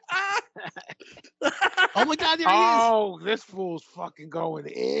 Oh my God, there he is. Oh, this fool's fucking going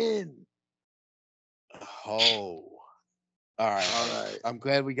in. Oh. All right. All right. I'm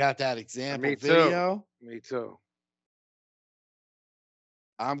glad we got that example Me too. video. Me too.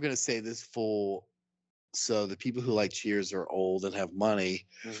 I'm gonna say this fool. So the people who like Cheers are old and have money.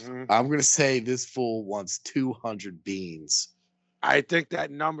 Mhm. I'm gonna say this fool wants 200 beans. I think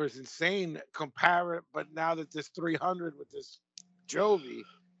that number's insane. Compare it, but now that there's 300 with this Jovi,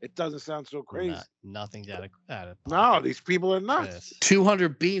 it doesn't sound so crazy. Nothing's out of No, these people are nuts. this.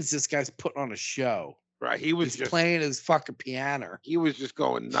 200 beans. This guy's putting on a show. Right? He was He's just playing his fucking piano. he was just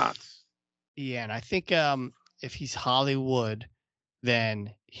going nuts. Yeah, and I think if he's Hollywood,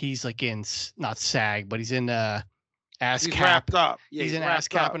 then he's like in not SAG, but he's in He's ASCAP. wrapped up. Yeah, he's in wrapped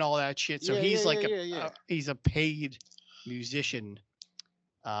ASCAP up. and all that shit. So Yeah, he's yeah, like yeah. he's a paid musician,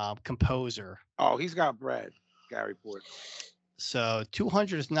 composer. Oh, he's got bread, Gary Portnoy. So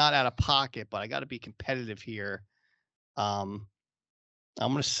 200 is not out of pocket, but I got to be competitive here. I'm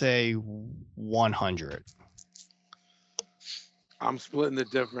gonna say 100. I'm splitting the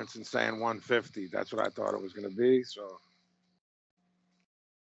difference and saying 150. That's what I thought it was going to be. So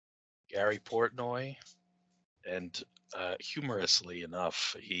Gary Portnoy, and humorously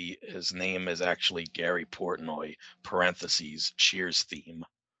enough, his name is actually Gary Portnoy (parentheses Cheers theme).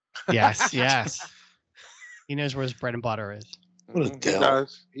 Yes, yes. He knows where his bread and butter is. What a he devil.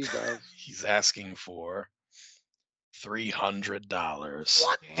 does. He does. He's asking for $300.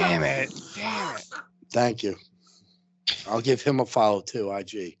 Damn it! Damn it! Thank you. I'll give him a follow too,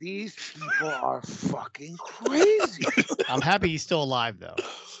 IG. These people are fucking crazy. I'm happy he's still alive though.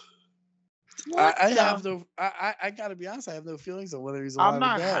 I have no. I gotta be honest. I have no feelings on whether he's alive I'm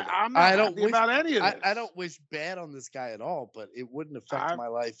not. or dead. I'm not I don't happy wish about any of this. I don't wish bad on this guy at all, but it wouldn't affect I'm- my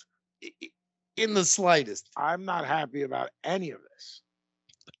life in the slightest. I'm not happy about any of this.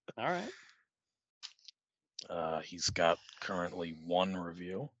 All right. He's got currently one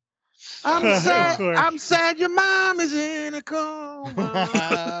review. I'm sad. course. I'm sad. Your mom is in a coma.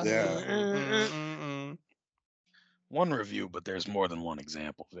 Mm-mm-mm. One review, but there's more than one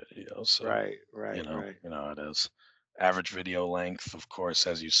example video. So Right. you know Right. it is. Average video length, of course,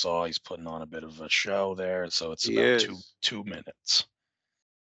 as you saw, he's putting on a bit of a show there, so it's He about is. two minutes.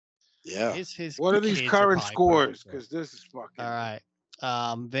 Yeah. His What are these kids current probably scores? playing. Because this is fucking. All right.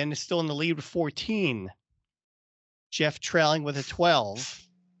 Vin is still in the lead with 14. Jeff trailing with a 12,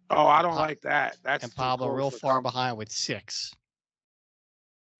 Oh, I don't like that. That's and too Pablo close real for far comfort. behind with 6.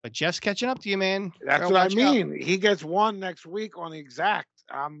 But Jeff's catching up to you, man. That's Better what I watch out. mean. He gets one next week on the exact.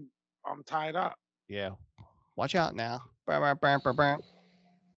 I'm tied up. Yeah. Watch out now. Brr, brr, brr, brr, brr.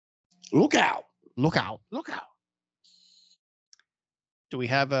 Look out. Look out. Look out. Do we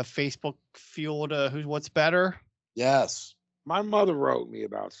have a Facebook field? Who's what's better? Yes. My mother wrote me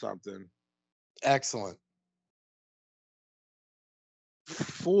about something. Excellent.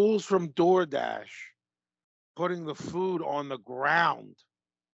 Fools from DoorDash putting the food on the ground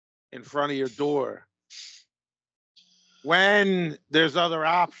in front of your door when there's other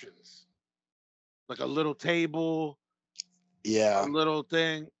options, like a little table, Yeah. a little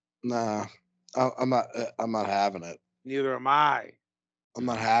thing. Nah, I'm not having it. Neither am I. I'm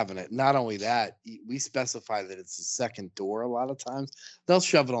not having it. Not only that, we specify that it's the second door a lot of times. They'll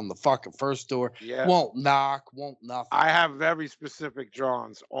shove it on the fucking first door. Yeah. Won't knock, won't nothing. I have very specific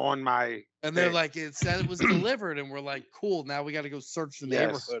drawings on my And they're thing. like, it said it was delivered, and we're like, cool. Now we got to go search the Yes.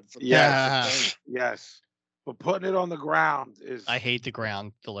 neighborhood for the Yeah. fucking thing. Yes. But putting it on the ground is I hate the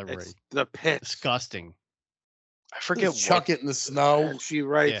ground delivery. it's the pit. Disgusting. I forget Just chuck it in the snow. And she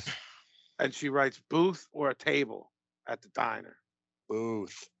writes booth or a table at the diner.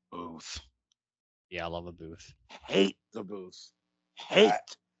 Booth. Yeah, I love a booth. Hate the booth. Hate.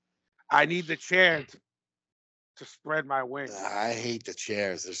 I need the chair to spread my wings. I hate the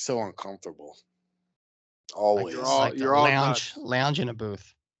chairs. They're so uncomfortable. Always. You're all- Like the you're all lounge in a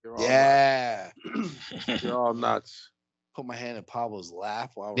booth. You're all yeah. nuts. You're all nuts. Put my hand in Pablo's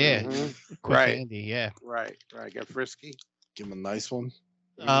lap while Yeah. we're Quick Right. Andy, yeah. Right. Get frisky. give him a nice one.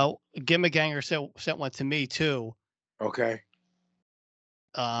 Gimmaganger sent one to me too. Okay.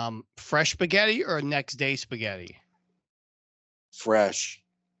 Fresh spaghetti or next day spaghetti? Fresh.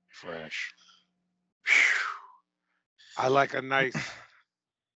 I like a nice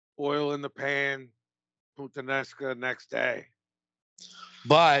oil in the pan, puttanesca next day.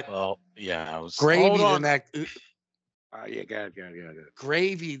 But Well, yeah, I was. gravy Hold the on. next Yeah, good.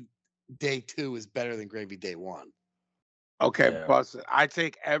 gravy day 2 is better than gravy day 1. Okay, Yeah. busted. I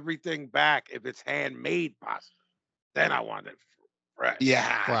take everything back if it's handmade pasta. Then I want it fresh.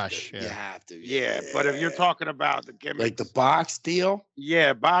 Yeah. Fresh, You yeah. have to. Yeah, but if you're talking about the gimmicks, like the box deal,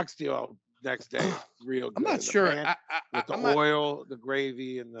 yeah, box deal next day, real good. I'm not in the sure. pan with the I'm not- oil, the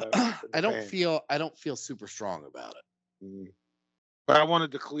gravy, and the. I don't feel super strong about it. Mm. But I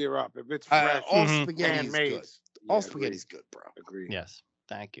wanted to clear up if it's fresh, All Mhm. spaghetti is handmade. good. Yeah, All spaghetti's good, bro. Agree. Yes.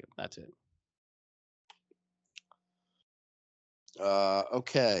 Thank you. That's it.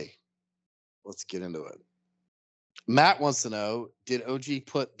 Okay. Let's get into it. Matt wants to know, did OG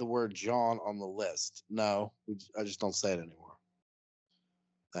put the word John on the list? No, I just don't say it anymore.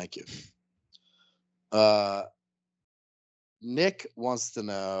 Thank you. Nick wants to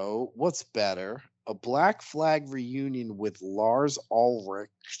know, what's better, a Black Flag reunion with Lars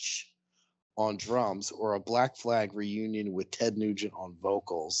Ulrich on drums or a Black Flag reunion with Ted Nugent on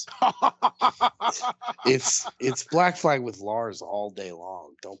vocals? It's Black Flag with Lars all day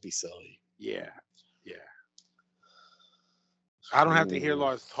long. Don't be silly. Yeah. I don't have to hear Ooh.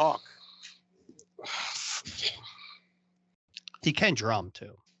 Lars talk. He can drum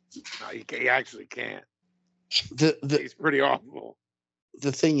too. No, he actually can't. The He's pretty awful.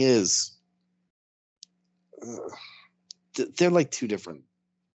 the thing is, they're like two different.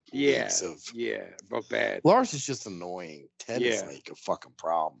 Yeah, leagues of but bad. Lars is just annoying. Ted is Yeah. like a fucking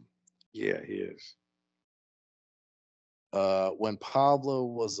problem. Yeah, he is. When Pablo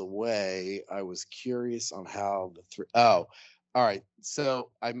was away, I was curious on how the three. Oh, all right.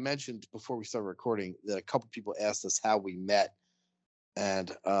 So I mentioned before we started recording that a couple people asked us how we met, and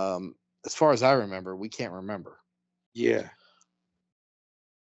as far as I remember, we can't remember. Yeah.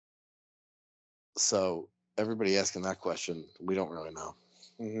 So everybody asking that question, we don't really know.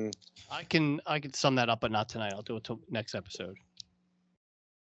 Mm-hmm. I can sum that up, but not tonight. I'll do it till next episode.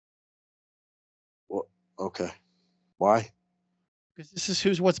 Well, okay. Why? Because this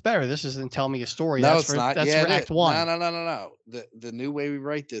is what's better. This isn't tell me a story. No, that's it's for, not. That's Yeah, for it Act is. 1. No. The new way we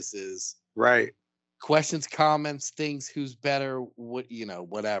write this is Right. questions, comments, things, who's better, what,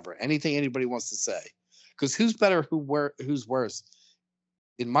 whatever, anything anybody wants to say. Because who's better, who's worse,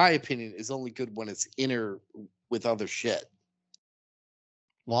 in my opinion, is only good when it's inner with other shit.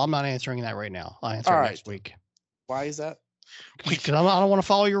 Well, I'm not answering that right now. I'll answer All it right. next week. Why is that? Because I don't want to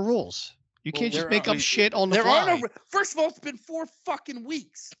follow your rules. You Well, can't just there make are- up shit on the There fly. are no. First of all, it's been 4 fucking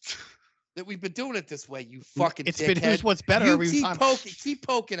weeks that we've been doing it this way. You fucking. It's been who's dickhead. what's better You every keep time. keep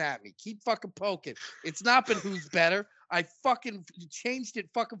poking at me. Keep fucking poking. It's not been who's better. I fucking changed it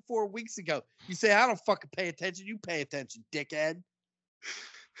fucking 4 weeks ago. You say I don't fucking pay attention. You pay attention, dickhead.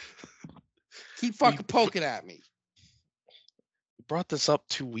 Keep fucking poking at me. Brought this up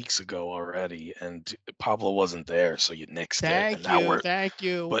 2 weeks ago already, and Pablo wasn't there, so you nixed it. Thank And now you. we're, Thank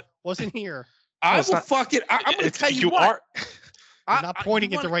you. but- Wasn't here. I it's will not- fucking. I'm gonna it's- tell you what. are. You're not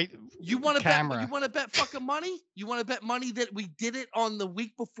pointing at the right You want to bet? camera. You want to bet fucking money? You want to bet money that we did it on the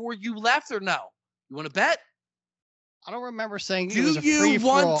week before you left, or no? You want to bet? I don't remember saying it Do was a you free for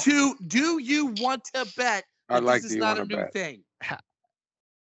all. want to? Do you want to bet I that like this Do is You not a Wanna new Bet? thing?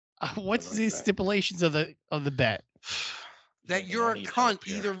 What's like the that. stipulations of the bet? That Getting you're a any help cunt.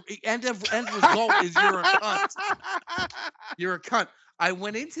 here. Either end result is you're a cunt. You're a cunt. I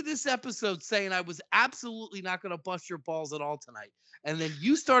went into this episode saying I was absolutely not going to bust your balls at all tonight, and then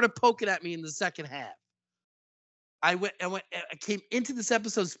you started poking at me in the second half. I came into this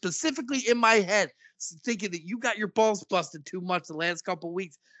episode specifically in my head thinking that you got your balls busted too much the last couple of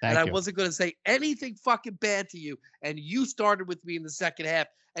weeks, and I wasn't going to say anything fucking bad to you. And you started with me in the second half,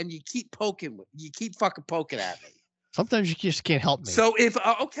 and you keep fucking poking at me. Sometimes you just can't help me. So if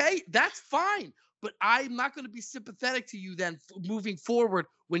okay, that's fine, but I'm not going to be sympathetic to you then moving forward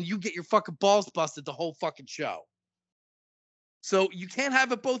when you get your fucking balls busted the whole fucking show. So you can't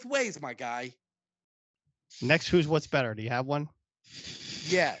have it both ways, my guy. Next, who's what's better? Do you have one?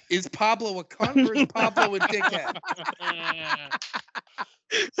 Yeah. Is Pablo a cunt or is Pablo a dickhead?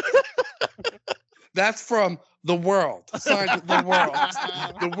 That's from The World. Signed The World.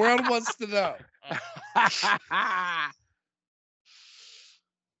 The World wants to know.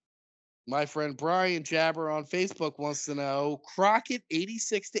 My friend Brian Jabber on Facebook wants to know Crockett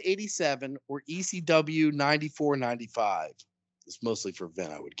 86 to 87 or ECW 94 95. It's mostly for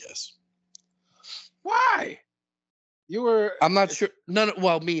Vin, I would guess. Why? You were. I'm not sure. No.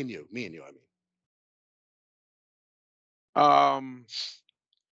 Well, me and you. I mean.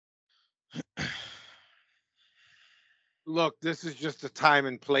 Look, this is just a time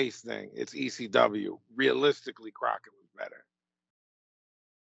and place thing. It's ECW. Realistically, Crockett was better.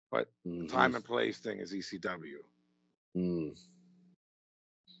 But the time and place thing is ECW.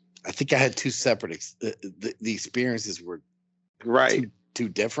 I think I had two separate. The experiences were right. Too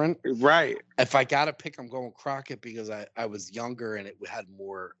different. Right. If I got to pick, I'm going Crockett because I was younger and it had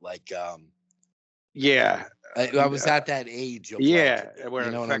more like. Yeah. I was at that age. Of yeah. Like, where you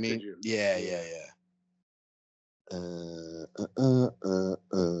it know what I affected mean? you. Yeah.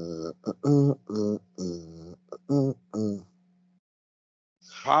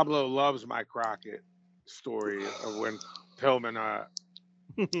 Pablo loves my Crockett story of when Pillman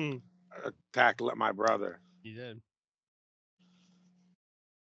attacked my brother. He did.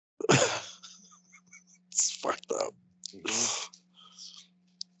 It's fucked up.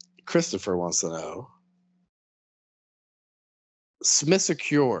 Christopher wants to know Smiths or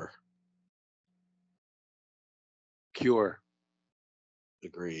Cure? Cure.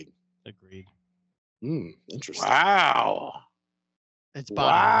 Agreed. Interesting. Wow. It's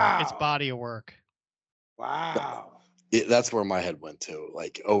body. It's body of work. Wow. That's where my head went to.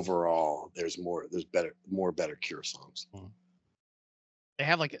 Like overall, there's better Cure songs. They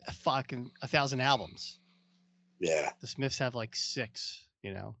have like a fucking 1,000 albums. Yeah. The Smiths have like 6.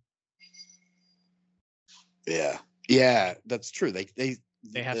 You know. Yeah, that's true. They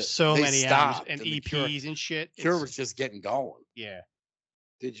have so many albums and EPs and shit. Cure was just getting going. Yeah.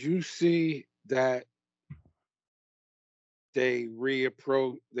 Did you see that they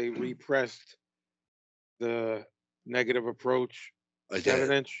repressed the Negative Approach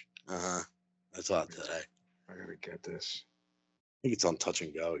 7-inch? I saw it today. I gotta get this. I think it's on Touch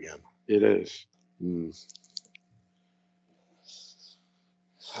and Go again. It is.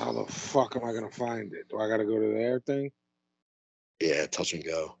 How the fuck am I gonna find it? Do I gotta go to their thing? Yeah, Touch and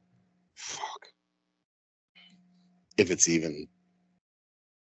Go. Fuck. If it's even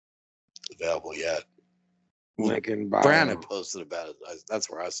available yet. Lincoln Brandon posted about it.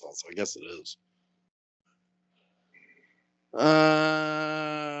 That's where I saw it, so I guess it is.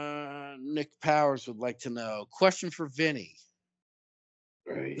 Nick Powers would like to know. Question for Vinny.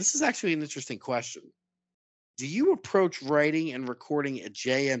 Right. This is actually an interesting question. Do you approach writing and recording a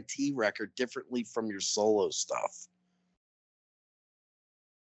JMT record differently from your solo stuff?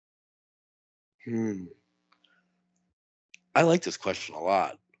 I like this question a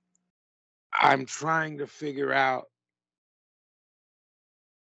lot. I'm trying to figure out.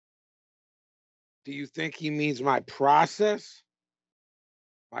 Do you think he means my process?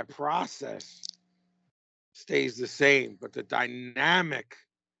 My process stays the same, but the dynamic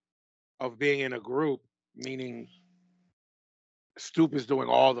of being in a group, meaning Stoop is doing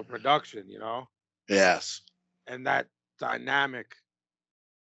all the production, you know? Yes. And that dynamic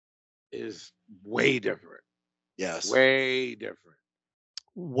is way different. Yes. Way different.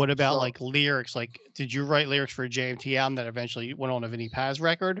 What about like lyrics? Like, did you write lyrics for a JMT album that eventually went on a Vinnie Paz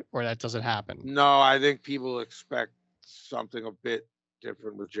record, or that doesn't happen? No, I think people expect something a bit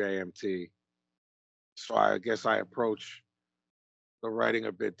different with JMT. So I guess I approach the writing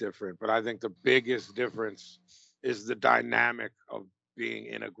a bit different. But I think the biggest difference is the dynamic of being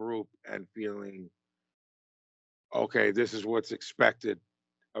in a group and feeling okay, this is what's expected.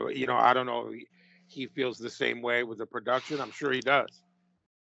 I don't know. He feels the same way with the production. I'm sure he does.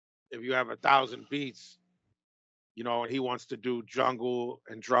 If you have 1,000 beats, and he wants to do jungle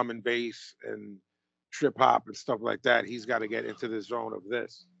and drum and bass and trip hop and stuff like that, he's got to get into the zone of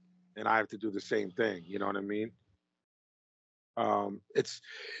this, and I have to do the same thing. You know what I mean?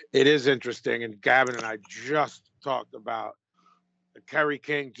 It is interesting, and Gavin and I just talked about Kerry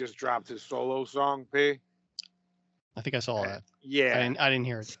King just dropped his solo song, P. I think I saw that. Yeah, I didn't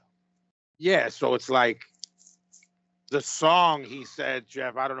hear it. yeah. So it's like the song. He said,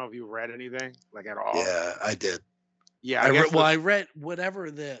 Jeff. I don't know if you read anything like at all. Yeah, I did. Yeah, I read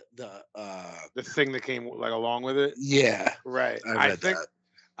whatever the thing that came like along with it. Yeah, right. I read that.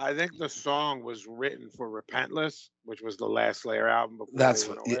 I think the song was written for Repentless, which was the last Slayer album. Before That's they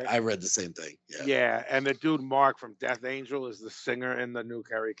what went away. I read the same thing. Yeah. Yeah, and the dude Mark from Death Angel is the singer in the new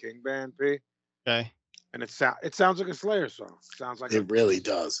Kerry King band, P. Okay. And it sounds like a Slayer song. It sounds like it really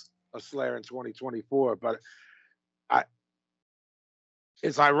does. A Slayer in 2024, but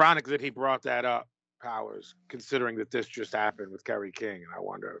it's ironic that he brought that up, Powers, considering that this just happened with Kerry King, and I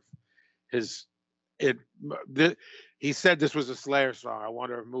wonder if he said this was a Slayer song. I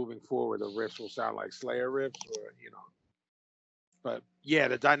wonder if moving forward the riffs will sound like Slayer riffs, or But yeah,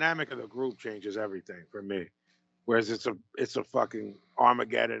 the dynamic of the group changes everything for me. Whereas it's a fucking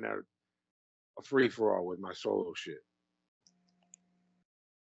Armageddon, a free for all with my solo shit.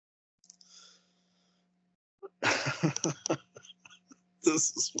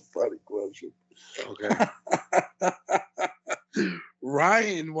 This is a funny question. Okay.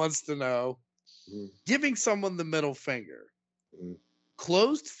 Ryan wants to know, giving someone the middle finger,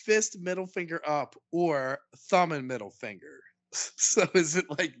 closed fist middle finger up or thumb and middle finger. So is it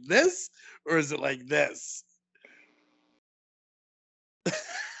like this or is it like this?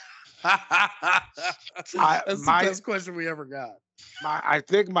 That's the best question we ever got. I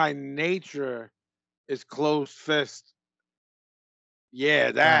think my nature is closed fist.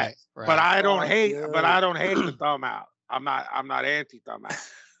 Yeah, that. Right. But I don't hate. But I don't hate the thumb out. I'm not anti thumb out.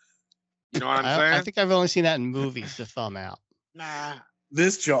 You know what I'm saying? I think I've only seen that in movies. The thumb out. Nah.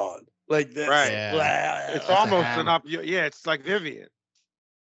 This John, like this. Right. Yeah. It's almost an up. Yeah, it's like Vivian.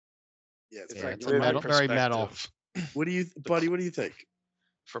 Yeah, it's a metal, very metal. What do you, buddy? What do you think?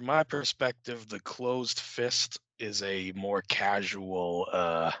 From my perspective, the closed fist is a more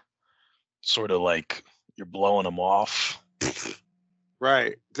casual, sort of like you're blowing them off.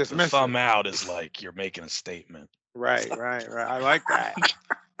 Right. The thumb out is like you're making a statement. Right. I like that.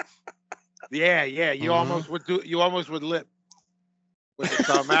 Yeah. You almost would do. You almost would lip with the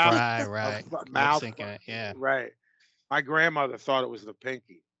thumb out. Right. Mouth. It, yeah. Right. My grandmother thought it was the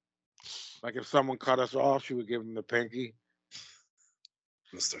pinky. Like if someone cut us off, she would give them the pinky.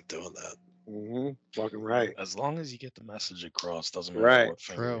 I'm gonna start doing that. Mm-hmm. Fucking right. As long as you get the message across, doesn't matter what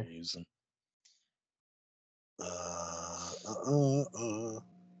finger you're using.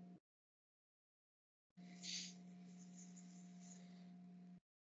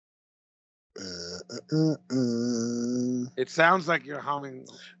 It sounds like you're humming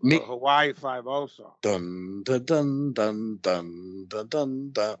the Hawaii 5-0 song. Dun dun dun dun dun dun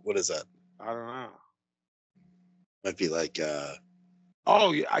dun dun. What is that? I don't know. Might be like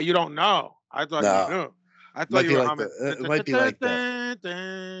oh, you don't know. I thought you knew. I thought you were humming. It might be like that.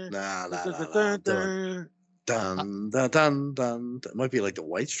 Nah. Dun dun dun dun. It might be like the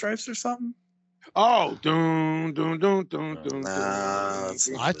White Stripes or something. Oh, dun dun dun dun dun.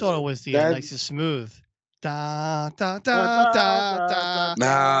 I thought it was the nice and smooth. Da da da da da.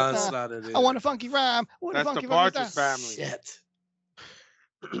 Nah, that's not it. I want a funky rhyme. That's the Partridge Family. Shit.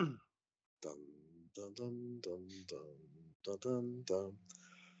 Dun dun dun dun dun dun dun dun.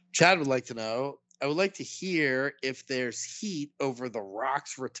 Chad would like to know. I would like to hear if there's heat over The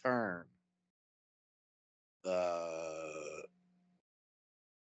Rock's return.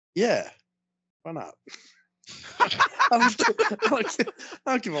 Yeah. Why not? I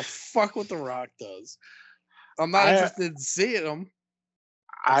don't give a fuck what The Rock does. I'm not interested in seeing him.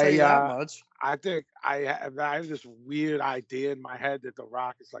 I'll tell you that much. I think I have this weird idea in my head that The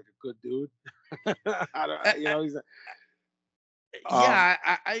Rock is like a good dude. I don't, he's I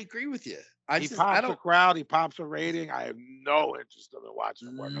agree with you. He pops a crowd. He pops a rating. I have no interest in watching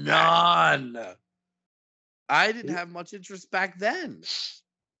him work. None. I didn't have much interest back then.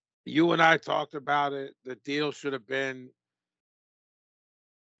 You and I talked about it. The deal should have been.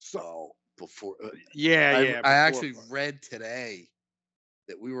 So before. I actually read today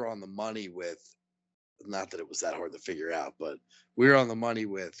that we were on the money with. Not that it was that hard to figure out, but we were on the money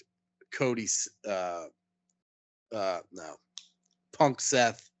with Cody's. No, Punk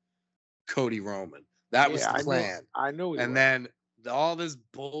Seth, Cody Roman. That was Yeah, the plan. I knew he And was. then all this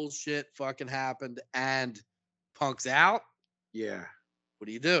bullshit fucking happened, and Punk's out. Yeah, What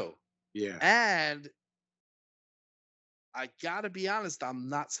do? yeah. And I gotta be honest, I'm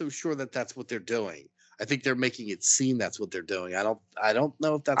not so sure that that's what they're doing. I think they're making it seem that's what they're doing. I don't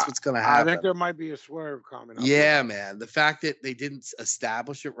know if that's what's gonna I happen. think there might be a swerve coming up. Yeah, man. The fact that they didn't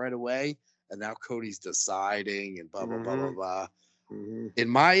establish it right away, and now Cody's deciding, and blah blah blah blah blah. Mm-hmm. In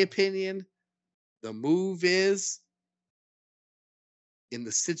my opinion, the move is, in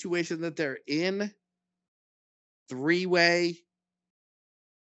the situation that they're in, three-way.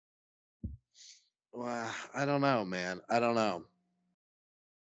 Well, I don't know, man. I don't know.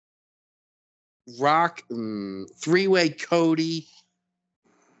 Rock, three-way Cody,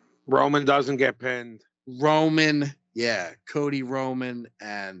 Roman doesn't get pinned. Roman, yeah, Cody, Roman,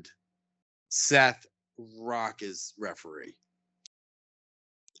 and Seth. Rock is referee,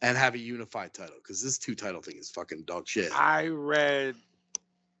 and have a unified title, because this 2-title thing is fucking dog shit. I read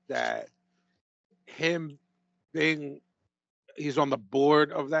that him being, he's on the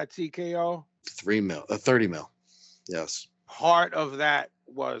board of that TKO. 30 mil. Yes. Part of that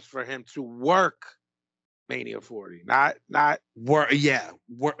was for him to work Mania 40, not Work.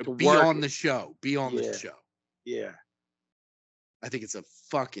 Be work on it. the show. Be on Yeah. the show. yeah. I think it's a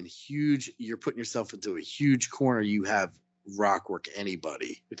fucking huge. You're putting yourself into a huge corner. You have Rock work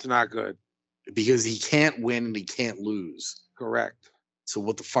anybody, It's not good. because he can't win and he can't lose. Correct. So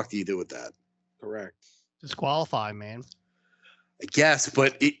what the fuck do you do with that? Correct. Disqualify, man. I guess,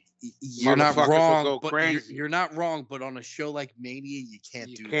 but you're not Motherfuckers will wrong. go But crazy. you're not wrong. But on a show like Mania, you can't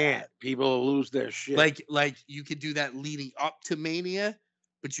You do can't. that. People will lose their shit. Like you could do that leading up to Mania,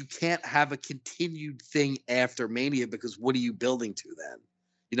 but you can't have a continued thing after Mania, because what are you building to then?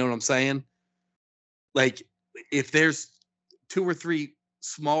 You know what I'm saying? Like, if there's 2 or 3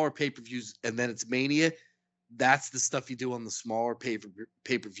 smaller pay-per-views and then it's Mania, that's the stuff you do on the smaller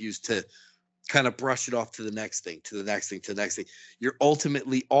pay-per-views to kind of brush it off to the next thing, to the next thing, to the next thing. You're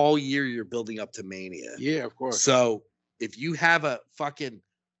ultimately, all year, you're building up to Mania. yeah, of course. So if you have a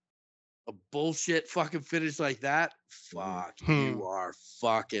bullshit fucking finish like that, fuck, you are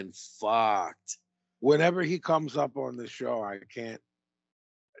fucking fucked. Whenever he comes up on the show, I can't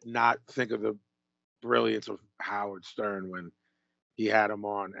not think of the brilliance of Howard Stern when he had him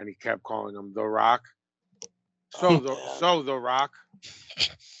on and he kept calling him The Rock. So the Rock.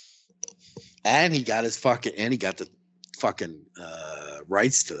 And he got the fucking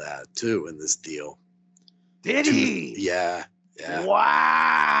rights to that too in this deal. Did he? Yeah.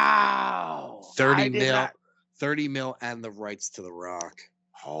 Wow. 30 I did mil, not- 30 mil, and the rights to The Rock.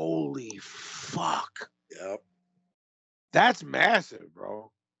 Holy fuck. Yep. That's massive,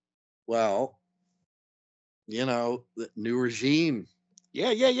 bro. Well, the new regime.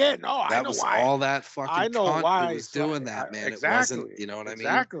 Yeah. No, I That know was why. all that fucking I know cunt why that was it's doing like- that, man. exactly. It wasn't, you know what I mean?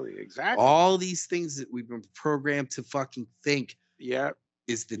 Exactly. All these things that we've been programmed to fucking think Yeah.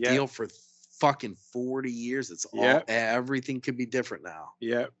 is the Yeah. deal for fucking 40 years. It's all, Yeah. everything could be different now.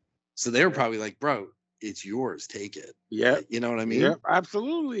 Yeah. So they were Yeah. probably like, bro, it's yours. Take it. Yeah. You know what I mean? Yeah.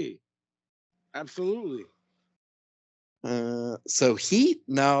 Absolutely. Absolutely. So Heat?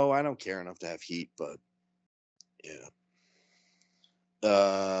 No, I don't care enough to have Heat, but yeah.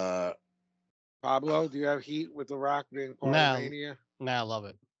 Pablo, do you have heat with The Rock being part No. of Mania? Nah, I love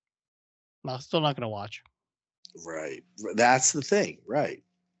it. I'm still not gonna watch. Right. That's the thing. Right.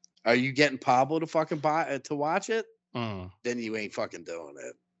 Are you getting Pablo to fucking buy to watch it? Mm. Then you ain't fucking doing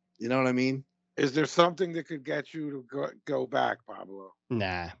it. You know what I mean? Is there something that could get you to go back, Pablo?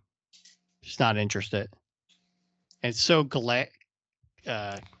 Nah, just not interested. It's so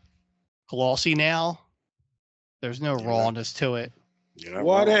glossy now. There's no Yeah. rawness to it. You're not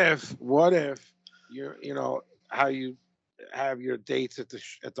What wrong. if you how you have your dates at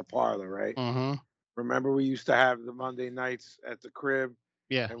the parlor, right? Mm-hmm. Remember we used to have the Monday nights at the crib,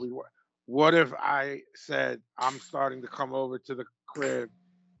 Yeah. and what if I said I'm starting to come over to the crib,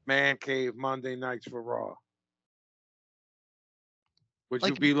 man cave Monday nights for Raw? Would you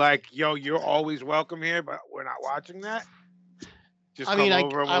Like- be like, yo, you're always welcome here, but we're not watching that? Just I mean, come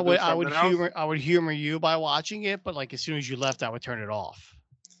over and we'll do I would something else? I would humor you by watching it, but like as soon as you left, I would turn it off,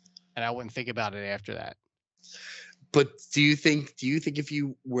 and I wouldn't think about it after that. But do you think if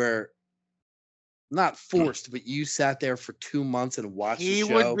you were not forced, but you sat there for 2 months and watched He the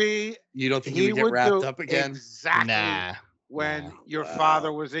show, would be. you don't think He you would get would wrapped do up again? exactly Nah. when Wow. your Wow.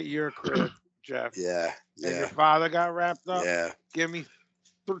 father was at your crib, Jeff. Yeah. And your Yeah. father got wrapped up. Yeah. Give me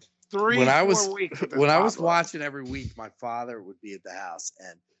 3 When I 4 was weeks with this when I was Pablo. watching every week, my father would be at the house,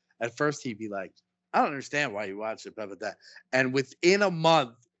 and at first he'd be like, "I don't understand why you watch it, but that." And within a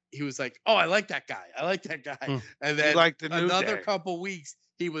month, he was like, "Oh, I like that guy. I like that guy." Hmm. And He then liked the New another Day. couple weeks,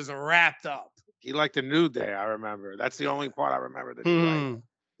 he was wrapped up. He liked the New Day. I remember. That's the only part I remember that he liked. Hmm.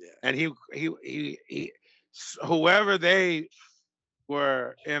 Yeah. And he whoever they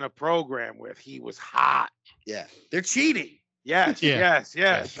were in a program with, he was hot. Yeah, they're cheating. Yes, Yeah.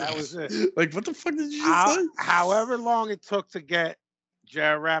 yes. That was it. Like, what the fuck did you just say? However long it took to get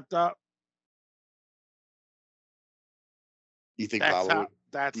Jared wrapped up, You think that's Lalo? how.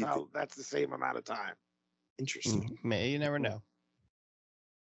 That's you how. think- That's the same amount of time. Interesting. May you never know.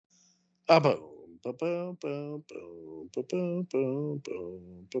 Boom, boom, boom, boom, boom, boom, boom,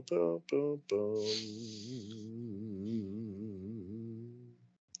 boom, boom, boom, boom.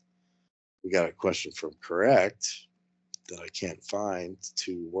 We got a question from Correct that I can't find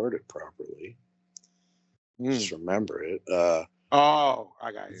to word it properly. Just remember it. Oh,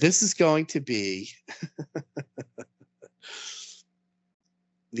 I got you. This is going to be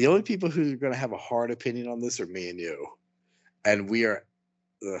the only people who are going to have a hard opinion on this are me and you. And we are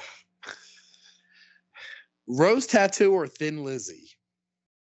Rose Tattoo or Thin Lizzy?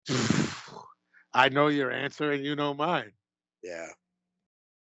 I know your answer and you know mine. Yeah.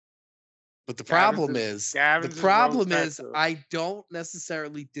 But the Gavin's problem is- is, Gavin's the is problem Rose is, Tattoo. I don't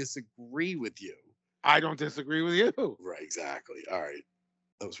necessarily disagree with you. I don't disagree with you. Right, exactly. All right.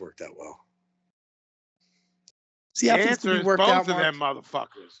 That was worked out well. The See how things answer can be is worked both out, of them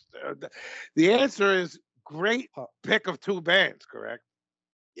motherfuckers. The answer is great pick of two bands, correct?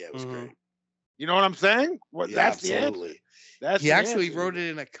 Yeah, it was Mhm. great. You know what I'm saying? Well, Yeah, that's the answer. absolutely. That's He the actually answer. wrote it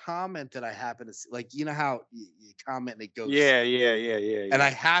in a comment that I happened to see. Like, you know how you comment and it goes. Yeah. And I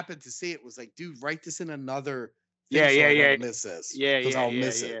happened to see it. Was like, dude, write this in another. Yeah, thing so I yeah, don't miss this. Because I'll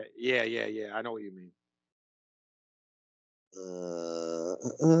miss it. Yeah. I know what you mean.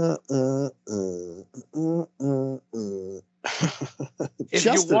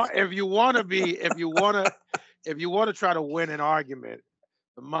 If you want to try to win an argument,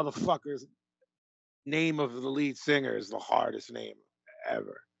 the motherfucker's name of the lead singer is the hardest name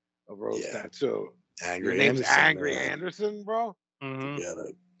ever of Rose Tattoo. Angry Your name's Anderson, Angry man. Anderson, bro. Mhm. Forget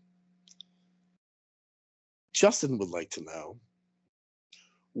it. Justin would like to know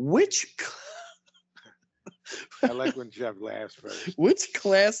which I like when Jeff laughs first. which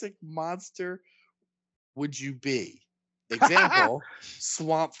classic monster would you be? Example: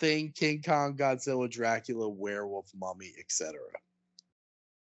 Swamp Thing, King Kong, Godzilla, Dracula, werewolf, mummy, etc.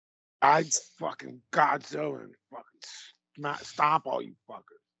 I'd fucking Godzilla and fucking stomp all you fuckers.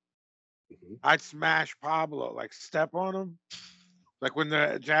 Mhm. I'd smash Pablo, like step on him. Like when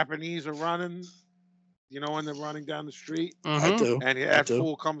the Japanese are running, you know, when they're running down the street I do. and I that do.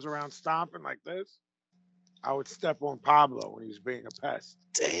 fool comes around stomping like this. I would step on Pablo when he was being a pest.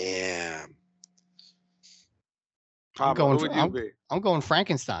 Damn. Pablo, who would you be? I'm going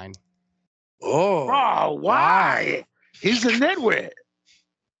Frankenstein. Oh, Oh, why? He's a nitwit.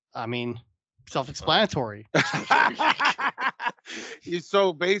 I mean, self-explanatory.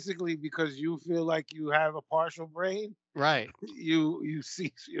 So basically, because you feel like you have a partial brain, Right. you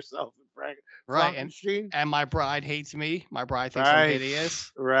see yourself in Right. Frankenstein. And my bride hates me. My bride thinks I'm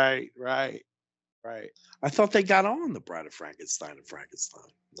hideous. Right. I thought they got on the Bride of Frankenstein and Frankenstein.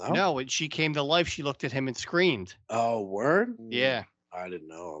 No. No, when she came to life, she looked at him and screamed. Oh, word. Yeah. I didn't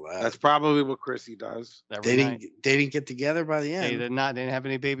know all that. That's probably what Chrissy does. Every They night. didn't. They didn't get together by the They end. did not. They didn't have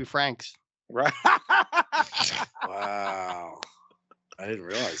any baby Franks. Right. Wow. I didn't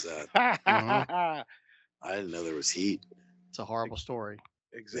realize that. Mhm. I didn't know there was heat. It's a horrible story.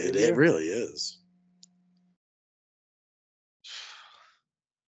 It really is.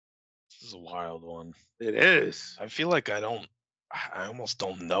 This is a wild one. It is. I feel like I almost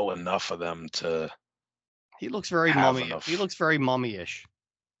don't know enough of them to. He looks very Have mummy. enough. He looks very mummy-ish.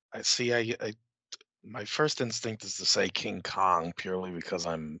 I see. My first instinct is to say King Kong purely because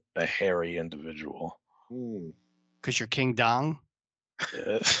I'm a hairy individual. Because you're King Dong.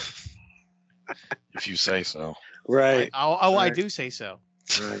 Yeah. If you say so. Right. I Right. do say so.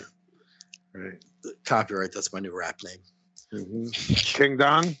 Right. Copyright. That's my new rap name. King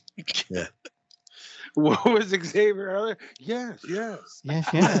Dong. Yeah. What was Xavier earlier? Yes. Yes,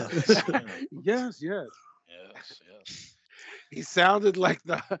 Yes. Yes. He sounded like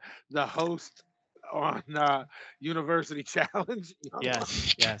the host on University Challenge.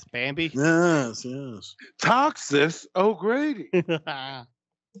 Yes. Bambi. Yes. Toxis O'Grady.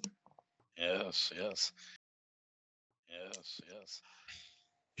 Yes.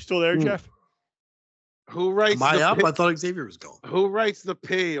 You still there, Jeff? Who writes Am I the up? P- I thought Xavier was going. Who writes the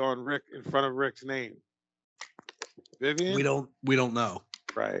P on Rick in front of Rick's name? Vivian. We don't know.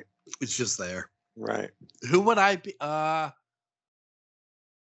 Right. It's just there. Right. Who would I be?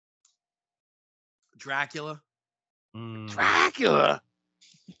 Dracula, Dracula.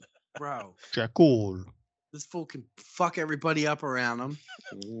 bro. Dracula. This fool can fuck everybody up around him.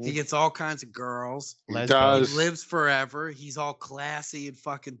 He gets all kinds of girls. He Lesbian. He does. lives forever. He's all classy and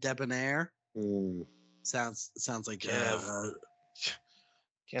fucking debonair. Mm. Sounds like Yeah.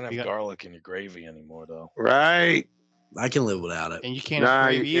 Can't have You got- garlic in your gravy anymore, though. Right. I can live without it. And you can't Nah,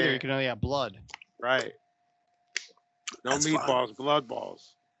 have you gravy either. You can't. can only have blood. Right. No That's fine. meatballs, blood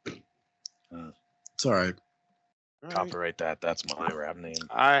balls. It's all right. Right. Copyright that. That's my rap name.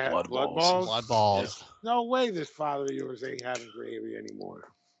 I have Blood blood balls. balls. Blood balls. No way this father of yours ain't having gravy anymore.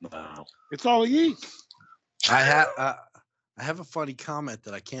 No. It's all he eats. I have a funny comment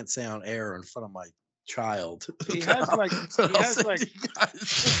that I can't say on air in front of my child. He has like But he I'll has send like you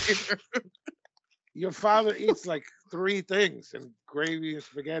guys later. your father eats like 3 things, and gravy and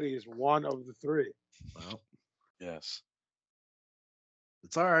spaghetti is one of the 3. Well, Yes.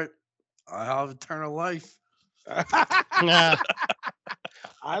 it's all right. I have eternal life. Nah.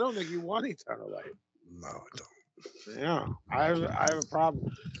 I don't think you want eternal life. No, I don't. Yeah, I have a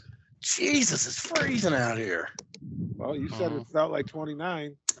problem. Jesus, it's freezing out here. Well, you said it felt like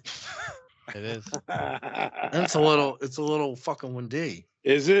 29. It is. And it's a little fucking windy.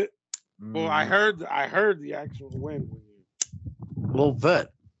 Is it? Well, I Mm, heard the actual wind. When you, a little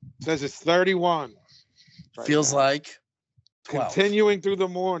bit. it says it's 31. right Feels now. like 12. Continuing through the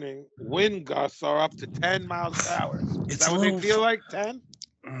morning, wind gusts are up to 10 miles per hour. Is It's that a what they little feel like? 10?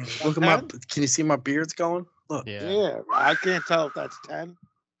 Look at my. 10? Can you see my beard's going? Look. Yeah. Yeah, I can't tell if that's 10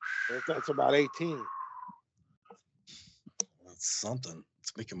 or if that's about 18. That's something.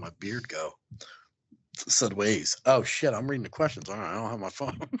 It's making my beard go. Said ways. Oh shit! I'm reading the questions. All right, I don't have my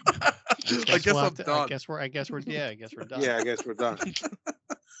phone. I guess we'll I'm have to- done. I guess we're done. Yeah, I guess we're done.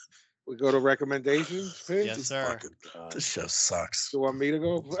 We go to recommendations, Pig? Yes, This sir. fucking- this show sucks. You want me to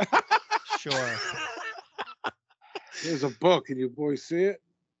go? Sure. There's a book. Can you boys see it?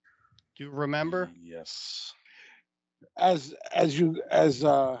 Do you remember? Yes. As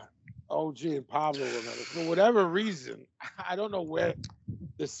OG and Pablo remember. For whatever reason, I don't know where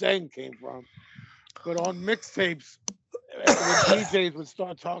the saying came from, but on mixtapes, when DJs would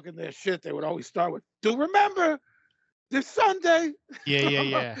start talking their shit, they would always start with, "Do remember this Sunday?"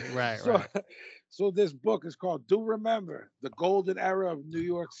 Yeah. Right. So, so this book is called "Do Remember: The Golden Era of New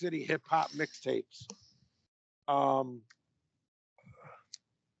York City Hip Hop Mixtapes."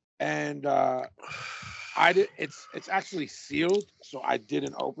 It's actually sealed, so I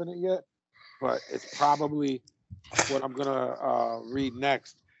didn't open it yet, but it's probably what I'm gonna read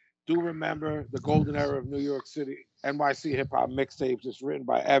next. Do remember the golden era of New York City NYC hip hop mixtapes. It's written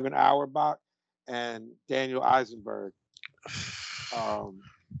by Evan Auerbach and Daniel Eisenberg,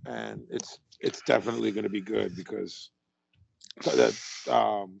 and it's definitely gonna be good because that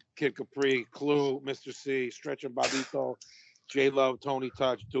Kid Capri, Clue, Mr. C, Stretch and Babito, J Love, Tony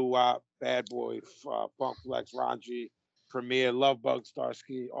Touch, Doo Wop, Bad Boy, Funk Flex, Ron G, Premier, Love Bug,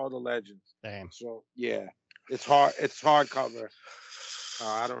 Starsky, all the legends. Damn. So yeah, it's hard. It's hardcover.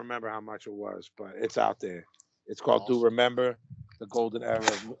 I don't remember how much it was, but it's out there. It's called "Do Remember: The Golden Era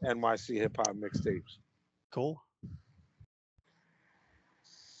of NYC Hip Hop Mixtapes." Cool.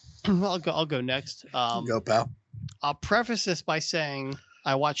 I'll go next. Go, pal. I'll preface this by saying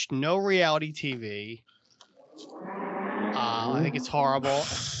I watched no reality TV. I think it's horrible,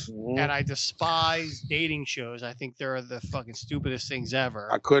 and I despise dating shows. I think they're the fucking stupidest things ever.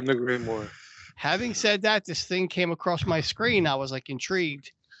 I couldn't agree more. Having said that, this thing came across my screen. I was like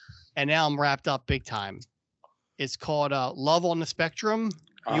intrigued, and now I'm wrapped up big time. It's called Love on the Spectrum,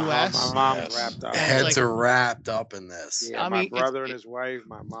 U.S. My mom's wrapped up. And, Heads like, are wrapped up in this. Yeah, I my mean, brother and his wife,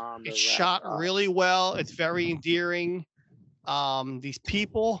 my mom. they're It's wrapped shot up. really well. It's very endearing. These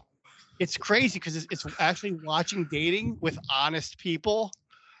people, it's crazy because it's actually watching dating with honest people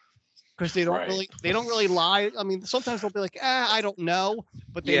because they don't really lie. I mean, sometimes they'll be like, I don't know,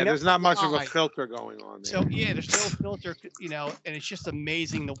 but they Yeah, never there's not much of a lie. filter going on there. So yeah, there's no filter, and it's just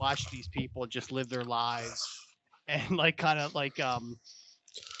amazing to watch these people just live their lives and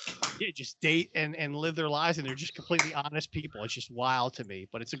just date and live their lives, and they're just completely honest people. It's just wild to me,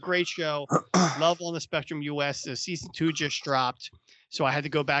 but it's a great show. Love on the Spectrum US. Season 2 just dropped, so I had to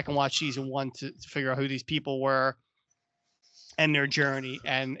go back and watch season 1 to figure out who these people were and their journey,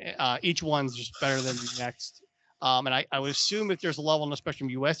 and each one's just better than the next. And I would assume if there's a Love on the Spectrum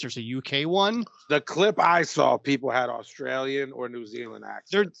US, there's a UK one. The clip I saw, people had Australian or New Zealand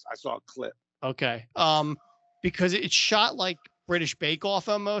accents. I saw a clip. Okay. Because it's shot like British Bake Off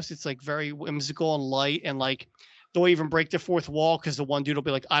almost. It's like very whimsical and light, and like they'll even break the fourth wall because the one dude will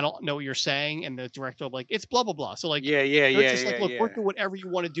be like, I don't know what you're saying. And the director will be like, it's blah, blah, blah. So like, Yeah, they're just like, look, work on whatever you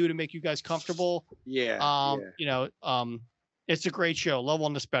want to do to make you guys comfortable. Yeah. You know, it's a great show. Love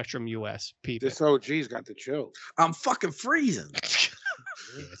on the Spectrum US. People. This OG's got the chills. I'm fucking freezing.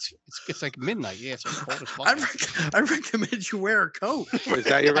 Yeah, it's like midnight. Yeah, it's like cold as fuck. I recommend you wear a coat. Is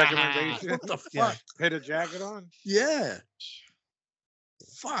that your recommendation? What the fuck? Yeah. Put a jacket on? Yeah.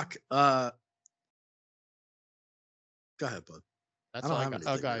 Fuck. Go ahead, bud. That's I all don't I have got.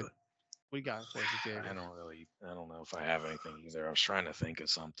 anything, Oh, God. really. We got it. I don't know if I have anything either. I was trying to think of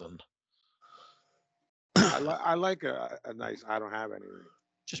something. I like a nice. I don't have anything.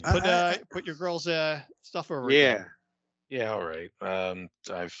 Just put your girl's stuff over. Yeah. Again. Yeah, all right.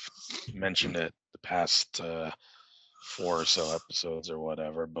 I've mentioned it the past 4 or so episodes or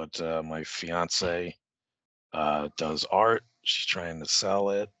whatever, but my fiance does art. She's trying to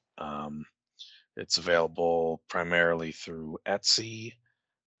sell it. It's available primarily through Etsy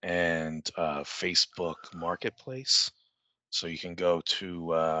and Facebook Marketplace. So you can go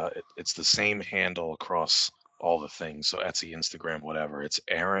to it's the same handle across all the things. So Etsy, Instagram, whatever. It's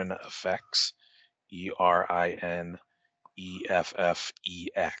Erin Effects, ERINEFFEX.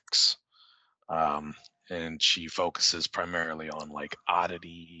 And she focuses primarily on like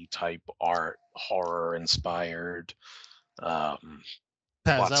oddity type art, horror inspired. Paz,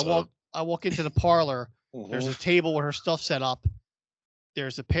 Lots I walk into the parlor. There's a table with her stuff set up.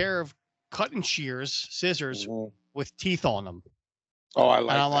 There's a pair of cutting scissors with teeth on them. Oh, I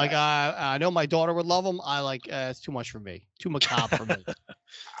like. And I'm that. like, I know my daughter would love them. I like, it's too much for me. Too macabre for me.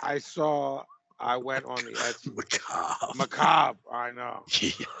 I went on the Etsy. Macabre. Macabre. I know.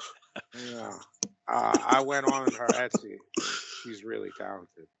 Yeah. I went on her Etsy. She's really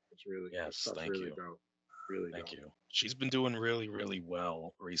talented. It's really Yes, stuff's thank really you. dope. Really Thank dope. you. She's been doing really, really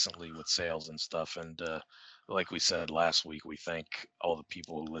well recently with sales and stuff. And like we said last week, we thank all the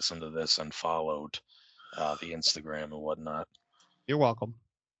people who listened to this and followed the Instagram and whatnot. You're welcome.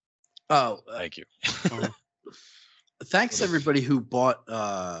 Oh, Thank you. thanks everybody who bought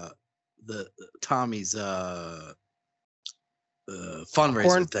the Tommy's fundraiser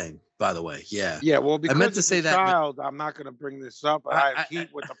Popcorn? thing. By the way, yeah. Yeah, well, because meant to it's say a that, but- child, I'm not going to bring this up, but I have heat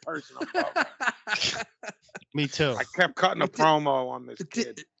with the person above. Me too. I kept cutting a promo on this It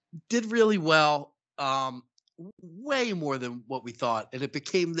kid. did really well. Way more than what we thought, and it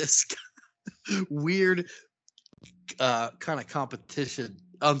became this weird kind of competition,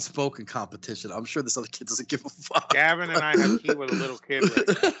 unspoken competition. I'm sure this other kid doesn't give a fuck. Gavin and I have heat with a little kid right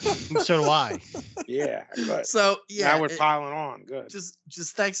now. So do I. Yeah, but So yeah, now we're piling on. Good. just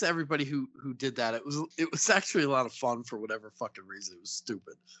thanks to everybody who did that. It was actually a lot of fun for whatever fucking reason. It was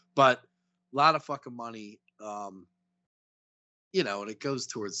stupid, but a lot of fucking money. You know, and it goes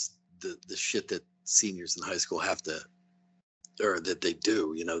towards the shit that seniors in high school have to, or that they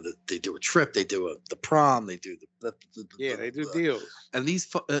do. You know, that they do a trip, they do the prom, they do Yeah, they do deals. and these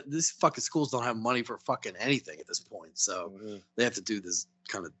fucking schools don't have money for fucking anything at this point, so they have to do this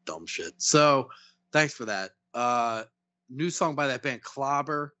kind of dumb shit. So thanks for that. New song by that band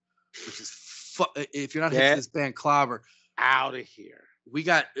Clobber, which is if you're not hip to this band Clobber, out of here. We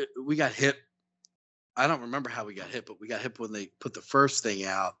got hip. I don't remember how we got hip, but we got hip when they put the first thing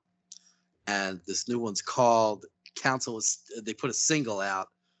out, and this new one's called Council. They put a single out.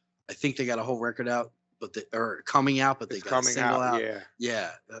 I think they got a whole record out, but they are coming out, but they got a single out.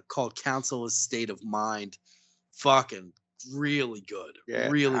 Yeah, called Council is State of Mind. Fucking really good. Yeah,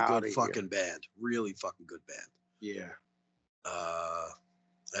 really outta good fucking band. Really fucking good band. Yeah. I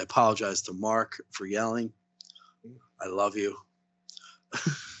apologize to Mark for yelling. I love you.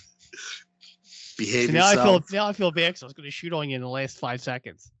 Behave So now yourself. I feel bad because I was going to shoot on you in the last 5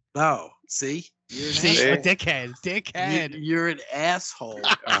 seconds. No, see, you're an See, asshole. a dickhead. You're an asshole.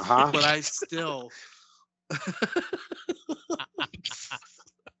 But I still.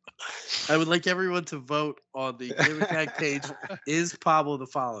 I would like everyone to vote on the David Tag page. Is Pablo the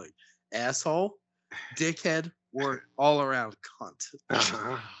following? Asshole, dickhead, or all around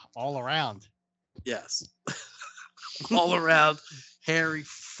cunt? All around. Yes. All around hairy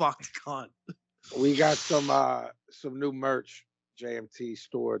fucked cunt. We got some new merch,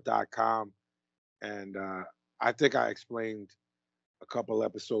 jmtstore.com, and I think I explained a couple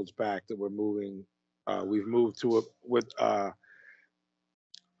episodes back that we're moving. We've moved to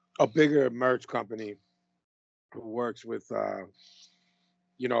a bigger merch company who works with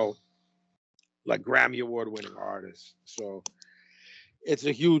like Grammy Award winning artists. So it's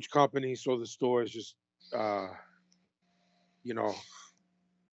a huge company. So the store is just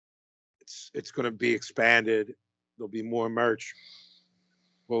it's going to be expanded. There'll be more merch.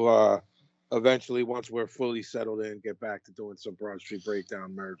 We'll eventually, once we're fully settled in, get back to doing some Broad Street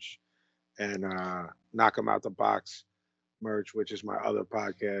Breakdown merch and Knock 'em Out the Box merch, which is my other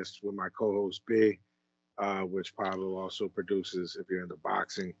podcast with my co-host B, which Pablo also produces. If you're into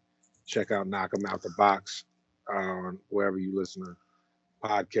boxing, check out Knock 'em Out the Box on wherever you listen to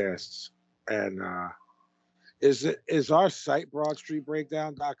podcasts. And is our site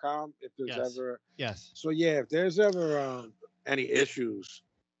broadstreetbreakdown.com if there's Yes. ever Yes. so yeah, if there's ever any issues.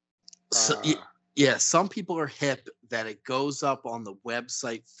 So, yeah, some people are hip that it goes up on the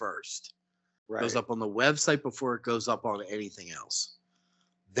website first. Right. Goes up on the website before it goes up on anything else.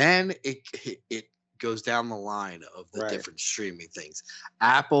 Then it goes down the line of the Right. different streaming things.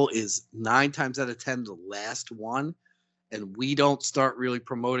 Apple is 9 times out of 10 the last one, and we don't start really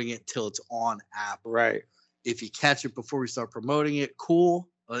promoting it till it's on Apple. Right. If you catch it before we start promoting it, cool.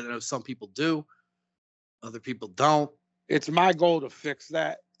 I know some people do, other people don't. It's my goal to fix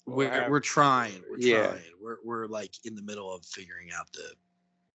that. We're trying. We're Yeah. trying. We're like in the middle of figuring out the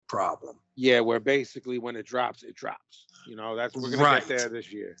problem. Yeah, where basically when it drops, it drops. You know, that's we're gonna Right. get there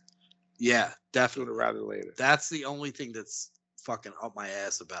this year. Yeah, Sooner definitely. rather than later. That's the only thing that's fucking up my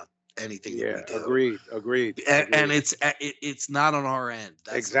ass about anything Yeah, that we do. agreed. And it's not on our end.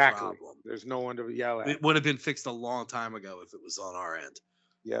 That's exactly. the problem. There's no one to yell at. It would have been fixed a long time ago if it was on our end.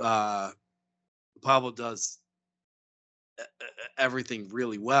 Yeah. Pablo does everything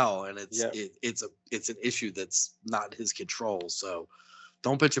really well, and it's Yep. it's an issue that's not his control. So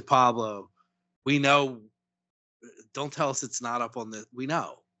don't bitch at Pablo. We know. Don't tell us it's not up on the. We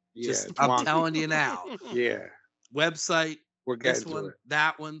know. Yeah, Just it's I'm wonky. telling you now. Yeah, Website. we're This getting to one, it.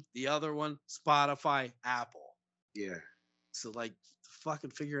 that one, the other one, Spotify, Apple. Yeah. So like, fucking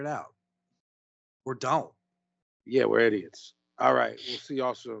figure it out. Or don't. Yeah, we're idiots. All right. We'll see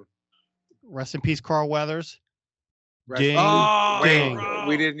y'all soon. Rest in peace, Carl Weathers. Rest- Ding, Oh, ding. bro.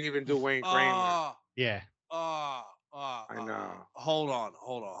 We didn't even do Wayne Kramer. Oh, Yeah. I know. Hold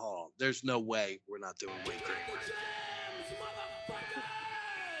on. There's no way we're not doing Wayne Kramer.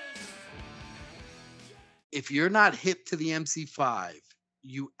 If you're not hip to the MC5,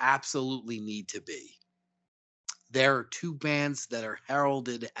 you absolutely need to be. There are 2 bands that are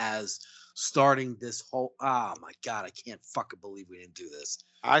heralded as starting this whole. Oh my God, I can't fucking believe we didn't do this.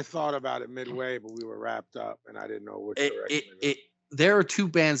 I thought about it midway, but we were wrapped up and I didn't know which direction. to go. There are 2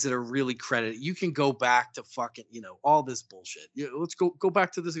 bands that are really credited. You can go back to fucking, all this bullshit. Let's go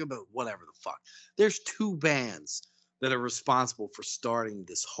back to this, whatever the fuck. There's 2 bands that are responsible for starting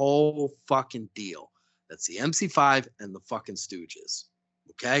this whole fucking deal. That's the MC5 and the fucking Stooges.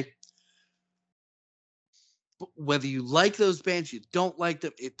 Okay? But whether you like those bands, you don't like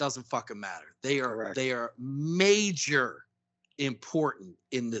them, it doesn't fucking matter. They are major important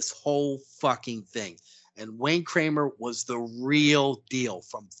in this whole fucking thing. And Wayne Kramer was the real deal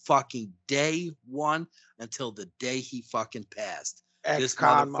from fucking day one until the day he fucking passed. This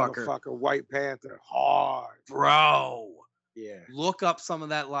Ex-con motherfucker, White Panther, hard. Bro. Yeah. Look up some of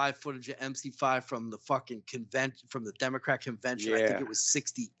that live footage of MC5 from the fucking convention, from the Democrat convention. I think Yeah. it was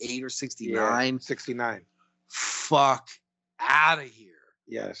 68 or 69. Yeah, 69. Fuck out of here.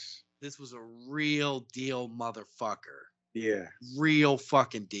 Yes. This was a real deal motherfucker. Yeah. Real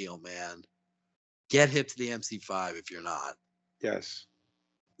fucking deal, man. Get hip to the MC5 if you're not. Yes.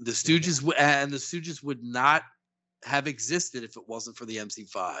 The Stooges would not have existed if it wasn't for the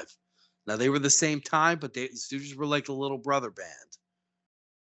MC5. Now they were the same time, but the Stooges were like a little brother band.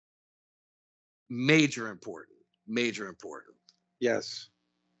 Major important. Yes.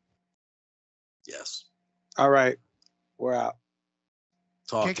 Yes. All right. We're out.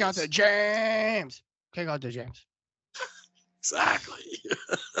 Talk Kick to out us. the James. Kick out the James. Exactly.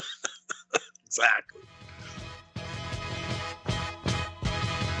 Exactly.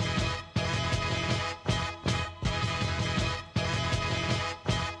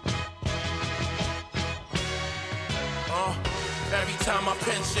 Every time I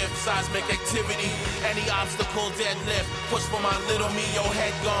pen shift, seismic activity, any obstacle deadlift, push for my little me, your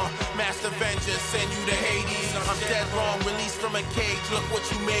head gone. Master Vengeance, send you to Hades. I'm dead wrong, released from a cage, look what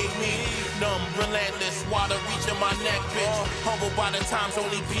you made me. Numb, relentless, water reaching my neck, bitch. Humble by the times,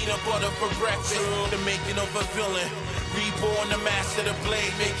 only peanut butter for breakfast. The making of a villain. Reborn, the master, the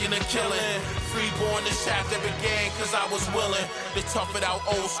blade, making a killing. Freeborn, the shaft that began, cause I was willing to tough it out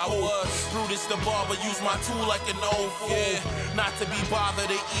old school. Brutus the barber, use my tool like an old fool. Not to be bothered,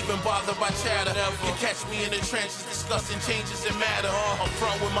 or even bothered by chatter. You catch me in the trenches, discussing changes that matter. I'm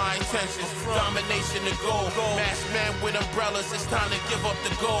front with my intentions, domination to go. Masked man with umbrellas, it's time to give up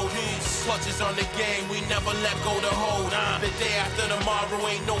the gold. Clutches on the game, we never let go to hold. The day after tomorrow,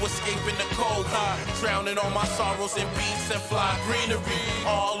 ain't no escaping the cold. Drowning all my sorrows in beats and fly greenery.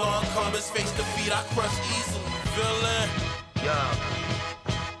 All on comers, face defeat, I crush easily. Villain. Yeah.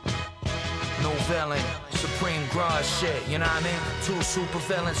 No villain, supreme Grodd shit, you know what I mean? Two super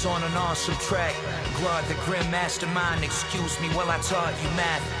villains on an awesome track. Grodd the grim mastermind, excuse me while I taught you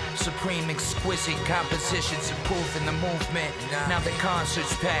math. Supreme exquisite compositions improving the movement. Now the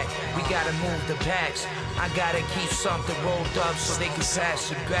concert's packed, we gotta move the packs. I gotta keep something rolled up so they can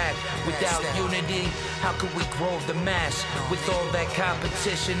pass it back. Without unity, how could we grow the mass? With all that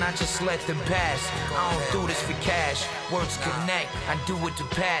competition, I just let them pass. I don't do this for cash, words connect, I do it to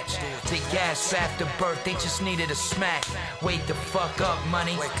patch. They gasp after birth, they just needed a smack. Wake the fuck up,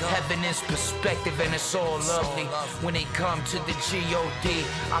 money. Heaven is perspective and it's all lovely. When they come to the G.O.D.,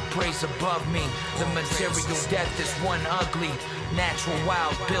 I praise above me. The material death is one ugly. Natural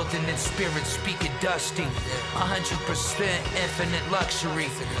wild building in spirit speaking dusty. 100% infinite luxury.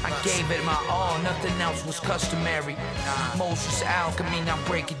 I gave it my all, nothing else was customary. Moses alchemy, now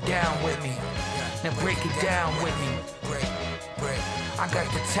break it down with me. Now break it down with me. I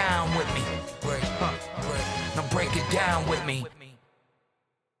got the town with me. Now break it down with me.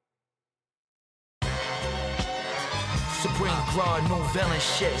 Supreme Grodd, no villain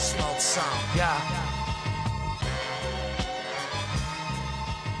shit. Yeah.